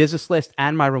list, my business list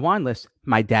and my Rewind list,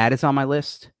 my dad is on my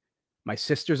list. My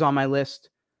sister's on my list.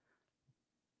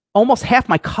 Almost half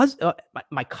my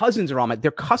cousins are on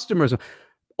their customers,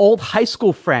 old high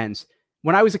school friends.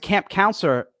 When I was a camp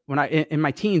counselor, in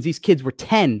my teens, these kids were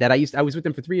 10 that I was with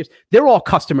them for 3 years. They're all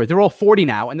customers. They're all 40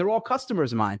 now, and they're all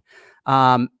customers of mine.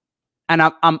 And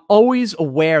I'm always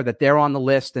aware that they're on the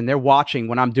list and they're watching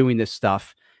when I'm doing this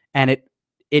stuff. And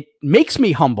it makes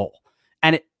me humble.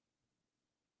 And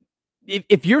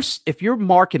if you're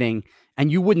marketing and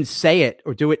you wouldn't say it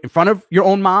or do it in front of your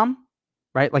own mom,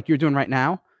 right, like you're doing right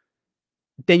now,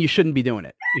 then you shouldn't be doing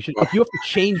it. If you have to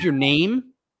change your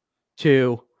name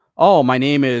to oh, my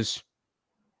name is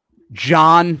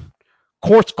John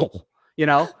Kortskal,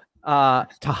 to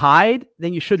hide,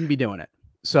 then you shouldn't be doing it.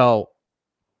 So,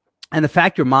 and the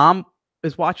fact your mom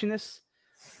is watching this,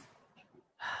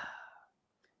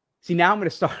 see, now I'm going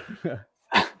to start.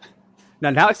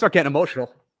 now I start getting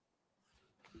emotional.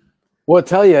 Well, I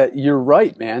tell you, you're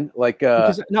right, man. Like,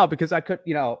 because I could,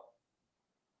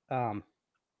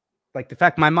 like the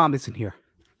fact my mom isn't here,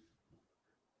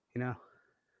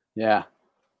 Yeah.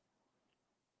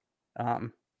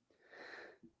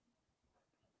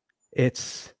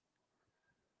 It's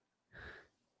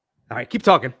all right. Keep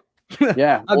talking.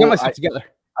 Yeah. I'll get myself together.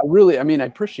 I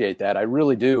appreciate that. I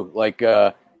really do. Like,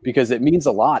 because it means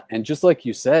a lot. And just like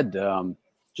you said,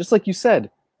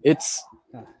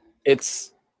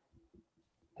 it's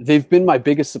they've been my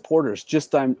biggest supporters.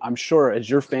 Just I'm sure as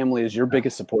your family is your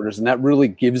biggest supporters, and that really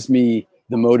gives me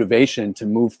the motivation to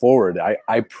move forward. I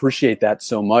appreciate that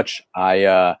so much.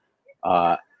 And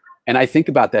I think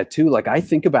about that too. Like I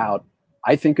think about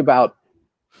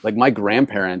like my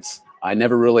grandparents. I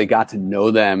never really got to know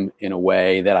them in a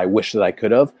way that I wish that I could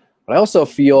have. But I also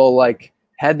feel like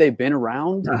had they been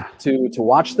around to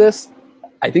watch this,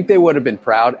 I think they would have been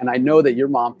proud. And I know that your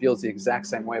mom feels the exact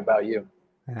same way about you.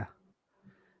 Yeah.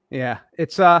 Yeah.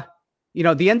 It's, at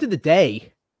the end of the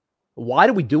day, why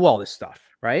do we do all this stuff,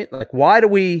 right? Like, why do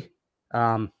we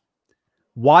want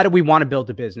to build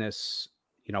a business?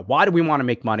 Why do we want to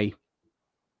make money?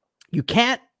 You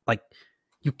cannot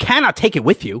take it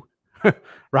with you,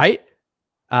 right?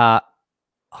 I'll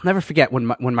never forget when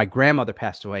my grandmother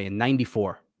passed away in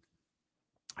 94.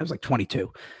 I was like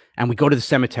 22, and we go to the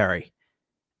cemetery,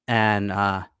 and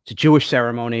it's a Jewish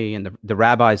ceremony, and the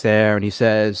rabbi's there, and he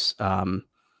says,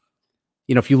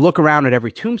 if you look around at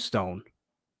every tombstone,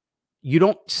 you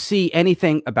don't see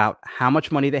anything about how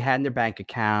much money they had in their bank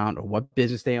account or what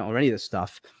business they own or any of this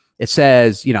stuff. It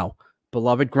says,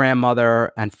 beloved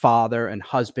grandmother and father and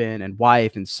husband and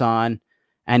wife and son.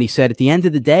 And he said, at the end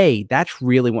of the day, that's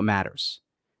really what matters.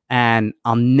 And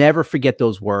I'll never forget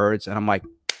those words. And I'm like,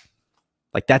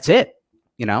 that's it.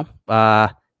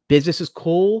 Business is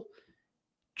cool.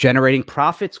 Generating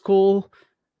profits, cool.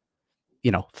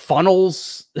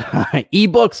 Funnels,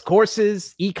 ebooks,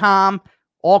 courses, e-com,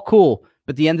 all cool.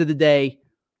 But at the end of the day,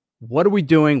 what are we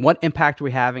doing? What impact are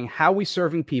we having? How are we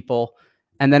serving people?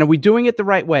 And then are we doing it the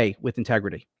right way with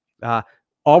integrity?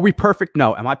 Are we perfect?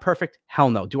 No. Am I perfect? Hell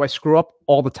no. Do I screw up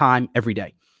all the time, every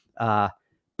day? But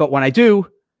when I do,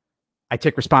 I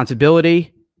take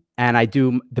responsibility and I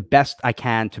do the best I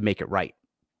can to make it right.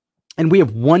 And we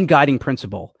have one guiding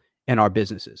principle in our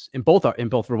businesses, in both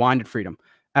Rewind and Freedym.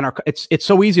 And it's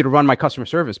so easy to run my customer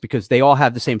service because they all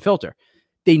have the same filter.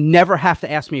 They never have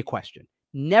to ask me a question.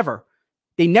 Never.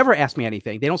 They never ask me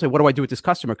anything. They don't say, what do I do with this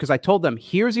customer? Because I told them,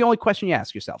 here's the only question you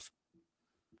ask yourself.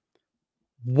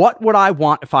 What would I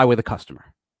want if I were the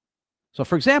customer? So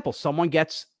for example, someone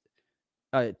gets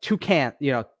two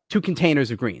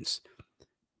containers of greens.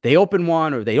 They open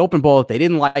one or they open both. They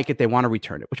didn't like it. They want to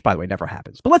return it, which by the way, never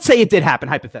happens. But let's say it did happen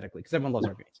hypothetically because everyone loves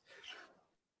our greens.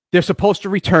 They're supposed to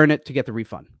return it to get the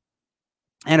refund.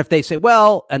 And if they say,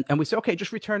 well, and we say, okay,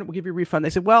 just return it, we'll give you a refund. They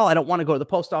say, well, I don't want to go to the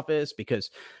post office because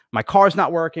my car's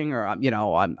not working or, I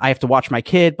have to watch my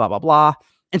kid, blah, blah, blah.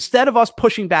 Instead of us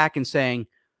pushing back and saying,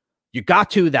 you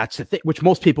got to, that's the thing, which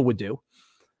most people would do.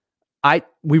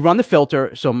 We run the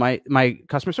filter. So my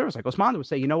customer service, like Osman, would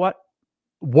say, you know what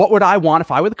would I want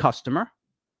if I were the customer?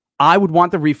 I would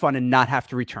want the refund and not have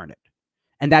to return it.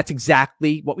 And that's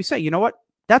exactly what we say. You know what?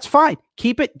 That's fine.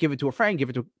 Keep it, give it to a friend, give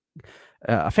it to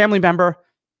a family member.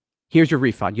 Here's your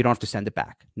refund. You don't have to send it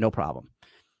back. No problem.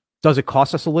 Does it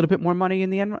cost us a little bit more money in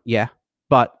the end? Yeah.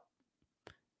 But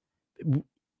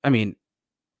I mean,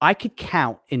 I could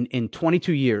count in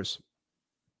 22 years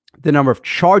the number of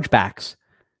chargebacks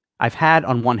I've had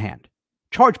on one hand.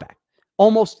 Chargeback.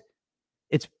 Almost,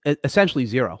 it's essentially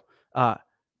zero.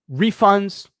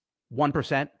 Refunds,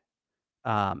 1%.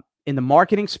 In the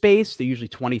marketing space, they're usually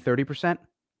 20, 30%.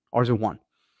 Ours are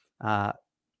 1%.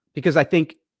 Because I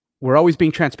think we're always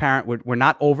being transparent. We're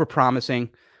not over promising.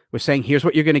 We're saying, here's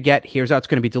what you're going to get. Here's how it's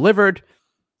going to be delivered.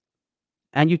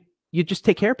 And you just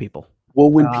take care of people. Well,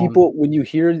 when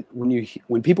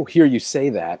people hear you say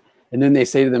that, and then they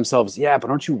say to themselves, yeah, but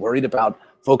aren't you worried about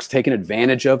folks taking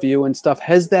advantage of you and stuff?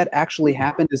 Has that actually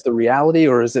happened? Is the reality,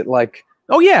 or is it like,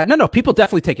 oh yeah, no, people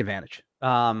definitely take advantage.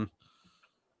 When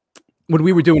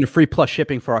we were doing a free plus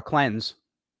shipping for our cleanse,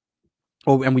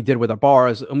 and we did with our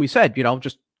bars, and we said,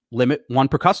 just limit 1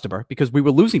 per customer because we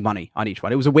were losing money on each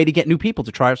one. It was a way to get new people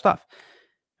to try our stuff.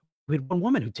 We had one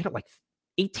woman who did it like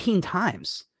 18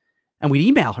 times, and we'd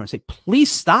email her and say,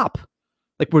 please stop.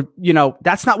 Like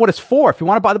that's not what it's for. If you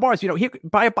want to buy the bars, here,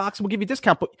 buy a box and we'll give you a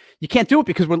discount, but you can't do it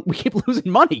because we keep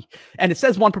losing money. And it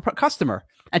says one per customer.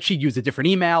 And she'd use a different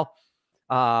email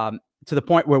to the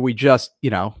point where we just,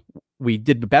 we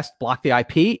did the best, block the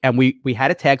IP, and we had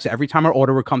it tagged. So every time our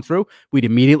order would come through, we'd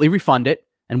immediately refund it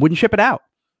and wouldn't ship it out.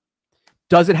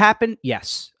 Does it happen?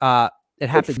 Yes. It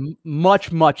happens much.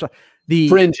 The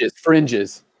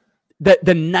fringes. The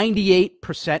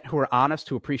 98% who are honest,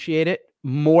 who appreciate it,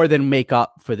 more than make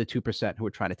up for the 2% who are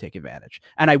trying to take advantage.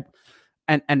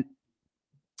 And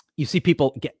you see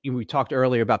people we talked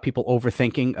earlier about people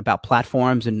overthinking about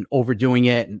platforms and overdoing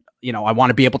it. And, I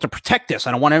want to be able to protect this.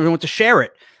 I don't want everyone to share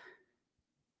it.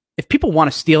 If people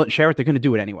want to steal it and share it, they're going to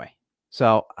do it anyway.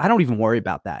 So I don't even worry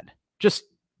about that. Just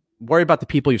worry about the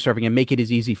people you're serving and make it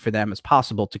as easy for them as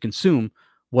possible to consume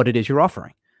what it is you're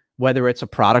offering, whether it's a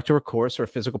product or a course or a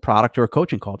physical product or a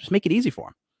coaching call. Just make it easy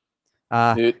for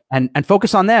them. And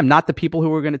focus on them, not the people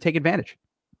who are going to take advantage.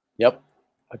 Yep.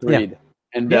 Agreed.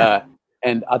 Yeah.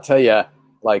 And I'll tell you,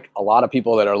 like, a lot of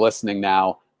people that are listening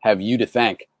now have you to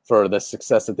thank for the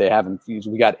success that they have. And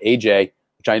we got AJ,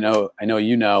 which I know,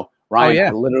 Ryan,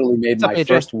 I literally made my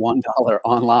first $1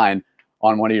 online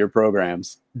on one of your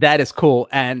programs. That is cool.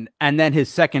 And then his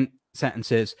second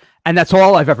sentence is, and that's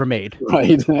all I've ever made.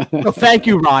 Right. So thank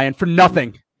you, Ryan, for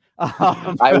nothing.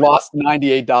 I lost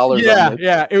 $98.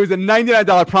 Yeah. It was a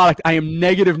 $99 product. I am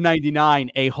negative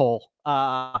 99, a-hole.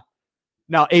 No,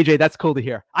 AJ, that's cool to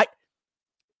hear.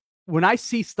 When I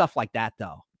see stuff like that,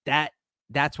 though,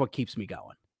 that's what keeps me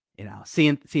going.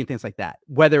 Seeing things like that,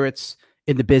 whether it's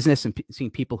in the business and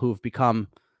seeing people who've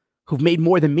made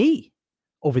more than me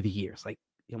over the years. Like,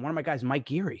 one of my guys, Mike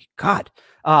Geary, God,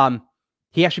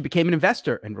 he actually became an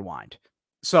investor in Rewind.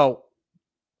 So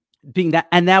being that,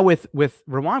 and now with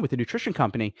Rewind, with the nutrition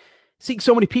company, seeing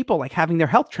so many people like having their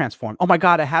health transformed. Oh my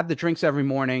God, I have the drinks every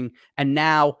morning and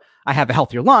now I have a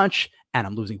healthier lunch and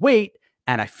I'm losing weight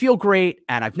and I feel great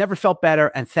and I've never felt better.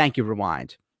 And thank you,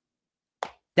 Rewind.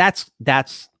 That's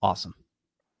awesome.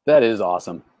 That is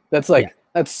awesome. That's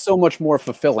that's so much more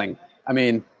fulfilling. I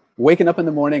mean, waking up in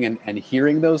the morning and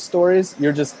hearing those stories,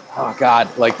 you're just, oh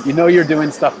God, like, you're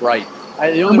doing stuff right.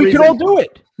 We could all do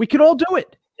it. We could all do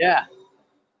it. Yeah.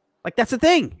 Like, that's the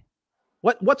thing.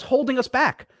 What's holding us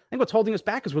back? I think what's holding us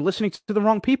back is we're listening to the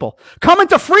wrong people. Coming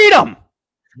to Freedym.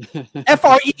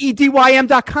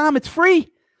 FREEDYM.com. It's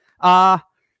free.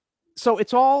 So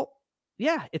it's all,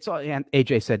 and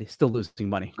AJ said he's still losing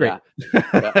money. Great. Yeah.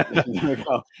 There we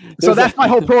go. So that's my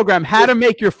whole program. How to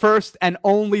make your first and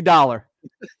only dollar.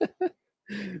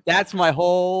 That's my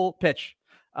whole pitch.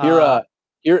 Here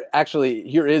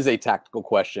is a tactical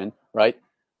question, right?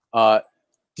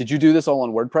 Did you do this all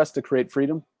on WordPress to create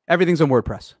Freedym? Everything's on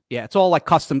WordPress. Yeah, it's all like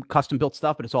custom built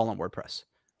stuff, but it's all on WordPress.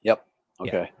 Yep.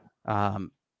 Okay.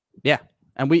 Yeah.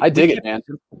 And I dig it, man.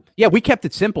 Yeah, we kept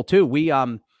it simple too. We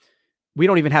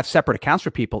don't even have separate accounts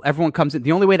for people. Everyone comes in.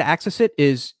 The only way to access it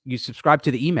is you subscribe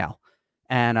to the email,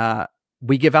 and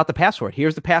we give out the password.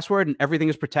 Here's the password, and everything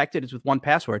is protected. It's with one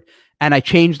password. And I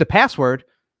changed the password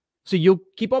so you'll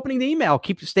keep opening the email,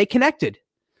 stay connected.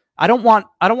 I don't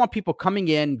want people coming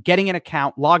in, getting an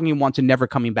account, logging in once, and never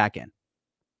coming back in.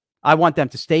 I want them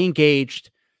to stay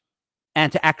engaged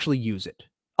and to actually use it.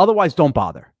 Otherwise, don't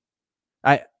bother.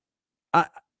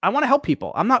 I want to help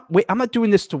people. I'm not doing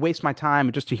this to waste my time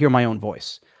and just to hear my own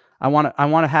voice. I want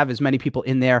to have as many people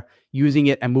in there using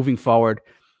it and moving forward.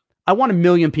 I want 1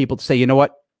 million people to say, you know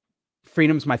what?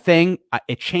 Freedym's my thing.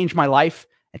 It changed my life.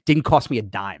 It didn't cost me a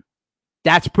dime.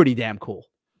 That's pretty damn cool.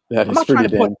 That is pretty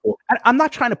damn cool. I'm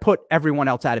not trying to put everyone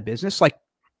else out of business. Like,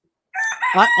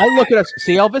 I look at us,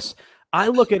 see, Elvis, I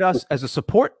look at us as a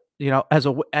support, as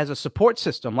a support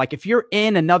system. Like, if you're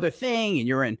in another thing and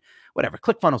you're in whatever,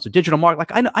 ClickFunnels or digital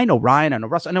marketing, like I know Ryan, I know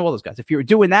Russ, I know all those guys. If you're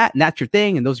doing that and that's your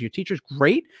thing and those are your teachers,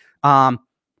 great.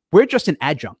 We're just an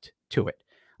adjunct to it.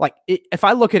 Like, if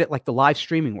I look at it like the live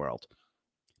streaming world,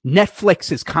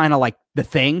 Netflix is kind of like the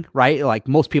thing, right? Like,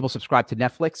 most people subscribe to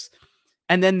Netflix.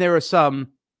 And then there are some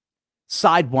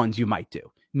side ones you might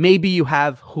do. Maybe you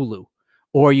have Hulu,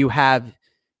 or you have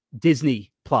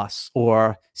Disney Plus,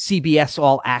 or CBS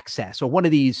All Access, or one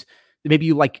of these. Maybe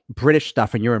you like British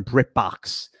stuff and you're in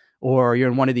BritBox, or you're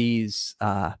in one of these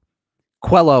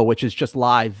Quello, which is just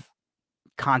live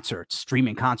concerts,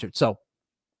 streaming concerts. So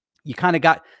you kind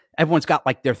of everyone's got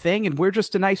like their thing, and we're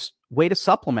just a nice way to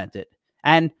supplement it.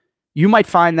 And you might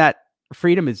find that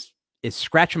Freedym is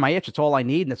scratching my itch. It's all I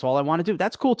need, and that's all I want to do.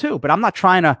 That's cool too. But I'm not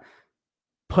trying to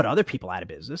put other people out of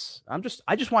business.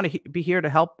 I just want to be here to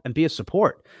help and be a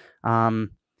support.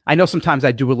 I know sometimes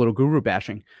I do a little guru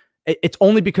bashing. It's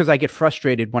only because I get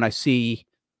frustrated when I see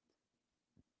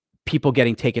people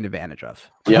getting taken advantage of.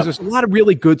 Yep. Because there's a lot of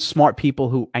really good, smart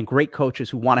people and great coaches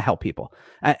who want to help people.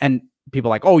 And people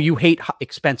are like, oh, you hate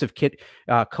expensive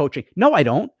coaching. No, I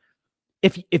don't.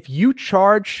 If you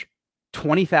charge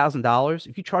 $20,000,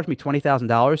 if you charge me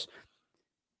 $20,000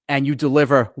 and you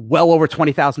deliver well over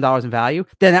 $20,000 in value,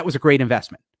 then that was a great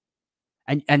investment.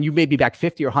 And you made me back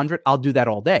 50 or 100, I'll do that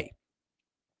all day.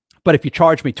 But if you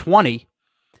charge me 20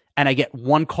 and I get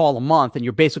one call a month and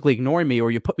you're basically ignoring me, or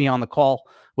you put me on the call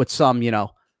with some,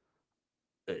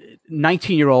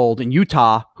 19-year-old in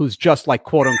Utah who's just like,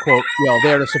 quote unquote,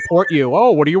 there to support you.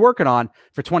 Oh, what are you working on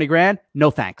for 20 grand? No,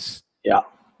 thanks. Yeah.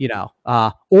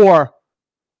 Or,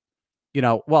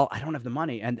 well, I don't have the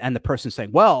money. And the person's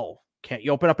saying, well, can't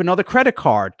you open up another credit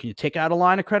card? Can you take out a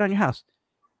line of credit on your house?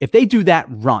 If they do that,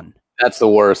 run. That's the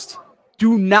worst.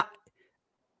 Do not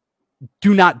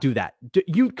do that.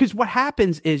 Because what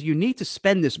happens is you need to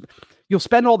spend this. You'll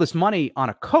spend all this money on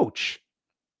a coach.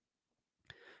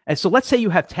 And so let's say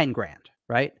you have 10 grand,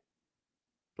 right?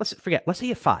 Let's say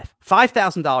you have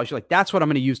 $5,000. You're like, that's what I'm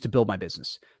going to use to build my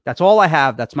business. That's all I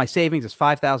have. That's my savings. It's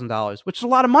 $5,000, which is a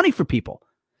lot of money for people.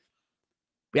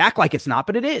 We act like it's not,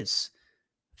 but it is.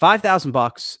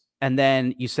 $5,000. And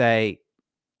then you say,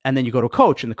 and then you go to a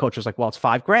coach, and the coach is like, well, it's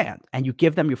 $5 grand. And you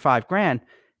give them your $5 grand.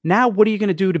 Now, what are you going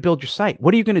to do to build your site?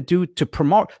 What are you going to do to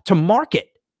promote, to market?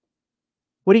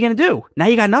 What are you going to do? Now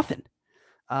you got nothing.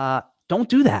 Don't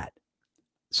do that.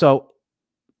 So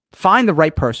find the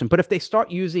right person. But if they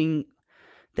start using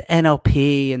the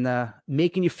NLP and the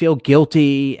making you feel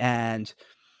guilty and,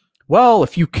 well,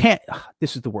 if you can't,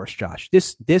 this is the worst, Josh.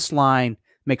 This line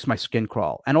makes my skin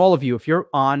crawl. And all of you, if you're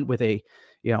on with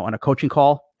on a coaching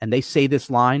call and they say this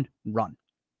line, run.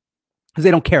 Because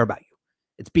they don't care about you.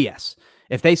 It's BS.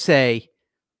 If they say,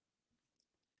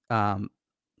 how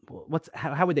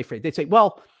would they phrase it? They'd say,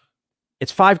 well,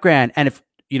 it's $5 grand. And if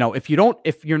you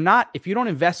don't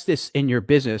invest this in your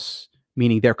business,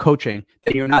 meaning their coaching,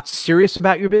 then you're not serious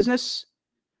about your business.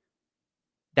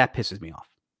 That pisses me off,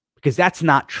 because that's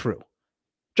not true.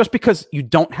 Just because you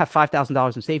don't have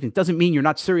 $5,000 in savings doesn't mean you're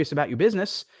not serious about your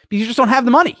business, because you just don't have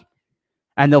the money.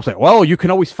 And they'll say, well, you can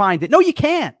always find it. No, you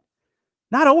can't.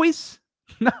 Not always.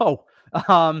 No.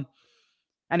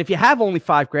 And if you have only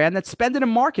 $5 grand, then spend it in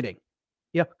marketing.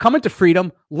 Come into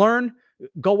Freedym, learn,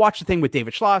 go watch the thing with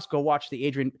David Schloss, go watch the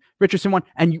Adrian Richardson one,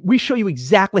 and we show you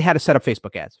exactly how to set up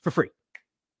Facebook ads for free.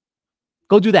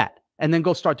 Go do that, and then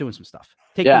go start doing some stuff.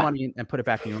 Take the money and put it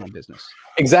back in your own business.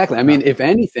 Exactly. I mean, if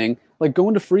anything, like, go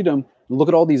into Freedym, look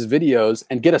at all these videos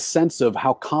and get a sense of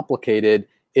how complicated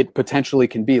it potentially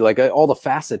can be, like all the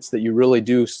facets that you really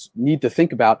do need to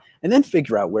think about, and then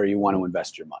figure out where you want to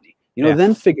invest your money.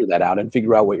 Then figure that out and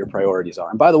figure out what your priorities are.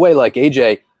 And by the way, like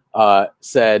AJ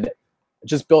said,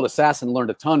 just built a SaaS and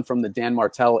learned a ton from the Dan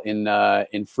Martell in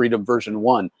Freedym version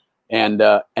 1. And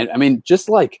I mean, just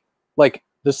like the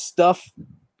stuff,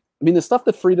 the stuff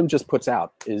that Freedym just puts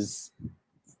out is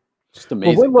just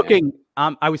amazing. Well, we're looking,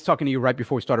 I was talking to you right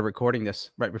before we started recording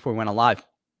this, right before we went on live,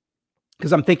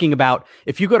 because I'm thinking about,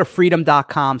 if you go to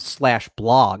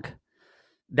freedym.com/blog,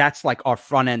 that's like our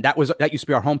front end. That used to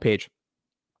be our homepage.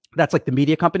 That's like the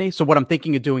media company. So what I'm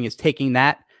thinking of doing is taking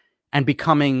that and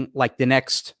becoming like the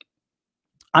next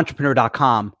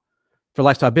entrepreneur.com for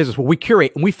lifestyle business, where we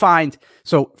curate and we find,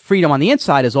 so Freedym on the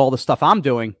inside is all the stuff I'm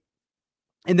doing.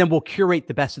 And then we'll curate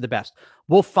the best of the best.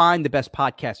 We'll find the best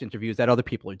podcast interviews that other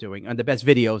people are doing, and the best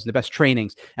videos and the best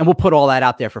trainings. And we'll put all that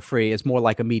out there for free as more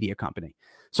like a media company.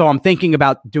 So I'm thinking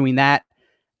about doing that,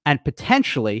 and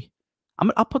potentially,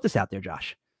 I'll put this out there,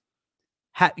 Josh,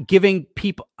 giving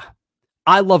people,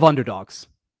 I love underdogs.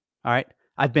 All right.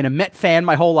 I've been a Met fan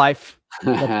my whole life.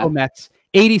 Mets.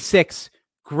 86,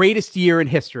 greatest year in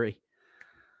history.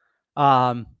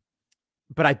 But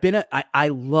I've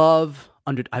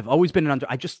always been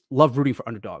I just love rooting for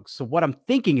underdogs. So what I'm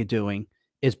thinking of doing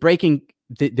is breaking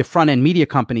the front end media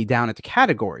company down into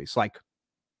categories like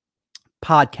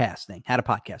podcasting, how to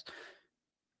podcast,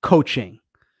 coaching,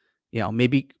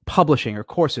 maybe publishing or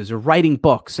courses or writing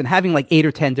books, and having like 8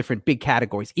 or 10 different big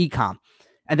categories, e-com,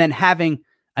 and then having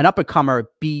an up-and-comer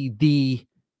be the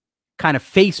kind of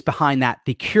face behind that,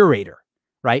 the curator,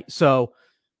 right? So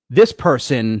this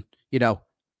person,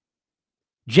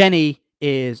 Jenny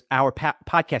is our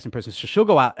podcasting person. So she'll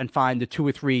go out and find the 2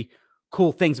 or 3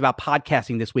 cool things about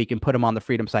podcasting this week and put them on the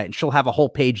Freedym site. And she'll have a whole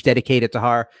page dedicated to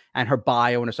her and her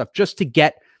bio and her stuff, just to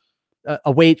get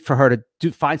a way for her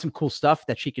to find some cool stuff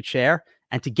that she could share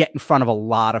and to get in front of a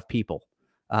lot of people.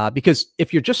 Because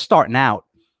if you're just starting out,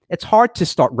 it's hard to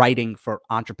start writing for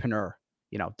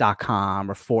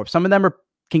entrepreneur.com or Forbes. Some of them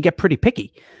can get pretty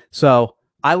picky. So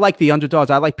I like the underdogs.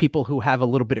 I like people who have a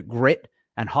little bit of grit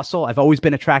and hustle. I've always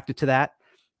been attracted to that.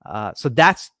 So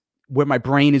that's where my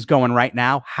brain is going right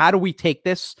now. How do we take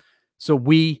this so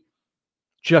we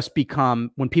just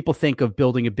become, when people think of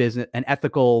building a business, an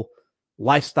ethical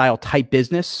lifestyle type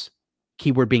business,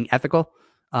 keyword being ethical,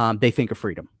 they think of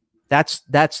freedom. That's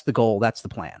the goal. That's the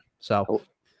plan. So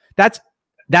that's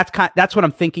what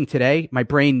I'm thinking today. My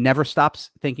brain never stops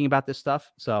thinking about this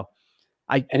stuff. So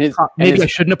maybe I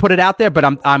shouldn't have put it out there, but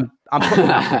I'm putting it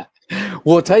out there.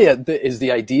 Well, I'll tell you, is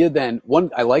the idea then,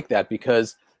 one, I like that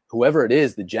because whoever it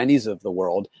is, the Jennies of the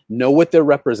world, know what they're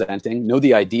representing, know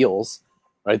the ideals,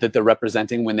 right, that they're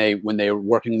representing when they're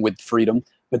working with freedom.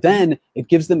 But then it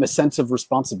gives them a sense of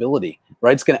responsibility,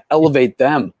 right? It's going to elevate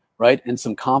them, right, and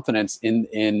some confidence in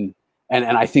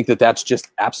and I think that that's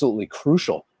just absolutely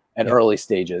crucial at early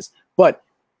stages. But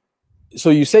so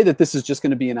you say that this is just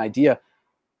going to be an idea.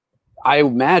 I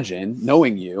imagine,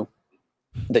 knowing you,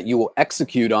 that you will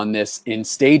execute on this in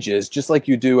stages, just like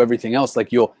you do everything else.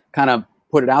 Like you'll kind of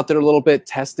put it out there a little bit,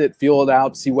 test it, feel it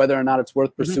out, see whether or not it's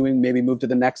worth pursuing, maybe move to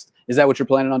the next. Is that what you're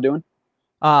planning on doing?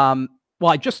 Well,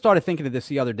 I just started thinking of this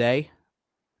the other day.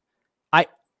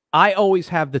 I always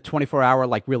have the 24-hour,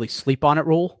 like, really sleep on it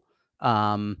rule.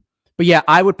 But yeah,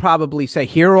 I would probably say,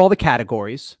 here are all the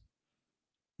categories.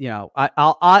 You know,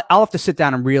 I'll have to sit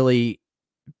down and really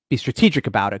be strategic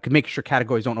about it, to make sure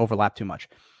categories don't overlap too much.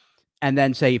 And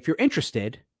then say, if you're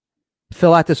interested,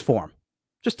 fill out this form.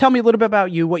 Just tell me a little bit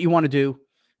about you, what you want to do,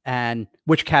 and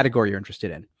which category you're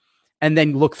interested in. And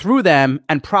then look through them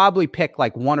and probably pick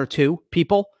like one or two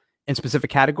people in specific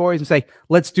categories and say,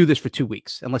 let's do this for 2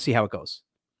 weeks and let's see how it goes.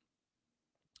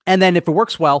 And then if it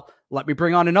works well, let me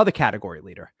bring on another category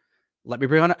leader. Let me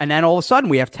bring on, and then all of a sudden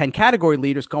we have 10 category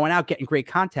leaders going out, getting great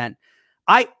content.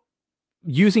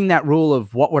 Using that rule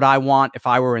of what would I want if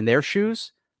I were in their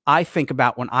shoes, I think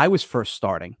about when I was first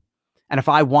starting, and if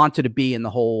I wanted to be in the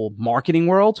whole marketing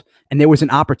world and there was an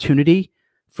opportunity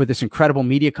for this incredible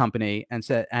media company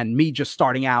and me just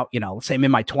starting out, you know, let's say I'm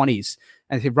in my 20s,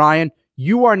 and I say, Ryan,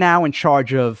 you are now in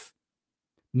charge of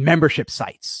membership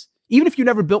sites. Even if you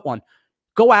never built one,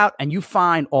 go out and you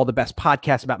find all the best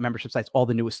podcasts about membership sites, all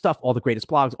the newest stuff, all the greatest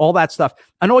blogs, all that stuff.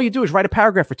 And all you do is write a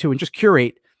paragraph or two and just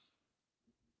curate.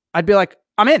 I'd be like,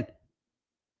 I'm in,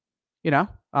 you know?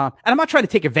 And I'm not trying to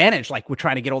take advantage, like we're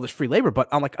trying to get all this free labor, but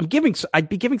I'd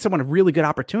be giving someone a really good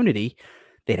opportunity.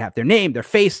 They'd have their name, their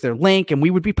face, their link, and we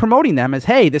would be promoting them as,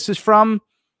 hey, this is from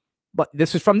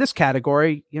this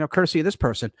category, you know, courtesy of this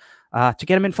person, to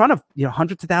get them in front of, you know,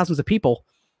 hundreds of thousands of people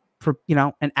for, you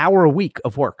know, an hour a week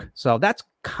of work. So that's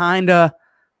kind of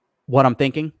what I'm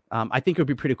thinking. I think it would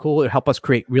be pretty cool. It would help us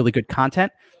create really good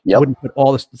content. Yep. I wouldn't put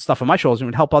all this stuff on my shoulders. It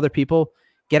would help other people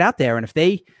get out there. And if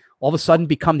they all of a sudden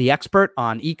become the expert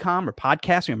on e-com or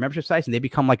podcasting or membership sites, and they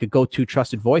become like a go-to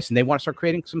trusted voice, and they want to start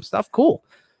creating some stuff, cool.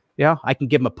 Yeah, I can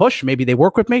give them a push. Maybe they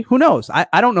work with me. Who knows?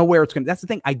 I don't know where it's going to, that's the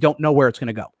thing. I don't know where it's going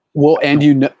to go. Well, and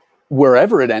you know,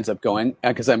 wherever it ends up going,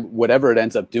 because whatever it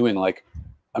ends up doing, like,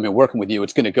 I mean, working with you,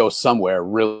 it's going to go somewhere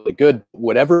really good.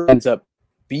 Whatever it ends up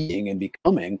being and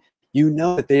becoming, you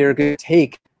know that they are going to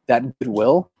take that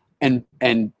goodwill and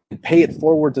pay it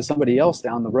forward to somebody else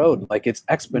down the road. Like, it's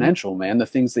exponential, man. The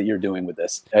things that you're doing with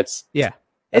this, it's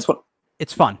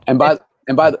fun. And by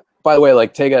the way,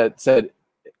 like Tega said,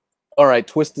 all right,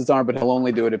 twist his arm, but he'll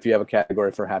only do it if you have a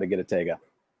category for how to get a Tega.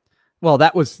 Well,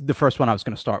 that was the first one I was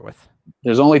going to start with.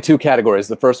 There's only two categories.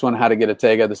 The first one, how to get a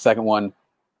Tega. The second one,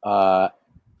 how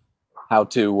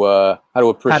to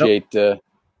appreciate the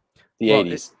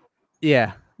 80s.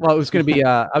 Yeah. Well, it was going to be,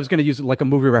 I was going to use like a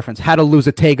movie reference, how to lose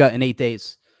a Tega in 8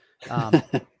 days.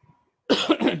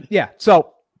 Yeah.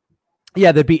 So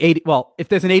yeah, there'd be 80. Well, if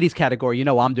there's an 80s category, you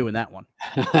know, I'm doing that one.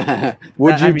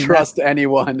 Would you trust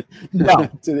anyone no,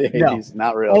 to the 80s? No.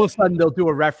 Not really. All of a sudden they'll do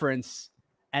a reference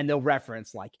and they'll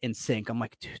reference like In Sync. I'm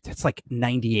like, dude, that's like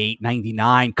 98,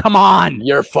 99. Come on.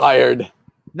 You're fired.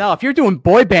 No, if you're doing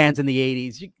boy bands in the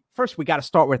 80s, first we got to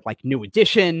start with like New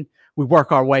Edition. We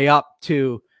work our way up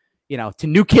to, you know, to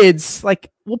New Kids.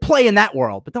 Like, we'll play in that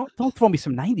world, but don't throw me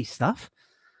some 90s stuff.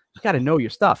 You got to know your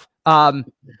stuff.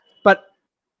 But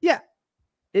yeah,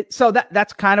 so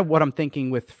that's kind of what I'm thinking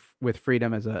with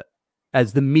Freedym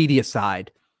as the media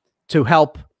side, to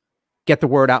help get the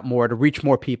word out more, to reach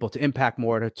more people, to impact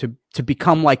more, to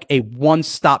become like a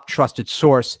one-stop trusted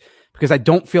source, because I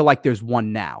don't feel like there's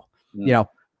one now. Mm. You know,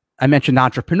 I mentioned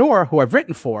Entrepreneur, who I've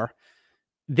written for.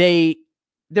 Their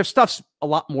stuff's a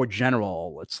lot more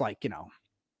general. It's like, you know,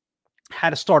 how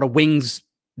to start a wings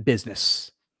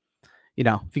business. You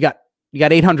know, if you got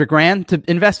 800 grand to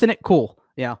invest in it, cool.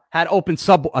 You know, how to open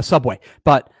a Subway,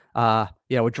 but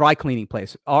you know, a dry cleaning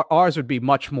place. Ours would be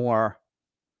much more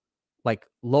like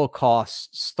low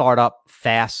cost, startup,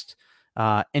 fast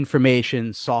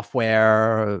information,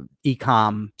 software,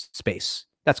 e-com space.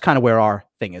 That's kind of where our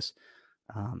thing is.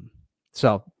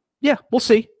 So yeah, we'll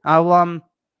see. I'll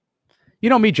you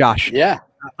know me, Josh. Yeah.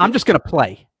 I'm just gonna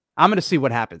play. I'm gonna see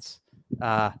what happens.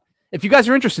 If you guys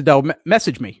are interested, though,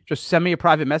 message me. Just send me a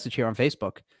private message here on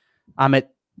Facebook. I'm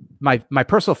at my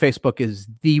personal Facebook is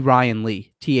the Ryan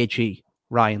Lee, THE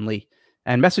Ryan Lee,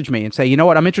 and message me and say, you know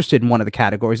what, I'm interested in one of the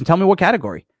categories, and tell me what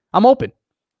category. I'm open.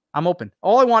 I'm open.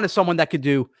 All I want is someone that could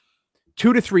do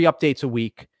 2 to 3 updates a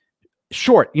week.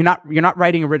 Short. You're not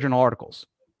writing original articles.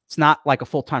 It's not like a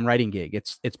full-time writing gig.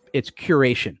 It's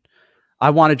curation. I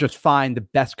want to just find the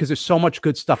best, because there's so much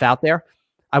good stuff out there.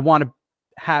 I want to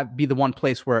be the one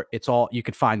place where it's all, you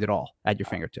could find it all at your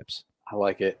fingertips. I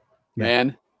like it, Yeah.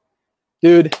 man.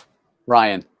 Dude,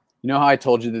 Ryan, you know how I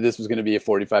told you that this was going to be a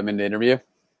 45-minute interview?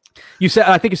 You said,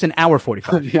 I think it's an hour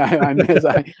 45. Yeah, I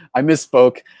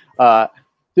misspoke.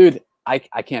 Dude, I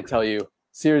can't tell you.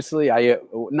 Seriously, I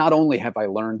not only have I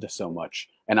learned so much,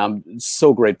 and I'm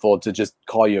so grateful to just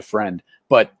call you a friend,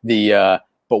 but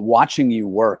watching you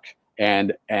work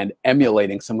and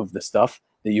emulating some of the stuff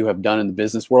that you have done in the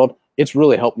business world, it's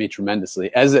really helped me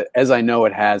tremendously, as I know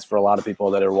it has for a lot of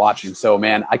people that are watching. So,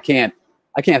 man, I can't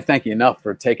thank you enough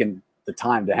for taking the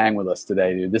time to hang with us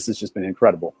today, dude. This has just been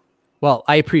incredible. Well,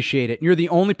 I appreciate it. You're the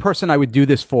only person I would do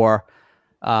this for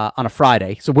on a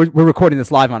Friday. So we're recording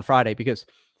this live on Friday because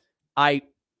we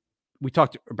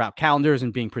talked about calendars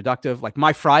and being productive. Like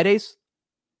my Fridays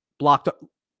blocked.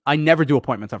 I never do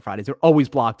appointments on Fridays. They're always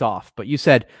blocked off. But you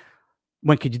said,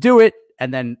 when could you do it?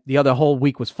 And then the other whole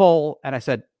week was full. And I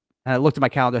said, and I looked at my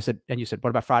calendar. I said, and you said, what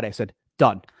about Friday? I said,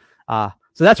 done. So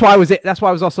that's why I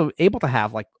was also able to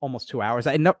have like almost 2 hours.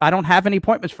 I don't have any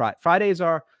appointments Friday. Fridays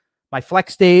are my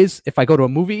flex days. If I go to a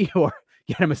movie or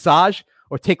get a massage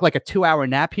or take like a 2-hour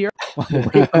nap here while I'm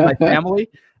away from my family.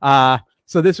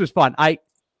 So this was fun.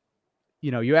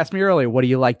 You asked me earlier, what do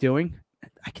you like doing?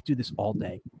 I could do this all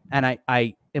day. And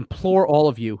I implore all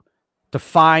of you to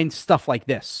find stuff like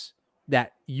this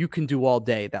that you can do all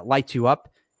day that lights you up,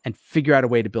 and figure out a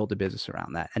way to build a business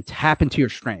around that and tap into your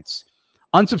strengths.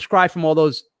 Unsubscribe from all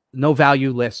those no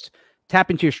value lists.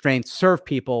 Tap into your strengths, serve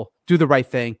people, do the right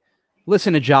thing.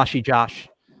 Listen to Josh, and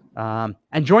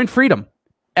join Freedym,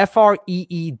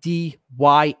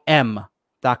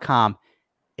 FREEDYM.com.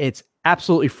 It's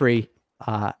absolutely free.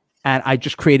 And I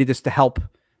just created this to help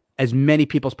as many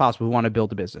people as possible who want to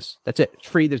build a business. That's it. It's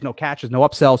free. There's no catch. There's no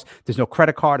upsells. There's no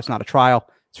credit card. It's not a trial.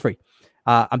 It's free.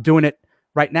 I'm doing it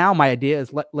right now. My idea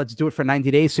is let's do it for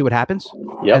 90 days, see what happens.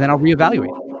 Yep. And then I'll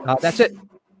reevaluate. That's it.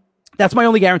 That's my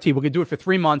only guarantee. We're going to do it for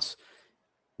 3 months.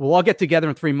 We'll all get together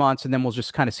in 3 months, and then we'll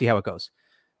just kind of see how it goes.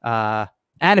 And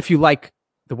if you like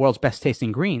the world's best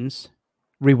tasting greens,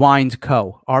 Rewind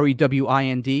Co.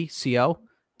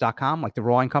 REWINDCO.com, like the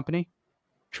Rowan Company.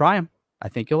 Try them. I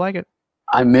think you'll like it.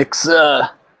 I mix the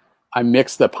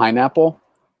pineapple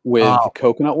with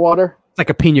coconut water. It's like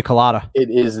a pina colada. It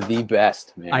is the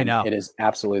best, man. I know. It is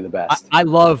absolutely the best. I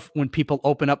love when people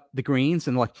open up the greens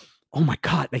and like, oh my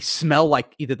God, they smell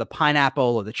like either the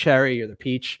pineapple or the cherry or the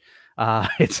peach.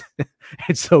 It's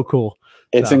so cool.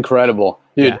 It's incredible,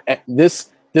 dude. Yeah.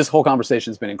 This whole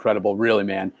conversation has been incredible, really,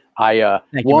 man.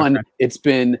 It's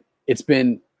been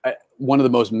one of the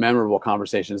most memorable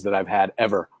conversations that I've had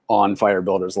ever on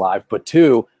Firebuilders Live. But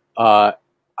 2, I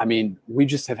mean, we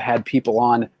just have had people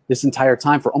on this entire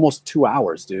time for almost 2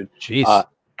 hours, dude. Jeez.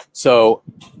 So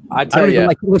I don't even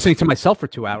like listening to myself for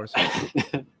 2 hours.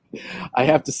 I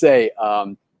have to say,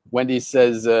 Wendy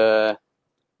says,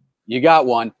 you got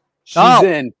one. She's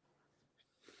in.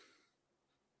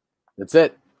 That's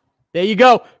it. There you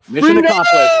go. Mission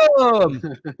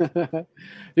accomplished.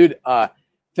 Dude,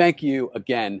 thank you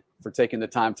again for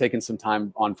taking some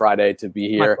time on Friday to be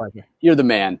here. You're the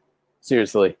man.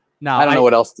 Seriously. No, I don't know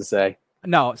what else to say.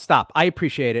 No, stop. I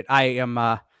appreciate it.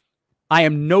 I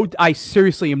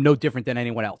seriously am no different than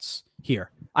anyone else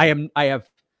here. I don't have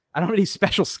any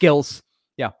special skills.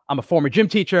 Yeah. I'm a former gym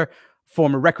teacher,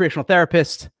 former recreational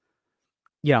therapist.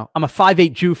 I'm a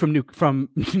 5'8" Jew from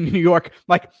New York.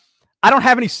 Like, I don't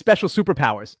have any special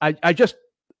superpowers. I just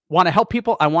want to help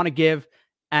people. I want to give,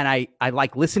 and I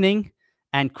like listening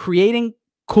and creating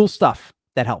cool stuff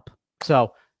that help.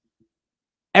 So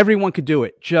everyone could do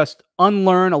it. Just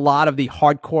unlearn a lot of the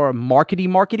hardcore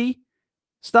markety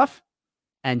stuff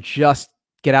and just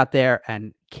get out there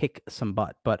and kick some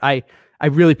butt. But I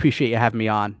really appreciate you having me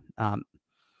on.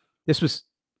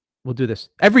 We'll do this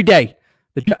every day.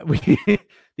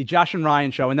 The Josh and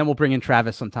Ryan show, and then we'll bring in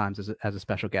Travis sometimes as a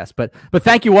special guest. But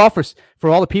thank you all for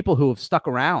all the people who have stuck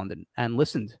around and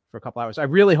listened for a couple hours. I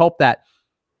really hope that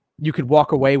you could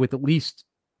walk away with at least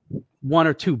one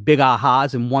or two big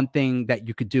ahas and one thing that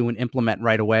you could do and implement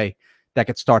right away that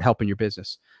could start helping your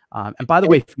business. And by the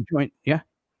way, if you join, yeah.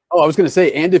 Oh, I was going to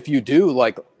say, and if you do,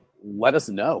 like, let us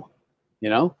know, you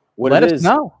know, what let it us is.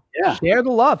 know. Yeah. Share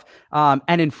the love.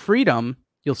 And in Freedym,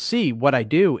 you'll see what I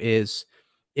do is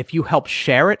if you help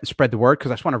share it and spread the word,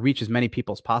 because I just want to reach as many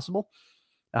people as possible,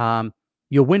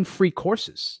 you'll win free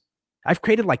courses. I've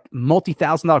created like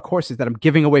multi-$1,000 courses that I'm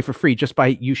giving away for free just by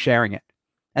you sharing it.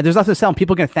 And there's nothing to sell them.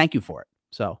 People are going to thank you for it.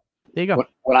 So there you go.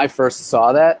 When I first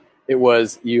saw that, it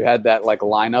was, you had that like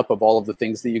lineup of all of the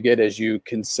things that you get as you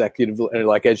consecutively,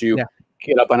 like as you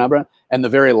get up on Abra. And the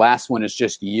very last one is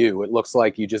just you. It looks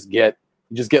like you just get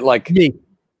like Me.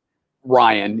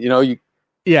 Ryan, you know,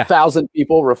 1,000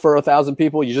 people, refer 1,000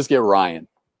 people. You just get Ryan.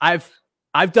 I've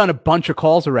done a bunch of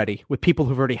calls already with people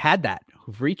who've already had that,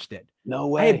 who've reached it. No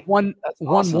way. I had one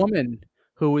awesome. woman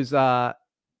who was from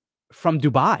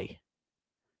Dubai.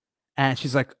 And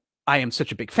she's like, I am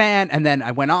such a big fan. And then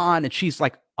I went on, and she's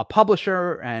like a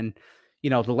publisher. And, you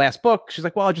know, the last book, she's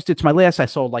like, well, I just did to my list. I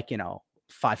sold like,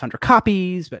 500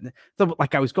 copies. But so,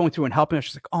 like, I was going through and helping her.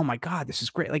 She's like, oh my God, this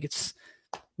is great. Like,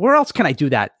 where else can I do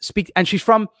that? And she's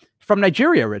from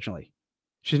Nigeria originally.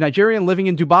 She's Nigerian living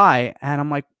in Dubai. And I'm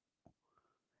like,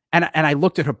 and I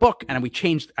looked at her book, and we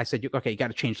changed. I said, okay, you got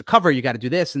to change the cover. You got to do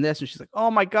this and this. And she's like, oh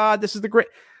my God, this is the great.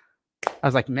 I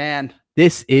was like, man,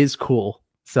 this is cool.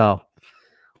 So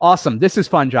awesome. This is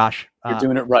fun, Josh. You're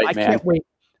doing it right, man.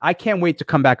 I can't wait to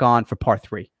come back on for part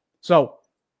 3. So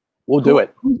we'll do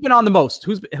it. Who's been on the most?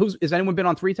 Has anyone been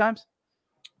on 3 times?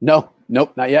 No,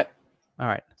 nope, not yet. All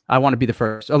right. I want to be the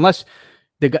first, unless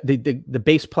the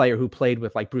bass player who played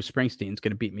with like Bruce Springsteen is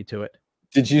going to beat me to it.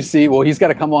 Did you see? Well, he's got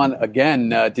to come on again.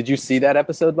 Did you see that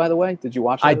episode, by the way? Did you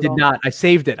watch it? I did not. I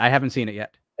saved it. I haven't seen it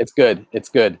yet. It's good. It's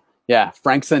good. Yeah.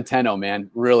 Frank Centeno, man.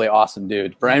 Really awesome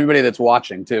dude. For anybody that's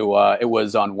watching too, it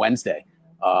was on Wednesday.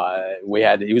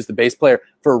 He was the bass player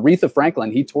for Aretha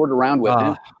Franklin. He toured around with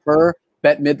him. Her,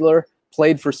 Bette Midler,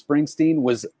 played for Springsteen,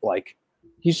 was like,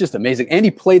 he's just amazing. And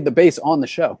he played the bass on the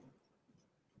show.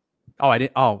 Oh, I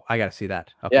did. Oh, I got to see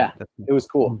that. Okay. Yeah. It was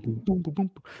cool.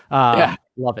 Yeah.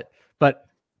 Love it. But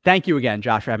thank you again,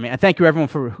 Josh, for having me. And thank you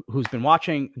everyone who's been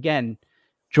watching. Again,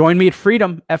 join me at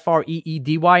Freedym,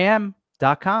 FREEDYM.com.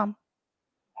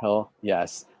 Hell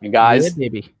yes. And guys, yeah,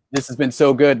 baby. This has been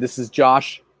so good. This is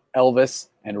Josh, Elvis,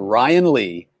 and Ryan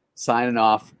Lee signing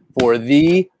off for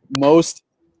the most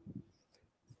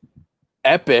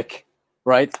epic,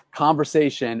 right,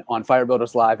 conversation on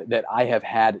Firebuilders Live that I have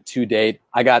had to date.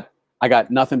 I got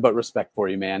nothing but respect for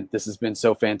you, man. This has been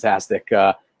so fantastic.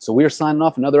 So we are signing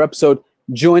off another episode.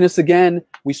 Join us again.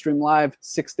 We stream live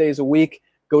 6 days a week.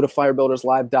 Go to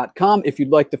firebuilderslive.com if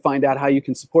you'd like to find out how you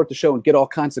can support the show and get all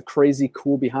kinds of crazy,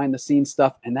 cool behind-the-scenes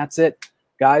stuff. And that's it.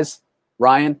 Guys,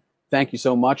 Ryan, thank you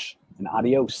so much, and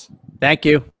adios. Thank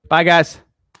you. Bye, guys.